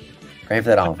downfall. Praying for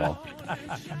the downfall.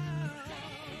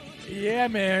 Yeah,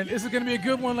 man. This is going to be a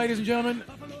good one, ladies and gentlemen.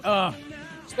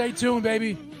 Stay tuned,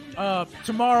 baby.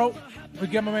 Tomorrow, we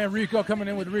got my man Rico coming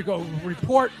in with the Rico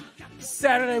Report.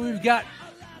 Saturday, we've got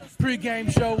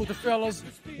pregame show with the fellas.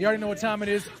 You already know what time it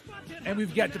is. And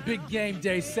we've got the big game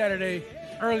day Saturday,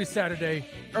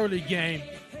 early game,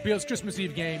 Bills Christmas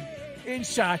Eve game in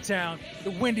Chi-Town, the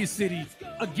Windy City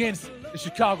against the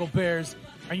Chicago Bears.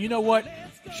 And you know what?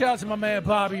 Shout out to my man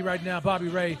Bobby right now, Bobby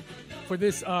Ray, for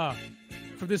this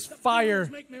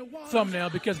fire thumbnail,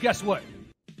 because guess what?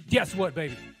 Guess what,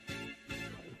 baby?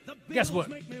 Guess what?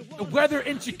 The weather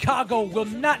in Chicago will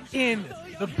not end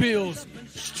the Bills'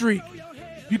 streak.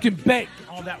 You can bank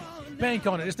on that one. Bank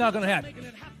on it. It's not going to happen.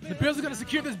 The Bills are going to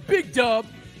secure this big dub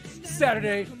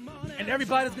Saturday, and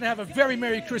everybody's going to have a very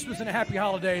Merry Christmas and a Happy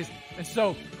Holidays. And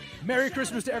so, Merry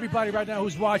Christmas to everybody right now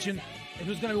who's watching and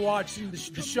who's going to be watching the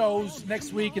shows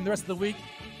next week and the rest of the week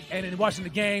and watching the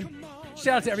game.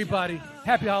 Shout out to everybody.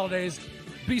 Happy Holidays.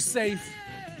 Be safe.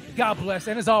 God bless.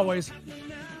 And as always,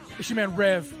 it's your man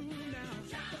Rev.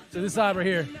 To this side right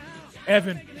here,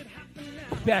 Evan,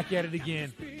 back at it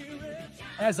again.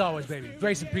 As always, baby.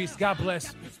 Grace and peace. God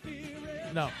bless.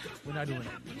 No, we're not doing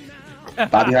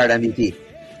it. Bobby Hart MVP.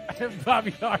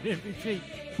 Bobby Hart MVP.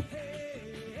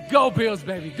 Go Bills,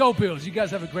 baby. Go Bills. You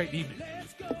guys have a great evening.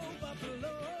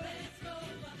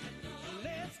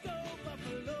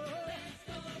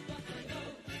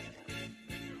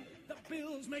 The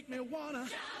Bills make me wanna.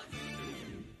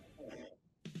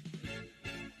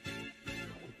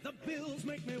 The Bills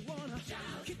make me wanna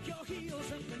kick your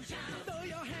heels up and throw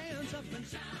your hands up and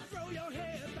throw your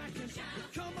head back and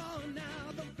come on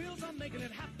now. The Bills are making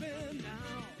it happen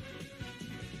now.